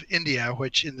west of India,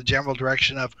 which in the general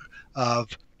direction of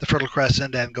the Fertile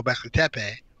Crescent and Göbekli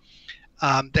Tepe,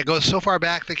 that goes so far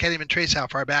back they can't even trace how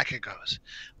far back it goes.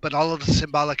 But all of the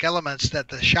symbolic elements that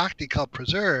the Shakti cult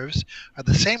preserves are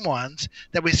the same ones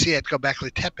that we see at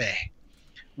Göbekli Tepe.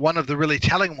 One of the really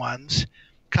telling ones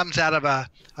comes out of a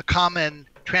common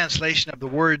translation of the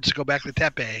words Göbekli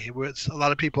Tepe. A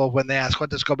lot of people, when they ask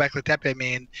what does Göbekli Tepe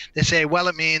mean, they say, well,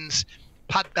 it means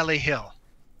Potbelly Hill.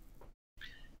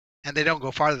 and they don't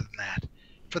go farther than that.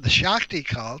 For the Shakti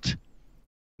cult,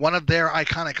 one of their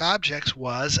iconic objects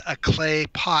was a clay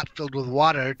pot filled with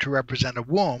water to represent a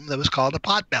womb that was called a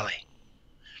potbelly.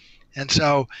 And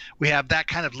so we have that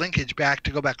kind of linkage back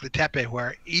to Göbekli Tepe,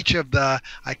 where each of the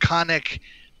iconic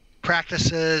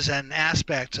practices and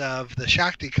aspects of the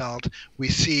Shakti cult we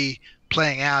see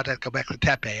playing out at Göbekli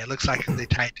Tepe. It looks like they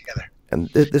tie it together. And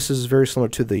this is very similar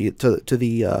to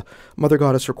the mother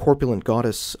goddess or corpulent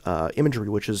goddess imagery,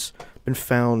 which has been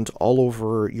found all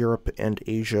over Europe and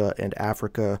Asia and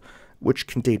Africa, which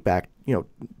can date back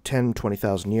 10,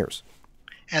 20,000 years.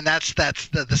 And that's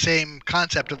the same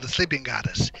concept of the sleeping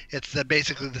goddess. It's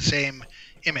basically the same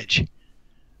image.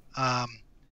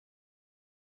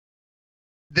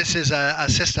 This is a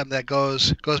system that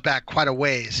goes back quite a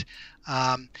ways.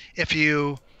 If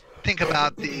you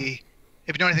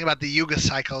know anything about the Yuga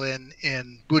cycle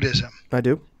in Buddhism, I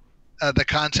do. The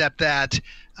concept that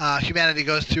humanity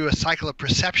goes through a cycle of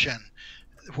perception,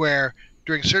 where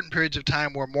during certain periods of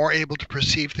time we're more able to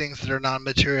perceive things that are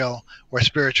non-material or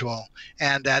spiritual,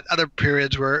 and at other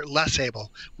periods we're less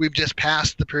able. We've just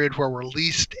passed the period where we're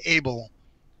least able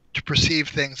to perceive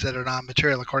things that are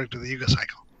non-material according to the Yuga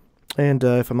cycle. And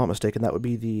if I'm not mistaken, that would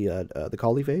be the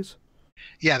Kali phase?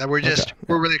 Yeah, that we're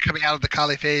really coming out of the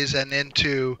Kali phase and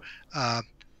into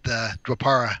the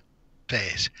Dwapara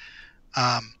phase.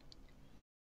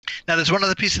 Now, there's one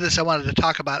other piece of this I wanted to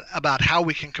talk about how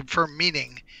we can confirm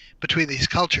meaning between these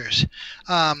cultures.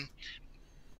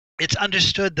 It's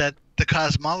understood that the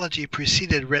cosmology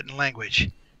preceded written language.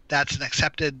 That's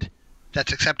accepted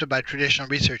by traditional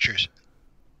researchers.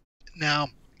 Now,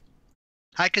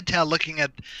 I could tell looking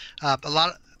at a lot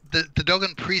of the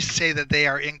Dogon priests say that they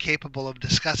are incapable of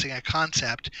discussing a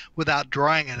concept without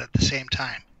drawing it at the same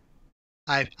time.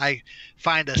 I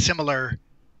find a similar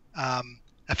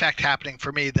effect happening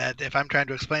for me, that if I'm trying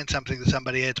to explain something to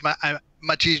somebody, it's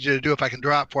much easier to do if I can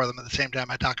draw it for them at the same time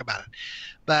I talk about it.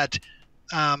 But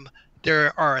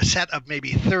there are a set of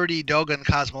maybe 30 Dogon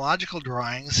cosmological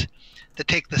drawings that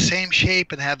take the same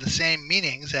shape and have the same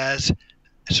meanings as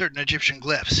certain Egyptian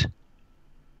glyphs.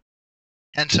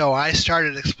 And so I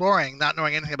started exploring, not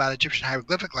knowing anything about Egyptian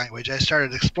hieroglyphic language, I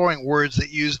started exploring words that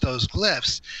use those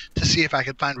glyphs to see if I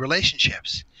could find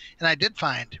relationships. And I did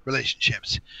find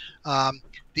relationships. The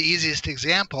easiest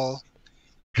example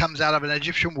comes out of an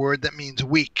Egyptian word that means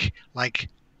week, like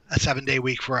a 7-day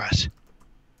week for us.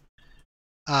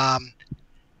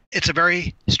 It's a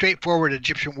very straightforward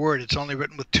Egyptian word. It's only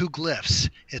written with 2 glyphs.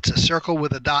 It's a circle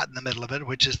with a dot in the middle of it,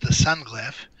 which is the sun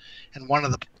glyph. And one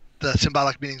of the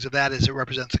symbolic meanings of that is it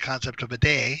represents the concept of a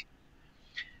day.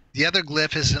 The other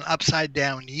glyph is an upside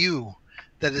down U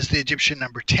that is the Egyptian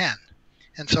number 10.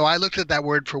 And so I looked at that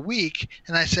word for week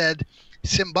and I said,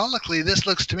 symbolically, this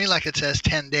looks to me like it says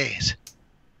 10 days.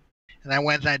 And I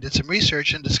went and I did some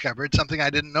research and discovered something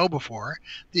I didn't know before.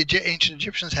 The ancient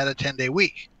Egyptians had a 10-day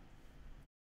week.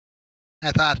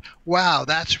 I thought, wow,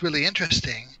 that's really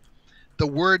interesting. The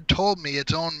word told me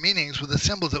its own meanings with the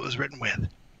symbols it was written with.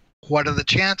 What are the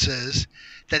chances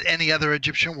that any other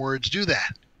Egyptian words do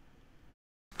that?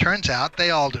 Turns out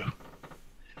they all do.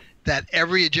 That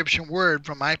every Egyptian word,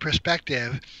 from my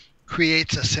perspective,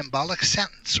 creates a symbolic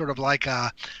sentence, sort of like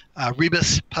a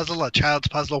rebus puzzle, a child's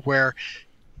puzzle, where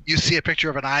you see a picture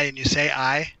of an eye and you say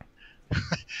I.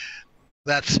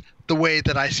 That's the way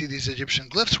that I see these Egyptian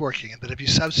glyphs working, that if you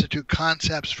substitute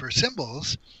concepts for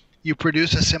symbols, you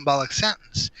produce a symbolic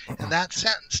sentence. And that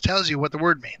sentence tells you what the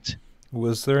word means.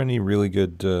 Was there any really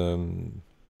good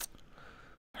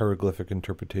hieroglyphic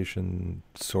interpretation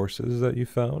sources that you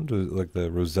found? Like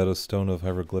the Rosetta Stone of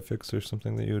hieroglyphics or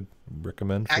something that you would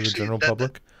recommend for the general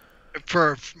public?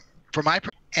 For my,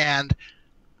 and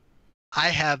I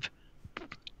have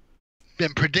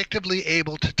been predictably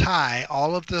able to tie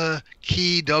all of the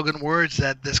key Dogon words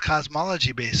that this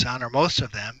cosmology based on, or most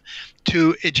of them,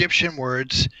 to Egyptian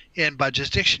words in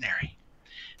Budge's dictionary.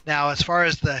 Now, as far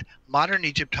as the modern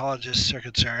Egyptologists are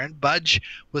concerned, Budge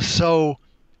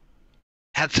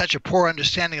had such a poor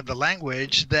understanding of the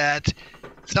language that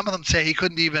some of them say he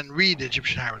couldn't even read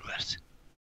Egyptian hieroglyphs.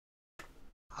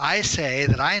 I say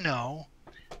that I know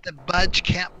that Budge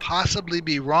can't possibly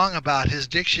be wrong about his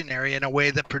dictionary in a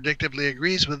way that predictably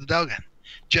agrees with the Dogon.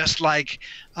 Just like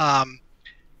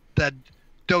the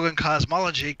Dogon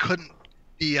cosmology couldn't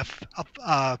be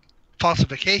a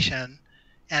falsification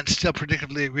and still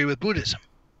predictably agree with Buddhism.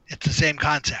 It's the same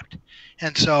concept.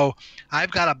 And so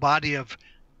I've got a body of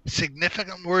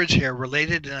significant words here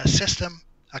related in a system,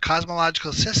 a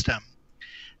cosmological system,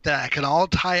 that I can all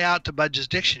tie out to Budge's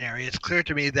dictionary. It's clear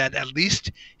to me that at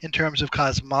least in terms of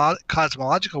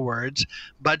cosmological words,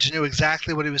 Budge knew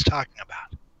exactly what he was talking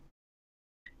about.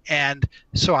 And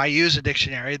so I use a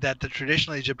dictionary that the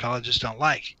traditional Egyptologists don't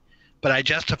like. But I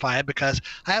justify it because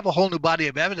I have a whole new body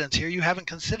of evidence here you haven't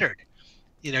considered.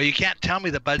 You can't tell me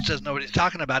that Budge doesn't know what he's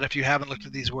talking about if you haven't looked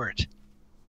at these words.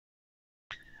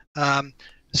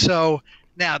 So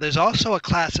now there's also a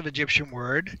class of Egyptian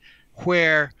word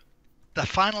where the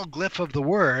final glyph of the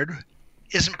word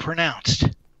isn't pronounced.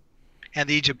 And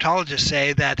the Egyptologists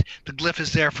say that the glyph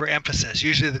is there for emphasis.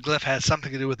 Usually the glyph has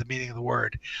something to do with the meaning of the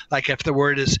word. Like if the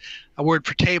word is a word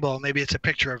for table, maybe it's a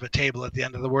picture of a table at the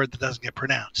end of the word that doesn't get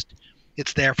pronounced.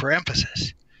 It's there for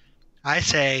emphasis. I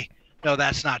say, no,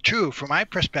 that's not true. From my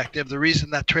perspective, the reason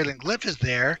that trailing glyph is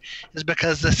there is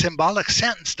because the symbolic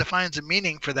sentence defines a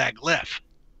meaning for that glyph.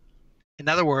 In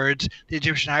other words, the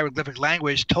Egyptian hieroglyphic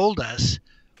language told us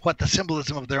what the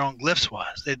symbolism of their own glyphs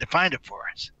was. They defined it for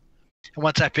us. And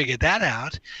once I figured that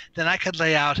out, then I could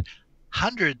lay out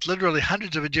literally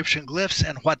hundreds of Egyptian glyphs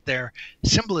and what their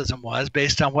symbolism was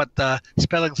based on what the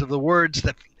spellings of the words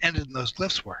that ended in those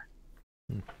glyphs were.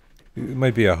 It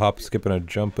might be a hop, skip, and a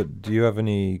jump, but do you have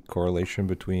any correlation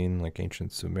between like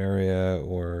ancient Sumeria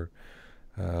or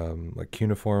like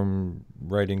cuneiform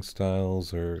writing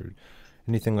styles or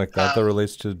anything like that that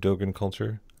relates to Dogon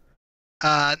culture?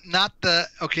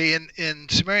 In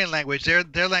Sumerian language,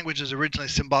 their language was originally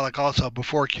symbolic also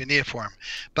before cuneiform,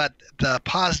 but the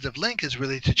positive link is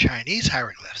really to Chinese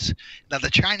hieroglyphs. Now the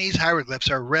Chinese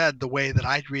hieroglyphs are read the way that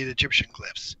I read Egyptian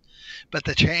glyphs, but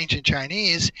the ancient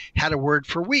Chinese had a word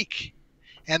for week,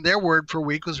 and their word for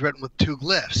week was written with two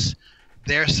glyphs.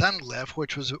 Their sun glyph,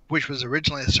 which was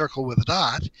originally a circle with a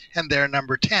dot, and their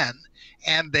number 10,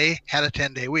 and they had a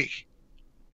 10-day week.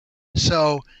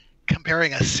 So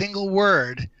comparing a single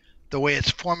word, the way it's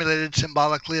formulated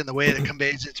symbolically and the way it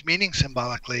conveys its meaning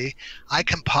symbolically, I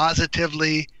can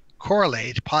positively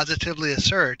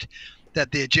assert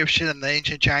that the Egyptian and the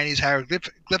ancient Chinese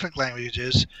hieroglyphic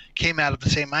languages came out of the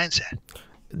same mindset.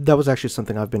 That was actually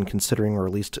something I've been considering, or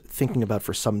at least thinking about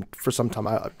for some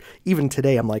time. Even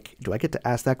today, I'm like, do I get to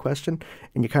ask that question?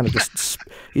 And you kind of just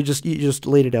you just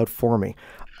laid it out for me.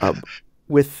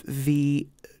 With the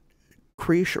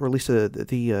creation, or at least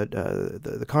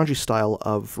the kanji style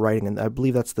of writing, and I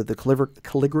believe that's the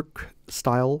calligraphic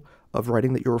style of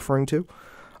writing that you're referring to.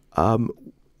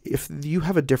 If you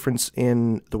have a difference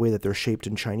in the way that they're shaped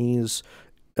in Chinese,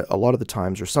 a lot of the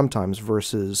times or sometimes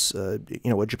versus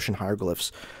Egyptian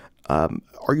hieroglyphs,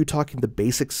 are you talking the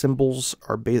basic symbols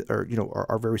are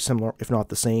very similar, if not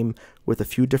the same, with a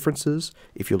few differences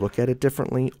if you look at it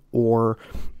differently, or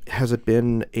has it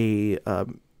been is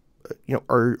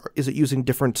it using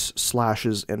different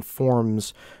slashes and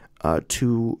forms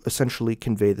to essentially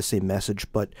convey the same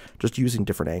message, but just using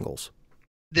different angles?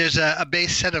 There's a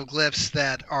base set of glyphs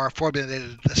that are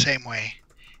formulated the same way.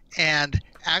 And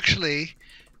actually,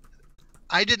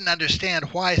 I didn't understand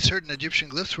why certain Egyptian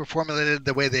glyphs were formulated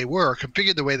the way they were,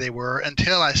 configured the way they were,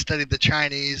 until I studied the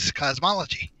Chinese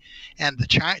cosmology. And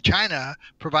China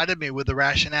provided me with the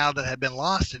rationale that had been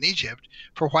lost in Egypt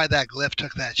for why that glyph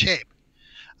took that shape.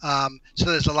 So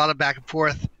there's a lot of back and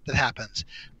forth that happens.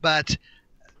 But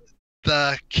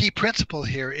the key principle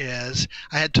here is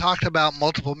I had talked about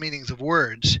multiple meanings of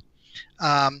words.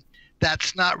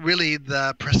 That's not really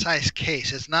the precise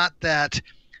case. It's not that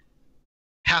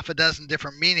half a dozen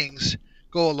different meanings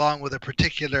go along with a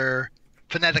particular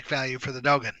phonetic value for the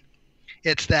Dogon.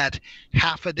 It's that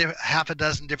half a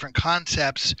dozen different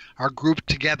concepts are grouped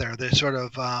together. There's sort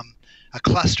of a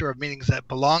cluster of meanings that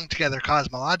belong together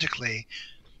cosmologically.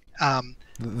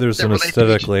 There's an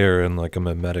aesthetic layer and like a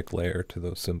mimetic layer to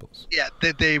those symbols. Yeah,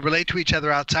 they relate to each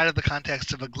other outside of the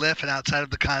context of a glyph and outside of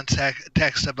the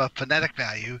context of a phonetic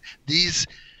value. These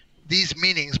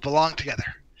meanings belong together.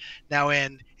 Now,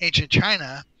 in ancient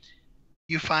China,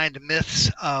 you find myths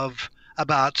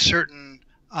about certain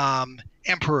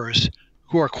emperors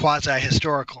who are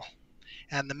quasi-historical.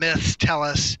 And the myths tell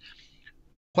us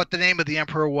what the name of the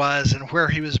emperor was and where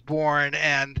he was born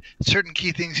and certain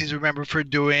key things he's remembered for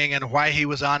doing and why he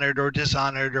was honored or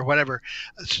dishonored or whatever,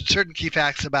 certain key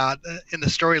facts about in the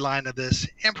storyline of this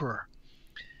emperor.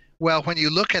 Well, when you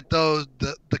look at those,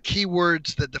 the key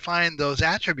words that define those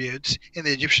attributes in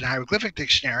the Egyptian hieroglyphic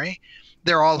dictionary,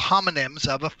 they're all homonyms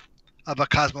of a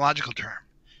cosmological term.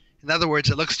 In other words,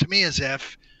 it looks to me as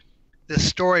if this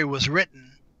story was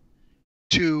written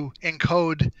to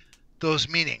encode those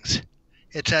meanings.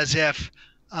 It's as if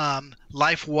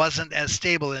life wasn't as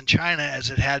stable in China as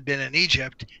it had been in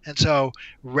Egypt. And so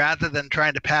rather than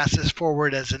trying to pass this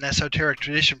forward as an esoteric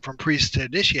tradition from priest to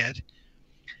initiate,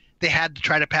 they had to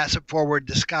try to pass it forward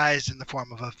disguised in the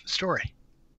form of a story.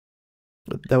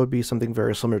 That would be something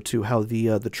very similar to how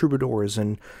the troubadours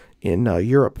in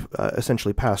Europe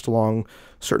essentially passed along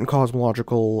certain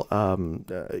cosmological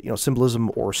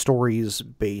symbolism or stories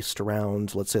based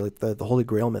around, let's say, like the Holy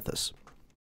Grail mythos.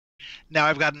 Now,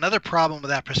 I've got another problem with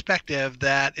that perspective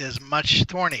that is much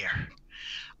thornier.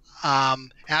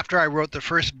 After I wrote the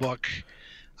first book,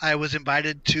 I was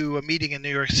invited to a meeting in New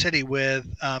York City with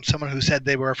someone who said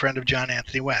they were a friend of John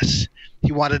Anthony West's.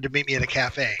 He wanted to meet me at a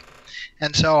cafe.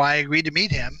 And so I agreed to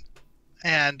meet him.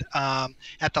 And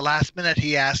at the last minute,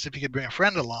 he asked if he could bring a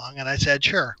friend along. And I said,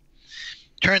 sure.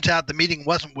 Turns out the meeting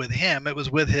wasn't with him. It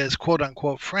was with his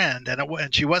quote-unquote friend.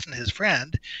 And she wasn't his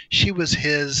friend. She was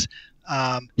his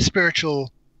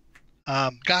spiritual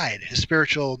guide, his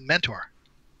spiritual mentor.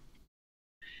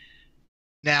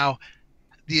 Now,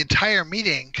 the entire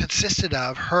meeting consisted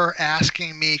of her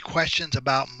asking me questions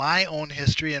about my own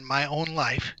history and my own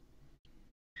life.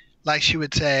 Like she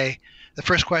would say, the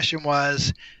first question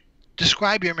was,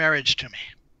 describe your marriage to me.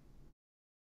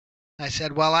 I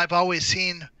said, well, I've always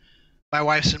seen my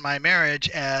wife's and my marriage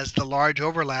as the large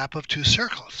overlap of two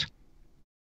circles.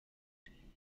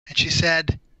 And she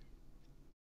said,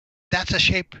 that's a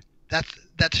shape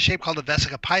called the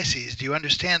Vesica Pisces. Do you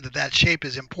understand that that shape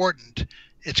is important?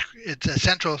 It's a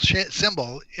central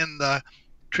symbol in the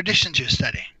traditions you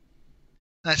study.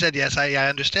 And I said, yes, I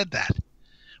understood that.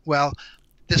 Well,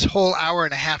 this whole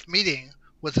hour-and-a-half meeting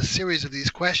was a series of these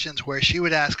questions where she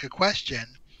would ask a question,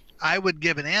 I would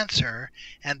give an answer,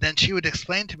 and then she would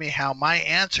explain to me how my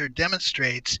answer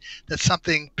demonstrates that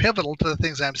something pivotal to the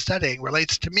things I'm studying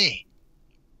relates to me.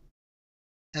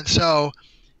 And so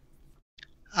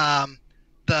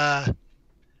the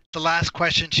last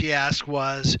question she asked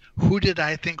was, who did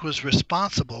I think was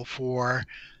responsible for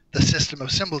the system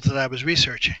of symbols that I was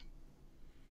researching?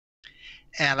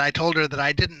 And I told her that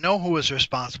I didn't know who was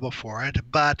responsible for it,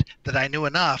 but that I knew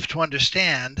enough to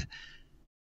understand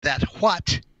that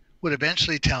what would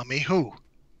eventually tell me who.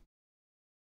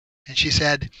 And she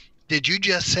said, did you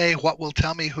just say what will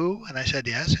tell me who? And I said,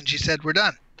 yes. And she said, we're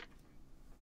done.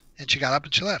 And she got up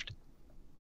and she left.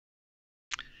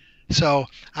 So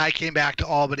I came back to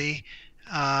Albany,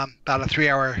 about a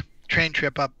 3-hour train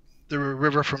trip up the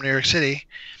river from New York City,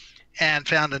 and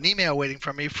found an email waiting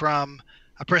for me from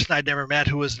a person I'd never met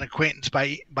who was an acquaintance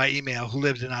by email who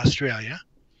lived in Australia,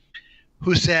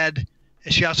 who said,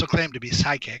 she also claimed to be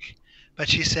psychic, but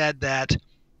she said that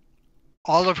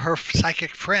all of her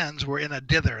psychic friends were in a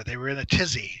dither. They were in a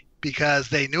tizzy because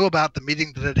they knew about the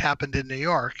meeting that had happened in New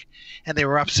York, and they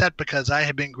were upset because I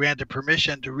had been granted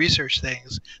permission to research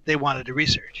things they wanted to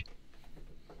research.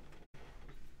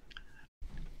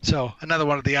 So another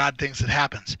one of the odd things that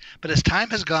happens. But as time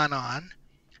has gone on,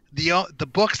 the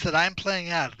books that I'm playing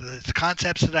out, the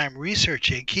concepts that I'm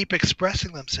researching, keep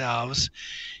expressing themselves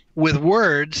with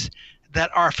words that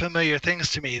are familiar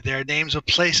things to me. They're names of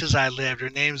places I lived, or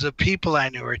names of people I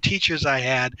knew, or teachers I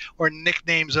had, or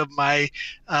nicknames of my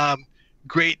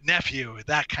great nephew,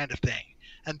 that kind of thing.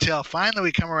 Until finally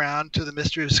we come around to the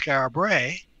Mystery of Skara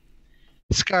Brae.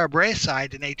 Skara Brae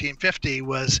site in 1850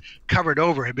 was covered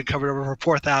over, had been covered over for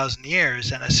 4,000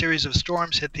 years, and a series of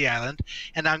storms hit the island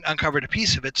and uncovered a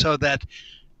piece of it, so that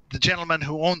the gentleman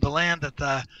who owned the land that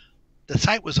the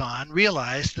site was on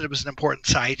realized that it was an important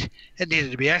site and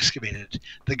needed to be excavated.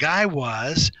 The guy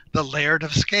was the Laird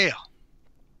of Scale.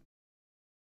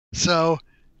 So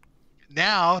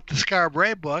now the Skara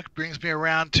Brae book brings me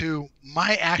around to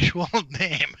my actual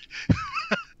name,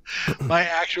 my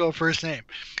actual first name.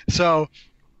 So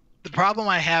the problem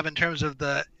I have in terms of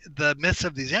the myths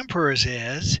of these emperors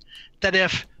is that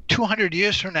if 200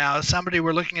 years from now somebody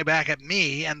were looking back at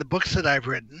me and the books that I've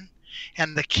written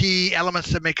and the key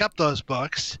elements that make up those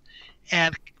books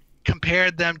and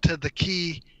compared them to the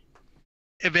key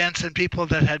events and people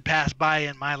that had passed by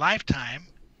in my lifetime,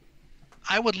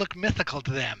 I would look mythical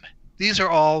to them. These are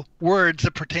all words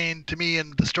that pertain to me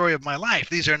in the story of my life.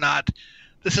 This is not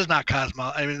this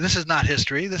is not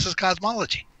history. This is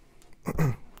cosmology.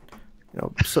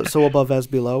 So above as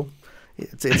below.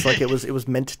 It's like it was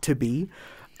meant to be.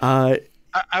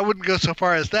 I wouldn't go so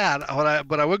far as that,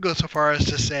 but I would go so far as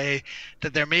to say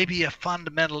that there may be a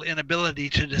fundamental inability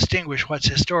to distinguish what's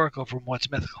historical from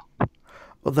what's mythical.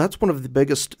 Well, that's one of the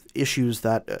biggest issues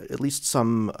that at least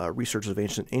some researchers of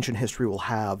ancient history will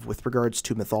have with regards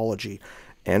to mythology.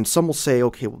 And some will say,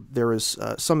 okay, well, there is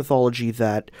some mythology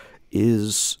that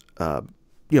is,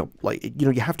 you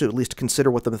have to at least consider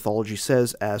what the mythology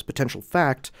says as potential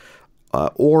fact,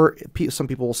 or some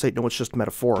people will say, no, it's just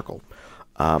metaphorical.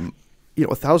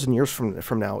 1,000 years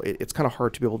from now, it's kind of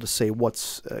hard to be able to say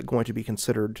what's going to be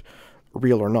considered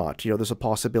real or not. You know, there's a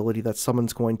possibility that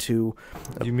someone's going to.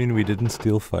 You mean we didn't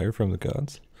steal fire from the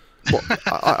gods? Well,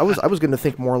 I was going to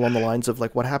think more along the lines of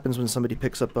like what happens when somebody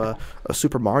picks up a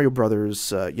Super Mario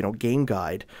Brothers game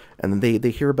guide, and then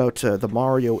they hear about the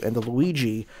Mario and the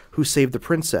Luigi who saved the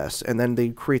princess, and then they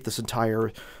create this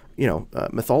entire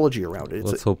mythology around it.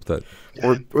 Let's hope that.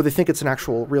 Or they think it's an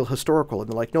actual real historical, and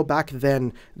they're like, no, back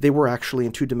then they were actually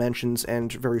in 2 dimensions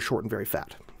and very short and very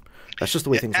fat. That's just the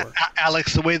way things work.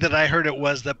 Alex, the way that I heard it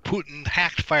was that Putin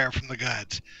hacked fire from the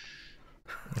gods.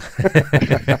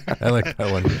 I like that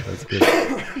one. That's good.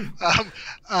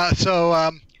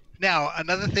 Now,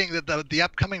 another thing that the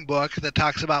upcoming book that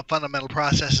talks about fundamental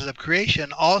processes of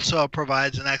creation also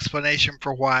provides an explanation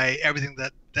for why everything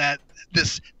that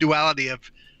this duality of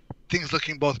things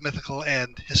looking both mythical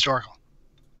and historical.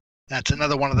 That's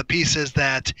another one of the pieces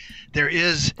that there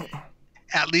is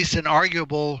at least an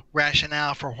arguable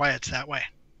rationale for why it's that way.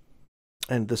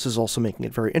 And this is also making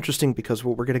it very interesting because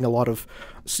we're getting a lot of,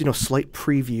 slight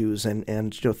previews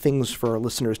and things for our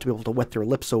listeners to be able to wet their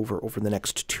lips over the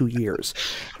next 2 years.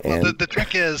 And well, the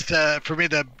trick is for me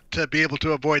to be able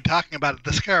to avoid talking about it.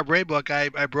 The Skara Brae book, I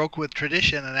broke with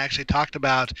tradition and actually talked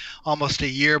about almost a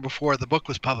year before the book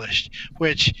was published,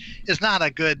 which is not a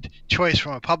good choice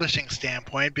from a publishing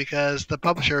standpoint because the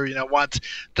publisher,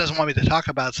 doesn't want me to talk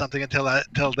about something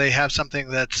until they have something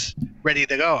that's ready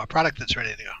to go, a product that's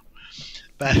ready to go.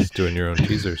 Just doing your own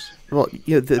teasers. Well,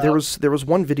 there was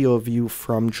one video of you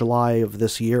from July of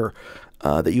this year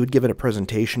that you had given a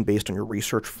presentation based on your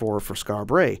research for Skara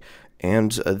Brae,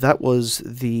 and that was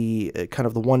the kind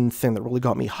of the one thing that really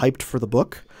got me hyped for the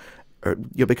book,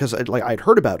 because I'd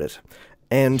heard about it,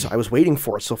 and I was waiting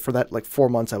for it. So for that 4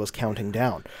 months, I was counting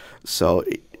down. So.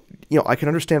 I can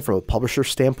understand from a publisher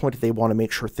standpoint that they want to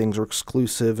make sure things are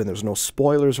exclusive and there's no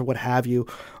spoilers or what have you.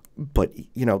 But,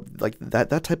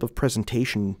 that type of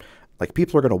presentation,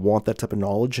 people are going to want that type of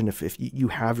knowledge. And if you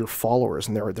have your followers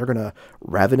and they're going to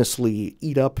ravenously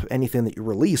eat up anything that you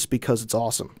release because it's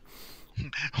awesome.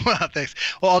 Well, thanks.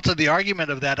 Well, also the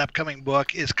argument of that upcoming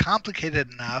book is complicated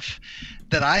enough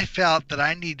that I felt that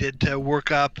I needed to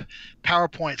work up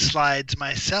PowerPoint slides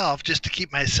myself just to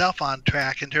keep myself on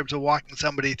track in terms of walking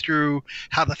somebody through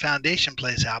how the foundation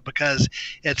plays out, because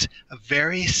it's a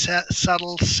very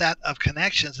subtle set of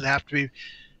connections that have to be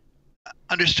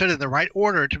understood in the right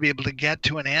order to be able to get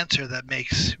to an answer that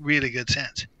makes really good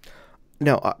sense.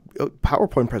 Now,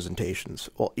 PowerPoint presentations,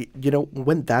 well,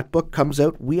 when that book comes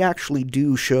out, we actually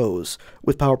do shows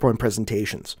with PowerPoint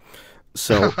presentations.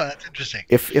 So that's interesting.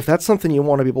 If that's something you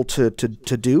want to be able to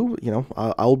do,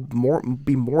 I'll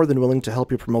be more than willing to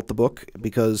help you promote the book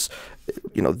because,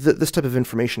 this type of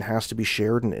information has to be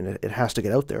shared and it has to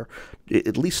get out there,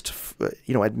 at least,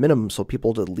 at minimum, so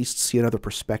people to at least see another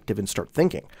perspective and start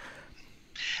thinking.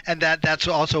 And that's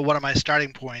also one of my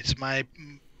starting points. My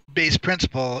base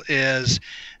principle is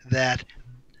that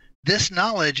this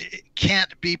knowledge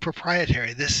can't be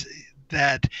proprietary.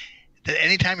 That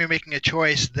anytime you're making a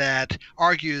choice that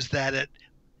argues that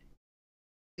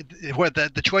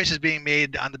the choice is being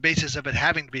made on the basis of it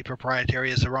having to be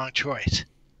proprietary is the wrong choice.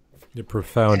 The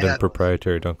profound and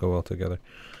proprietary don't go well together.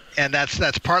 And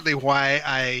that's partly why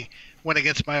I went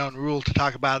against my own rule to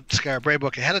talk about Skara Brae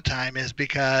book ahead of time, is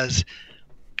because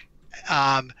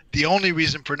the only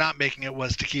reason for not making it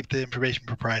was to keep the information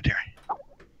proprietary.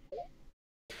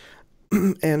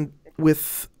 And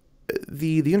with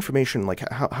the information,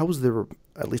 how is there?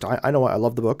 At least I know I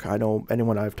love the book. I know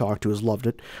anyone I've talked to has loved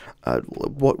it.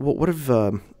 What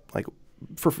have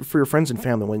for your friends and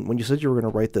family when you said you were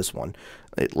going to write this one,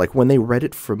 when they read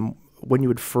it from when you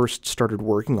had first started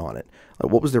working on it,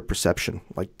 what was their perception?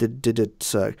 Did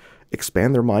it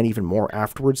expand their mind even more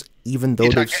afterwards, even though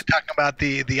you're talking about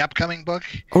the upcoming book?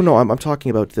 Oh no, I'm talking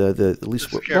about the at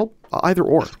least either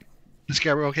or. The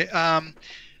Skara Brae, okay.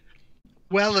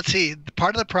 Well, let's see.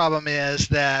 Part of the problem is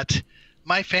that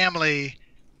my family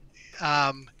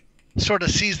sort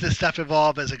of sees this stuff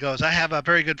evolve as it goes. I have a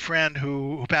very good friend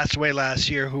who passed away last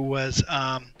year who was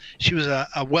she was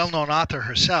a well-known author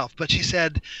herself, but she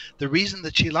said the reason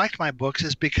that she liked my books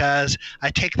is because I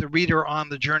take the reader on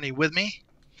the journey with me.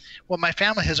 Well, my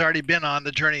family has already been on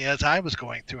the journey as I was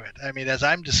going through it. I mean, as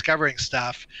I'm discovering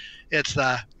stuff, it's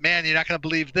man, you're not going to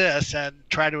believe this, and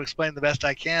try to explain the best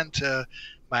I can to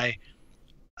my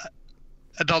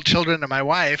adult children and my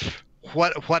wife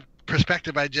what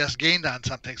perspective I just gained on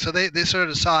something. So they sort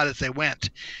of saw it as they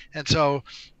went. And so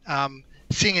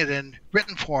seeing it in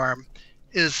written form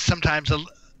is sometimes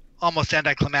almost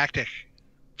anticlimactic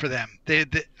for them.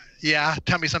 Yeah,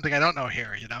 tell me something I don't know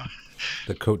here,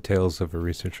 The coattails of a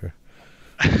researcher.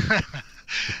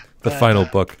 The final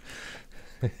book.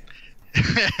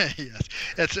 Yes,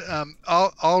 it's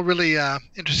all really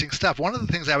interesting stuff. One of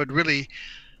the things I would really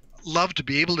love to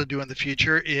be able to do in the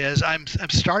future is I'm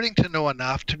starting to know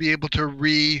enough to be able to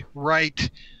rewrite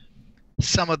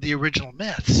some of the original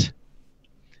myths.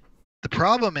 The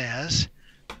problem is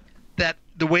that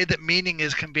the way that meaning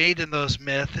is conveyed in those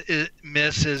myths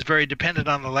is very dependent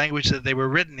on the language that they were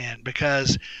written in,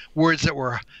 because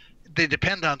they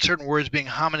depend on certain words being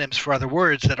homonyms for other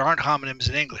words that aren't homonyms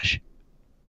in English.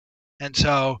 And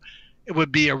so it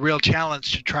would be a real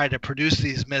challenge to try to produce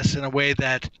these myths in a way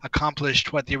that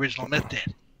accomplished what the original myth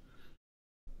did.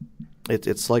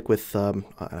 It's like with,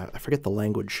 I forget the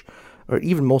language, or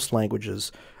even most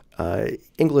languages.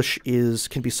 English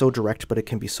can be so direct, but it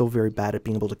can be so very bad at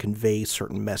being able to convey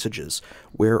certain messages,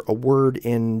 where a word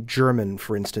in German,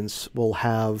 for instance, will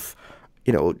have,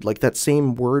 like that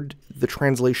same word, the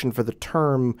translation for the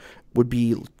term would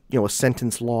be, a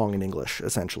sentence long in English,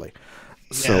 essentially.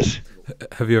 Yes. So,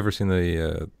 have you ever seen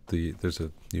there's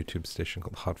a YouTube station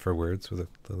called Hot for Words with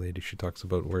the lady, she talks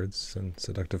about words and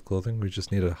seductive clothing. We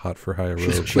just need a Hot for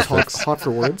Hieroglyphics. She talks Hot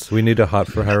for Words? We need a Hot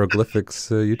for Hieroglyphics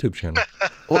YouTube channel.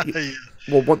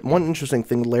 Well, one interesting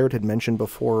thing Laird had mentioned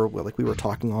before, like we were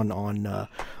talking on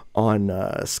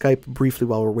Skype briefly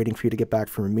while we were waiting for you to get back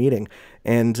from a meeting,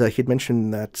 and he had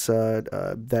mentioned that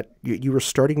that you were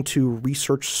starting to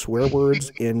research swear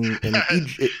words in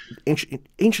ancient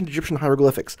Egyptian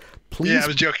hieroglyphics. Please. Yeah, I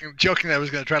was joking that I was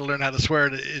going to try to learn how to swear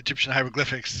in Egyptian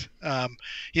hieroglyphics.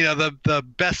 The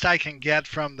best I can get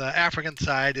from the African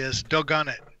side is Dogon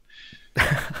it.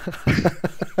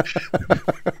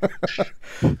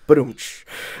 Boom.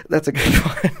 That's a good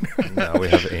one. Now we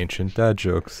have ancient dad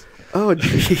jokes. Oh,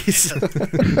 jeez.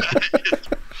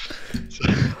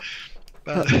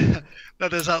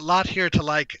 But there's a lot here to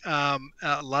like, a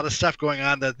lot of stuff going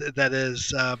on that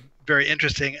is very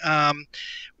interesting.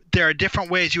 There are different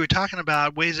ways. You were talking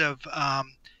about ways of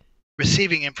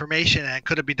receiving information, and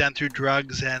could it be done through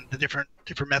drugs and the different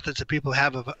methods that people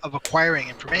have of acquiring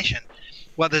information.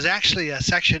 Well, there's actually a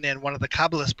section in one of the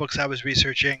Kabbalist books I was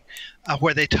researching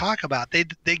where they talk about, they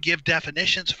give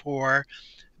definitions for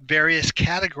various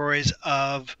categories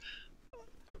of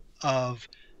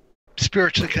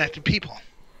spiritually connected people.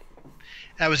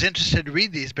 And I was interested to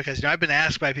read these because I've been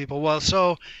asked by people, well,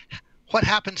 so what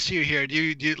happens to you here? Do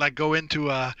you like go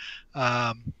into a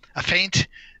faint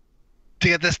to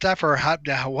get this stuff, or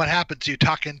what happens? Do you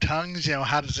talk in tongues?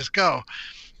 How does this go?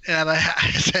 And I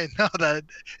say, no, that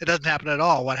it doesn't happen at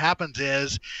all. What happens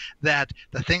is that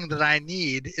the thing that I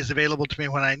need is available to me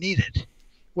when I need it.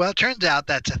 Well, it turns out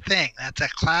that's a thing. That's a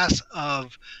class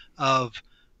of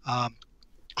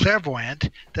clairvoyant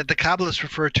that the Kabbalists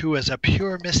refer to as a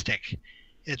pure mystic.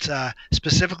 It's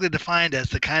specifically defined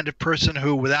as the kind of person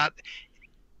who, without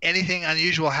anything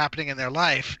unusual happening in their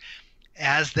life,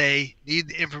 as they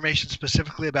need information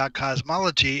specifically about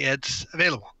cosmology, it's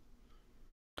available.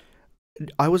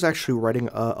 I was actually writing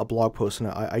a blog post, and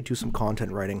I do some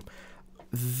content writing.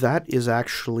 That is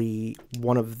actually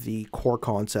one of the core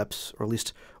concepts, or at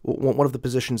least one of the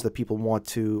positions that people want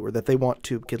to, or that they want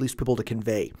to at least people to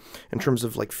convey, in terms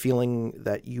of like feeling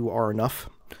that you are enough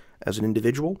as an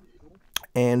individual,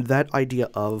 and that idea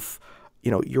of,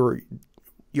 you're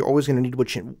always going to need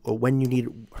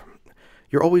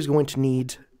you're always going to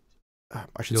need.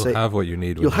 You'll have what you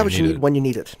need. You'll have what you need when you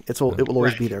need it. It will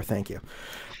always be there. Thank you.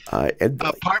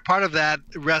 Part of that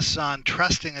rests on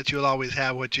trusting that you'll always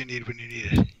have what you need when you need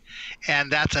it,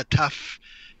 and that's a tough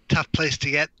place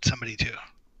to get somebody to.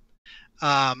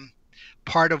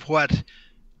 Part of what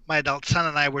my adult son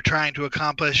and I were trying to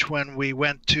accomplish when we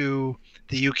went to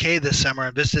the UK this summer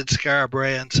and visited Skara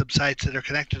Brae and some sites that are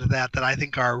connected to that I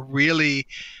think are really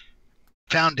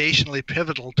foundationally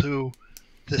pivotal to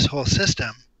this whole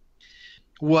system,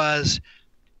 was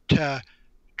to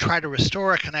try to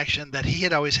restore a connection that he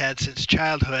had always had since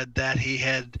childhood, that he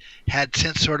had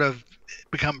since sort of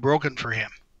become broken for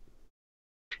him.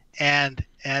 And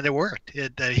it worked.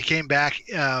 He came back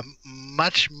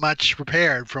much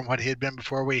prepared from what he had been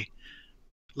before we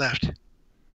left.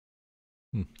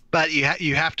 But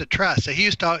you have to trust. So he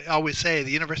used to always say,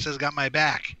 the universe has got my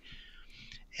back.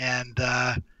 And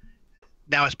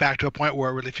now it's back to a point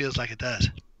where it really feels like it does.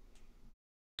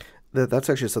 That's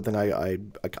actually something I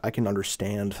can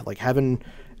understand. Like having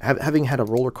had a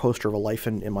roller coaster of a life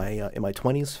in my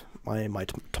 20s, my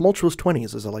tumultuous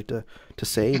 20s, as I like to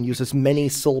say, and use as many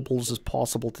syllables as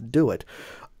possible to do it.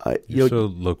 You're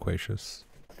so loquacious.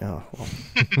 Oh, well,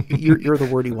 you're the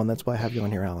wordy one. That's why I have you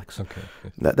on here, Alex. Okay.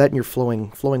 That and your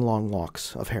flowing long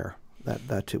locks of hair.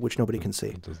 That too, which nobody can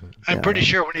see. I'm pretty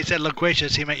sure when he said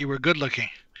loquacious, he meant you were good looking.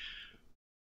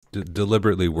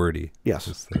 deliberately wordy.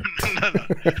 Yes. No.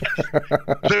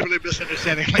 Literally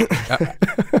misunderstanding.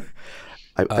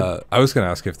 I was going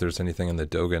to ask if there's anything in the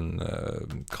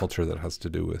Dogon culture that has to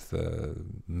do with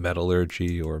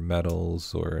metallurgy or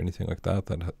metals or anything like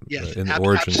that, Yes, in the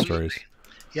origin absolutely. stories.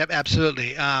 Yep,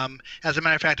 absolutely. As a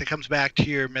matter of fact, it comes back to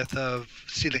your myth of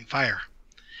stealing fire,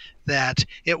 that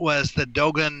it was the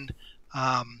Dogon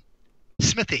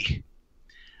smithy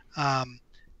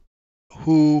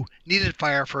who needed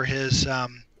fire for his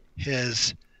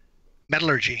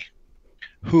metallurgy,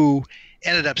 who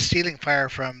ended up stealing fire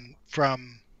from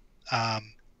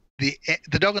the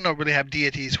Dogon don't really have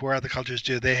deities where other cultures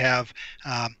do. They have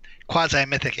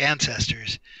quasi-mythic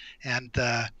ancestors, and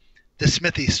the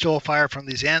smithy stole fire from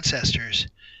these ancestors,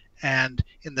 and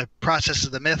in the process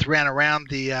of the myth ran around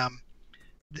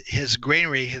his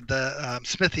granary. The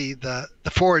smithy, the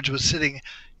forge was sitting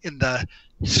in the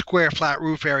square flat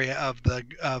roof area of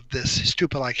this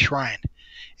stupa-like shrine,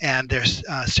 and there's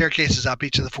staircases up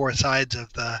each of the four sides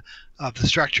of the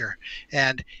structure,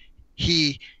 and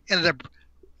he ended up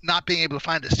not being able to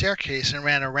find a staircase and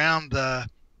ran around the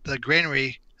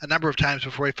granary a number of times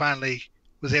before he finally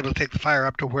was able to take the fire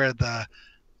up to where the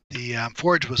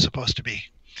forge was supposed to be.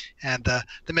 And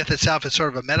the myth itself is sort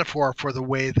of a metaphor for the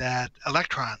way that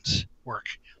electrons work.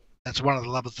 That's one of the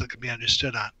levels that can be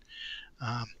understood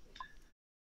on.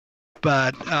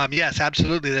 But yes,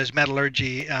 absolutely, there's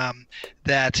metallurgy,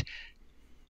 that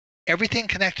everything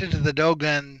connected to the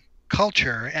Dogon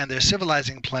culture and their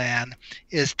civilizing plan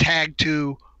is tagged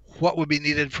to what would be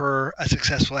needed for a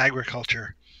successful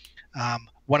agriculture.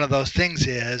 One of those things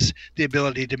is the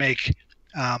ability to make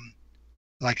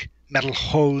like metal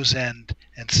hoes and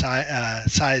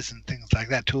size and things like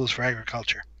that, tools for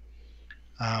agriculture.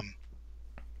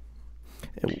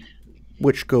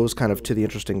 Which goes kind of to the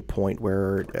interesting point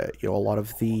where a lot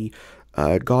of the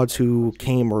gods who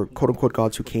came, or quote unquote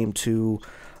gods who came to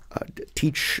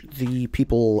teach the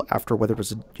people after, whether it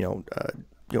was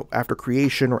after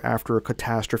creation or after a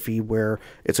catastrophe, where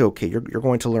it's okay, you're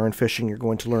going to learn fishing, you're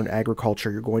going to learn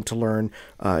agriculture, you're going to learn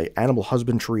animal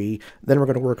husbandry, then we're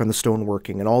going to work on the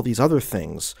stoneworking and all these other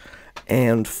things.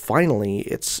 And finally,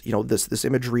 it's this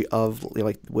imagery of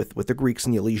like with the Greeks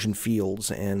in the Elysian fields,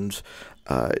 and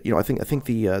I think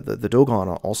the Dogon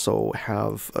also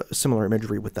have similar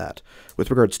imagery with that, with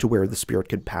regards to where the spirit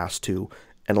could pass to.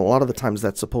 And a lot of the times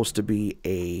that's supposed to be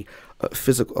a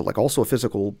physical, like also a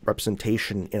physical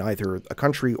representation in either a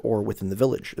country or within the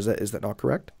village. Is that not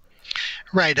correct?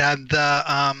 Right.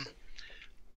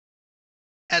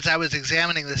 As I was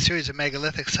examining the series of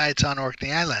megalithic sites on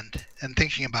Orkney Island and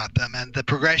thinking about them and the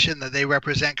progression that they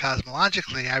represent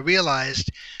cosmologically, I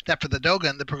realized that for the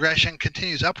Dogon, the progression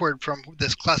continues upward from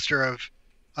this cluster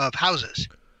of houses.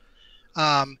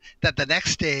 That the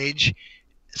next stage,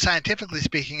 scientifically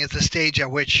speaking, is the stage at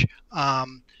which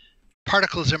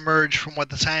particles emerge from what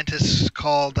the scientists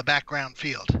call the background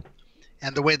field.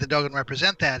 And the way the Dogon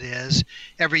represent that is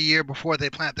every year before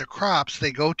they plant their crops,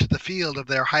 they go to the field of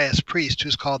their highest priest,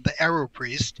 who's called the Eru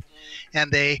priest,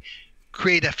 and they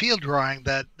create a field drawing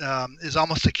that is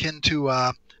almost akin to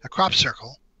a crop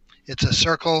circle. It's a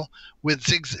circle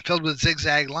filled with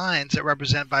zigzag lines that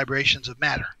represent vibrations of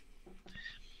matter.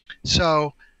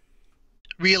 So,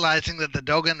 realizing that the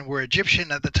Dogon were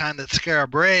Egyptian at the time that Skara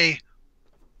Brae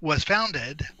was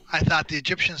founded, I thought the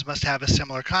Egyptians must have a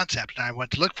similar concept. And I went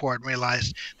to look for it and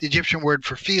realized the Egyptian word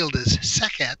for field is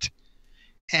seket,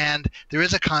 and there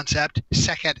is a concept,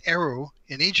 seket eru,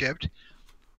 in Egypt,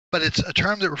 but it's a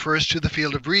term that refers to the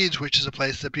field of reeds, which is a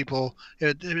place that people,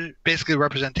 basically a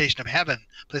representation of heaven,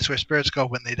 a place where spirits go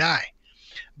when they die.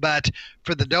 But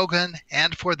for the Dogon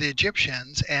and for the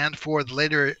Egyptians and for the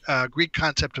later Greek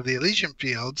concept of the Elysian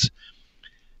fields,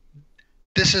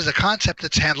 this is a concept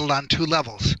that's handled on two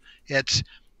levels. It's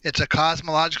a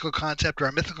cosmological concept or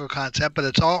a mythical concept, but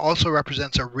it also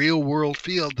represents a real world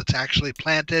field that's actually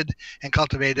planted and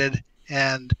cultivated,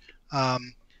 and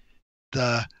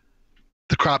the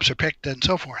crops are picked and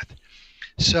so forth.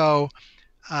 So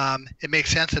it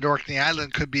makes sense that Orkney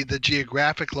Island could be the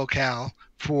geographic locale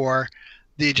for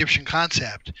the Egyptian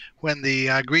concept. When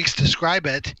the Greeks describe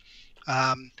it,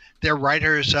 their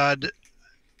writers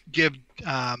give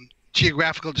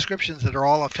geographical descriptions that are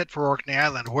all a fit for Orkney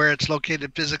Island, where it's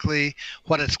located physically,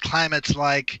 what its climate's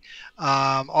like,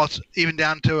 also even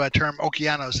down to a term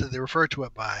okeanos that they refer to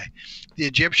it by. The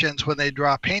Egyptians, when they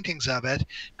draw paintings of it,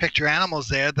 picture animals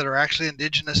there that are actually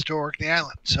indigenous to Orkney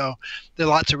Island. So there are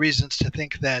lots of reasons to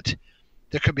think that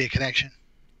there could be a connection.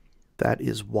 That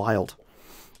is wild.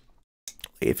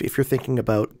 If you're thinking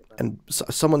about and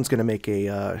someone's going to make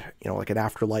a like an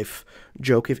afterlife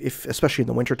joke, if especially in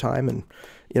the wintertime, and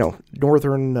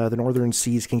the northern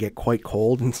seas can get quite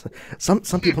cold, and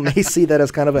some people may see that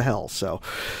as kind of a hell. So.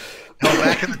 No,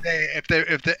 back in the day, if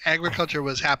the agriculture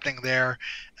was happening there,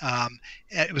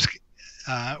 it was.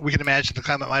 We can imagine the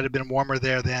climate might have been warmer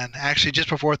there then. Actually, just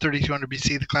before 3200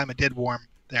 BC, the climate did warm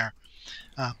there.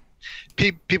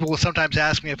 People will sometimes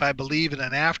ask me if I believe in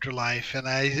an afterlife, and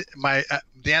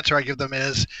the answer I give them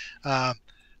is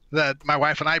that my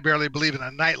wife and I barely believe in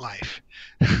a nightlife.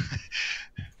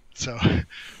 So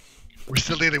we're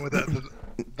still dealing with the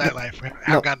nightlife. We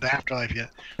haven't gotten to afterlife yet.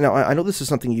 Now, I know this is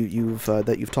something you've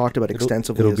talked about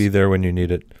extensively. It'll be there when you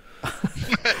need it.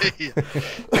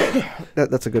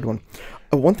 That's a good one.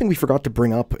 One thing we forgot to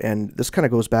bring up, and this kind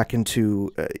of goes back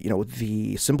into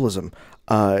the symbolism.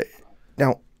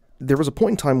 Now, there was a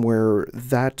point in time where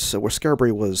Skara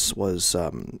Brae was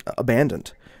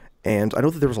abandoned, and I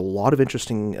know that there was a lot of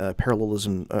interesting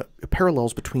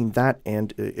parallels between that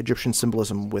and Egyptian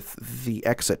symbolism with the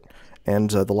exit and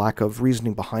the lack of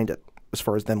reasoning behind it as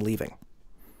far as them leaving.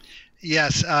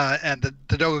 Yes, and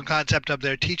the Dogon concept of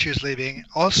their teachers leaving.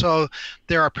 Also,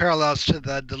 there are parallels to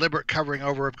the deliberate covering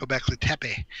over of Göbekli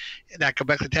Tepe. That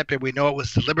Göbekli Tepe, we know it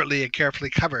was deliberately and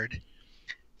carefully covered.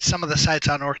 Some of the sites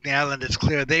on Orkney Island, it's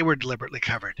clear they were deliberately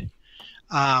covered.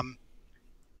 Now,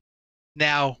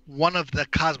 one of the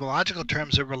cosmological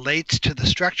terms that relates to the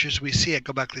structures we see at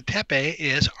Göbekli Tepe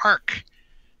is arc.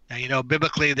 Now,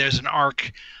 biblically, there's an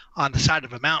arc on the side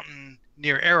of a mountain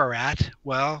near Ararat.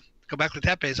 Well, Göbekli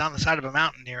Tepe is on the side of a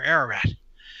mountain near Ararat.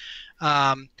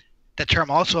 That term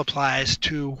also applies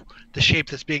to the shape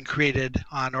that's being created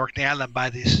on Orkney Island by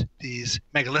these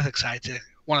megalithic sites.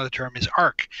 One of the term is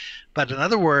arc, but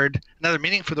another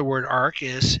meaning for the word arc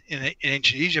is in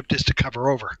ancient Egypt is to cover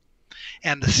over,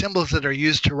 and the symbols that are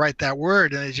used to write that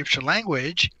word in the Egyptian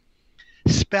language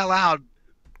spell out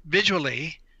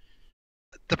visually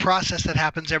the process that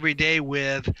happens every day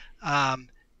with a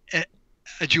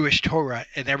Jewish Torah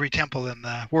in every temple in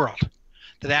the world.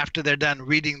 That after they're done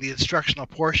reading the instructional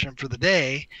portion for the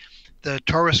day, the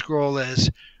Torah scroll is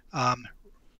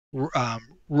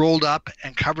rolled up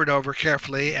and covered over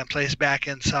carefully and placed back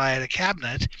inside a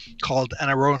cabinet called an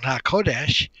Aron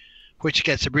HaKodesh, which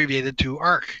gets abbreviated to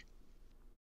Ark.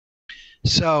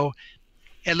 So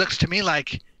it looks to me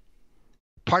like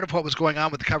part of what was going on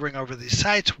with the covering over these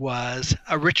sites was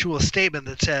a ritual statement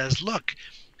that says, look,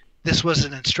 this was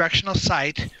an instructional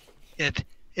site.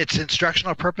 Its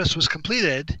instructional purpose was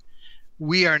completed.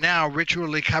 We are now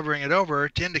ritually covering it over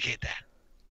to indicate that.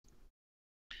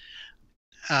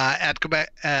 At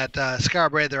Skara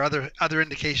Brae, there are other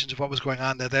indications of what was going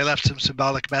on there. They left some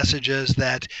symbolic messages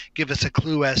that give us a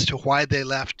clue as to why they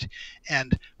left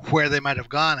and where they might have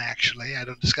gone, actually. I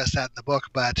don't discuss that in the book,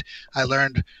 but I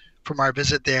learned from our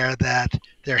visit there that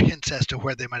there are hints as to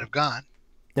where they might have gone.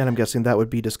 And I'm guessing that would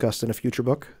be discussed in a future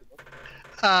book?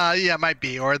 Yeah, it might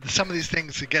be. Or some of these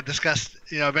things get discussed,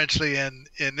 eventually in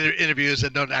interviews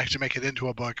and don't actually make it into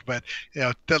a book. But,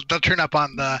 they'll turn up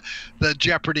on the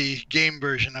Jeopardy game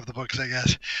version of the books, I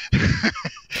guess.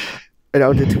 To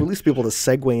at least be able to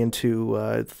segue into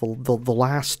the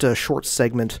last short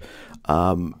segment,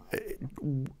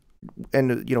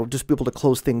 and just be able to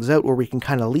close things out, where we can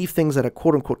kind of leave things at a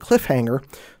quote-unquote cliffhanger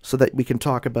so that we can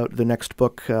talk about the next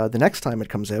book the next time it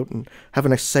comes out and have a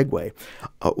nice segue.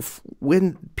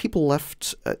 When people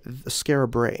left Skara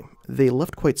Brae, they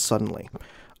left quite suddenly.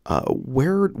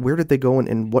 Where did they go, and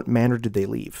in what manner did they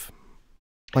leave?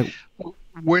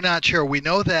 We're not sure. We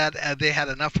know that they had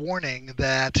enough warning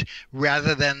that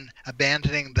rather than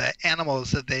abandoning the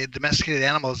animals domesticated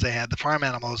animals they had, the farm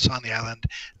animals on the island,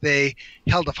 they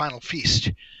held a final feast.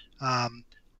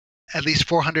 At least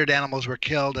 400 animals were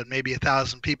killed and maybe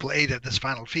 1,000 people ate at this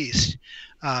final feast.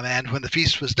 And when the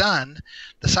feast was done,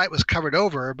 the site was covered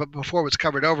over, but before it was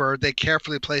covered over, they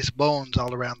carefully placed bones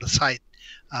all around the site.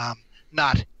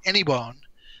 Not any bone,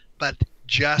 but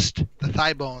just the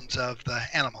thigh bones of the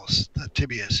animals, the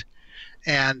tibias.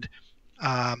 And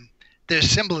there's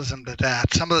symbolism to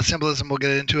that. Some of the symbolism we'll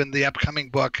get into in the upcoming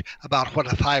book about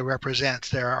what a thigh represents.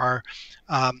 There are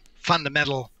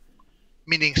fundamental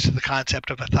meanings to the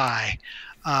concept of a thigh.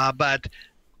 But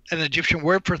an Egyptian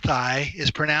word for thigh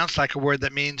is pronounced like a word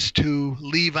that means to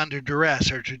leave under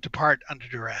duress or to depart under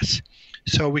duress.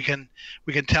 So we can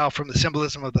tell from the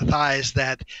symbolism of the thighs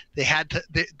that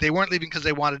they weren't leaving because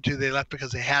they wanted to, they left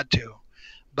because they had to,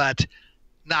 but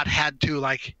not had to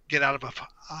like get out of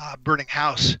a burning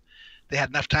house. They had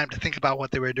enough time to think about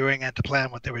what they were doing and to plan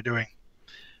what they were doing.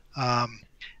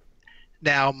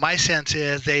 Now my sense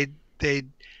is they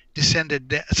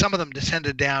some of them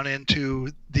descended down into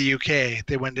the UK.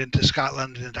 They went into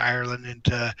Scotland, into Ireland,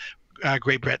 into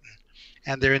Great Britain,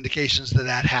 and there are indications that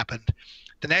that happened.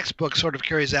 The next book sort of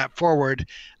carries that forward.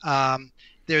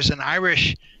 There's an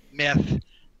Irish myth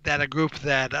that a group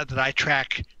that I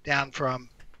track down from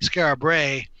Skara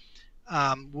Brae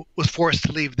was forced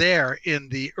to leave there in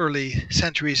the early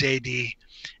centuries AD.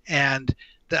 And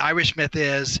the Irish myth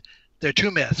is, there are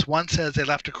two myths. One says they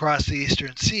left across the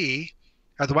Eastern Sea,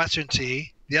 or the Western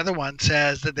Sea. The other one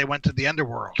says that they went to the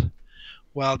underworld.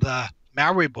 Well, the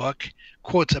Maori book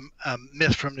quotes a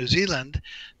myth from New Zealand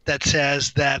that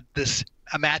says that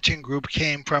a matching group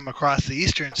came from across the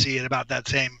Eastern Sea at about that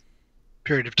same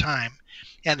period of time.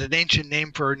 And an ancient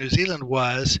name for New Zealand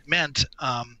meant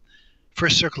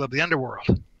first circle of the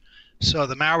underworld. So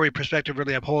the Maori perspective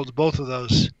really upholds both of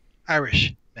those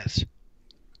Irish myths.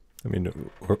 I mean,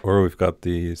 or we've got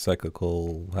the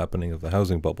cyclical happening of the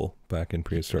housing bubble back in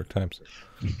prehistoric times.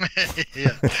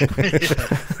 Yeah.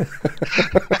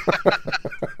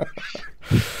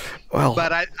 Well,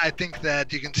 but I think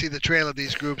that you can see the trail of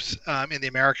these groups in the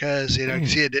Americas. You can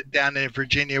see it down in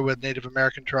Virginia with Native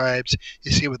American tribes.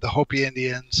 You see it with the Hopi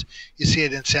Indians. You see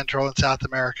it in Central and South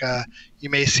America. You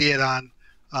may see it on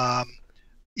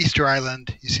Easter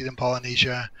Island. You see it in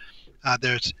Polynesia.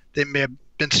 They may have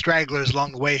been stragglers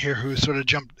along the way here who sort of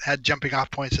had jumping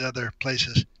off points at other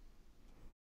places.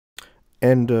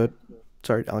 And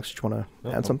sorry, Alex, did you want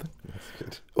to add something?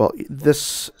 Well,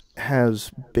 this has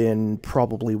been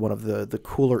probably one of the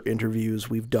cooler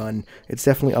interviews we've done. It's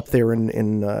definitely up there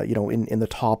in the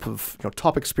top of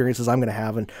top experiences I'm going to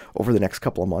have over the next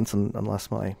couple of months, and unless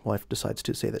my wife decides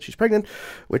to say that she's pregnant,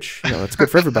 which it's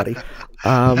good for everybody.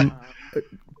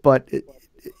 But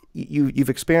you've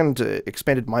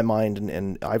expanded my mind,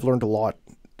 and I've learned a lot.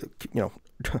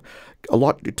 A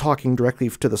lot talking directly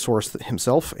to the source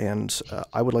himself, and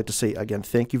I would like to say again,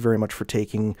 thank you very much for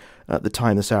taking the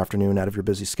time this afternoon out of your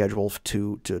busy schedule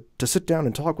to sit down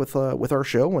and talk with our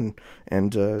show and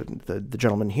the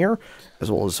gentleman here,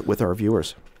 as well as with our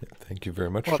viewers. Yeah, thank you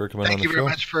very much for coming on the show. Thank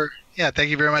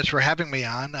you very much for having me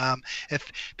on.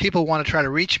 If people want to try to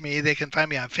reach me, they can find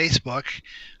me on Facebook.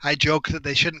 I joke that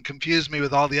they shouldn't confuse me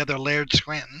with all the other Laird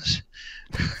Scrantons.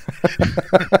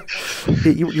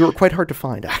 You were quite hard to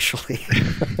find, actually.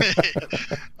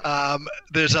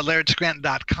 There's a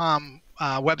lairdscranton.com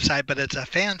website, but it's a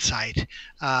fan site.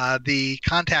 The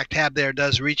contact tab there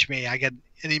does reach me. I get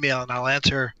an email and I'll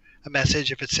answer a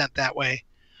message if it's sent that way.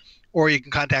 Or you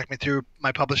can contact me through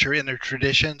my publisher, Inner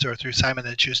Traditions, or through Simon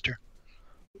 & Schuster.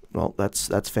 Well,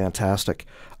 that's fantastic.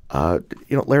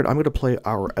 Laird, I'm going to play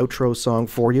our outro song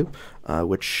for you,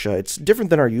 which it's different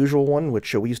than our usual one,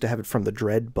 which we used to have it from The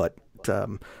Dread, but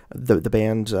the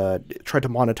band tried to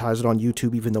monetize it on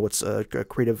YouTube, even though it's a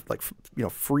creative,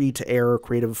 free to air,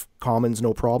 Creative Commons,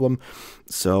 no problem.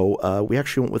 So we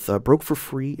actually went with Broke for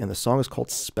Free, and the song is called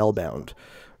Spellbound.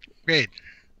 Great.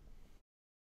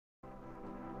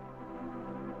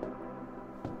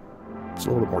 It's a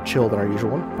little bit more chill than our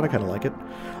usual one, but I kind of like it.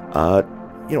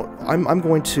 I'm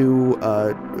going to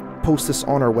post this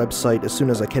on our website as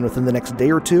soon as I can within the next day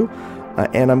or two,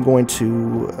 and I'm going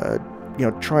to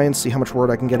try and see how much word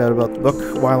I can get out about the book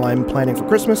while I'm planning for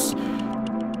Christmas.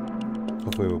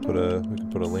 Hopefully we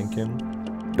can put a link in.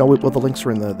 No, well, the links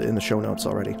are in the show notes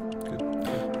already. Good.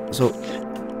 So,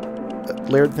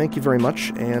 Laird, thank you very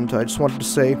much, and I just wanted to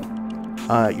say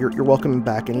you're welcome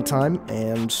back anytime,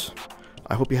 and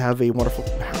I hope you have a wonderful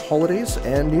holidays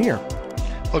and New Year.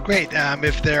 Well, great.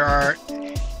 If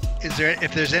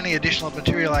there's any additional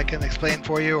material I can explain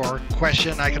for you, or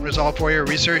question I can resolve for you, or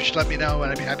research, let me know,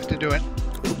 and I'd be happy to do it.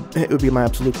 It would be my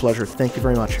absolute pleasure. Thank you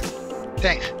very much.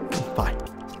 Thanks. Bye.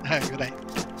 Good night.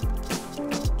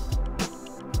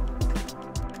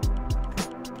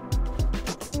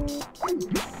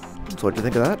 So what do you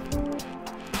think of that?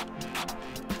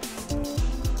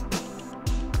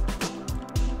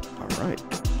 All right.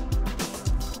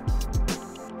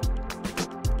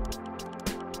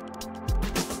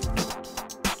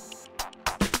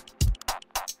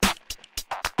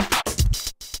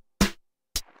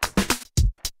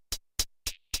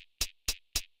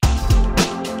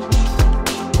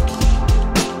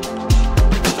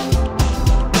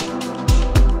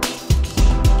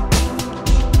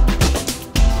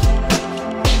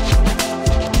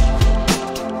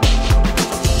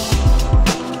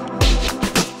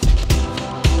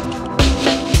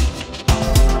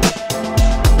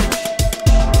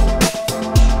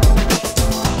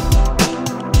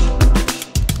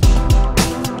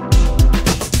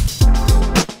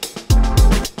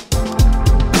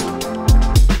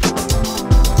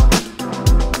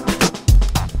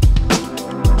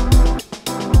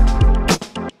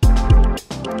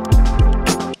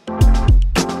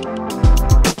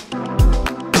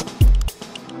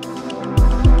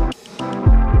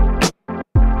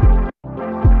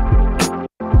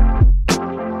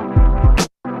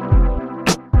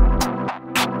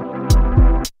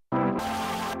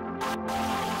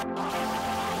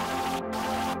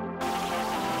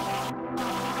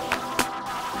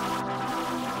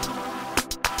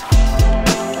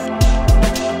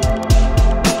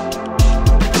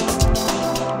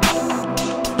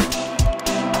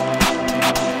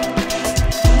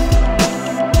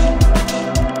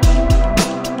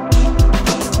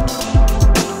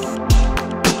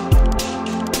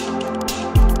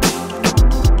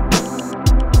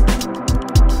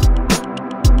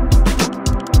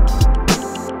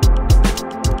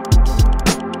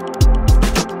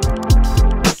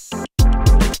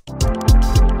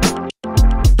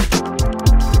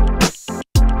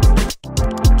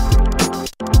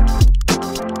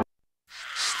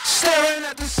 burn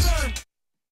at the sun.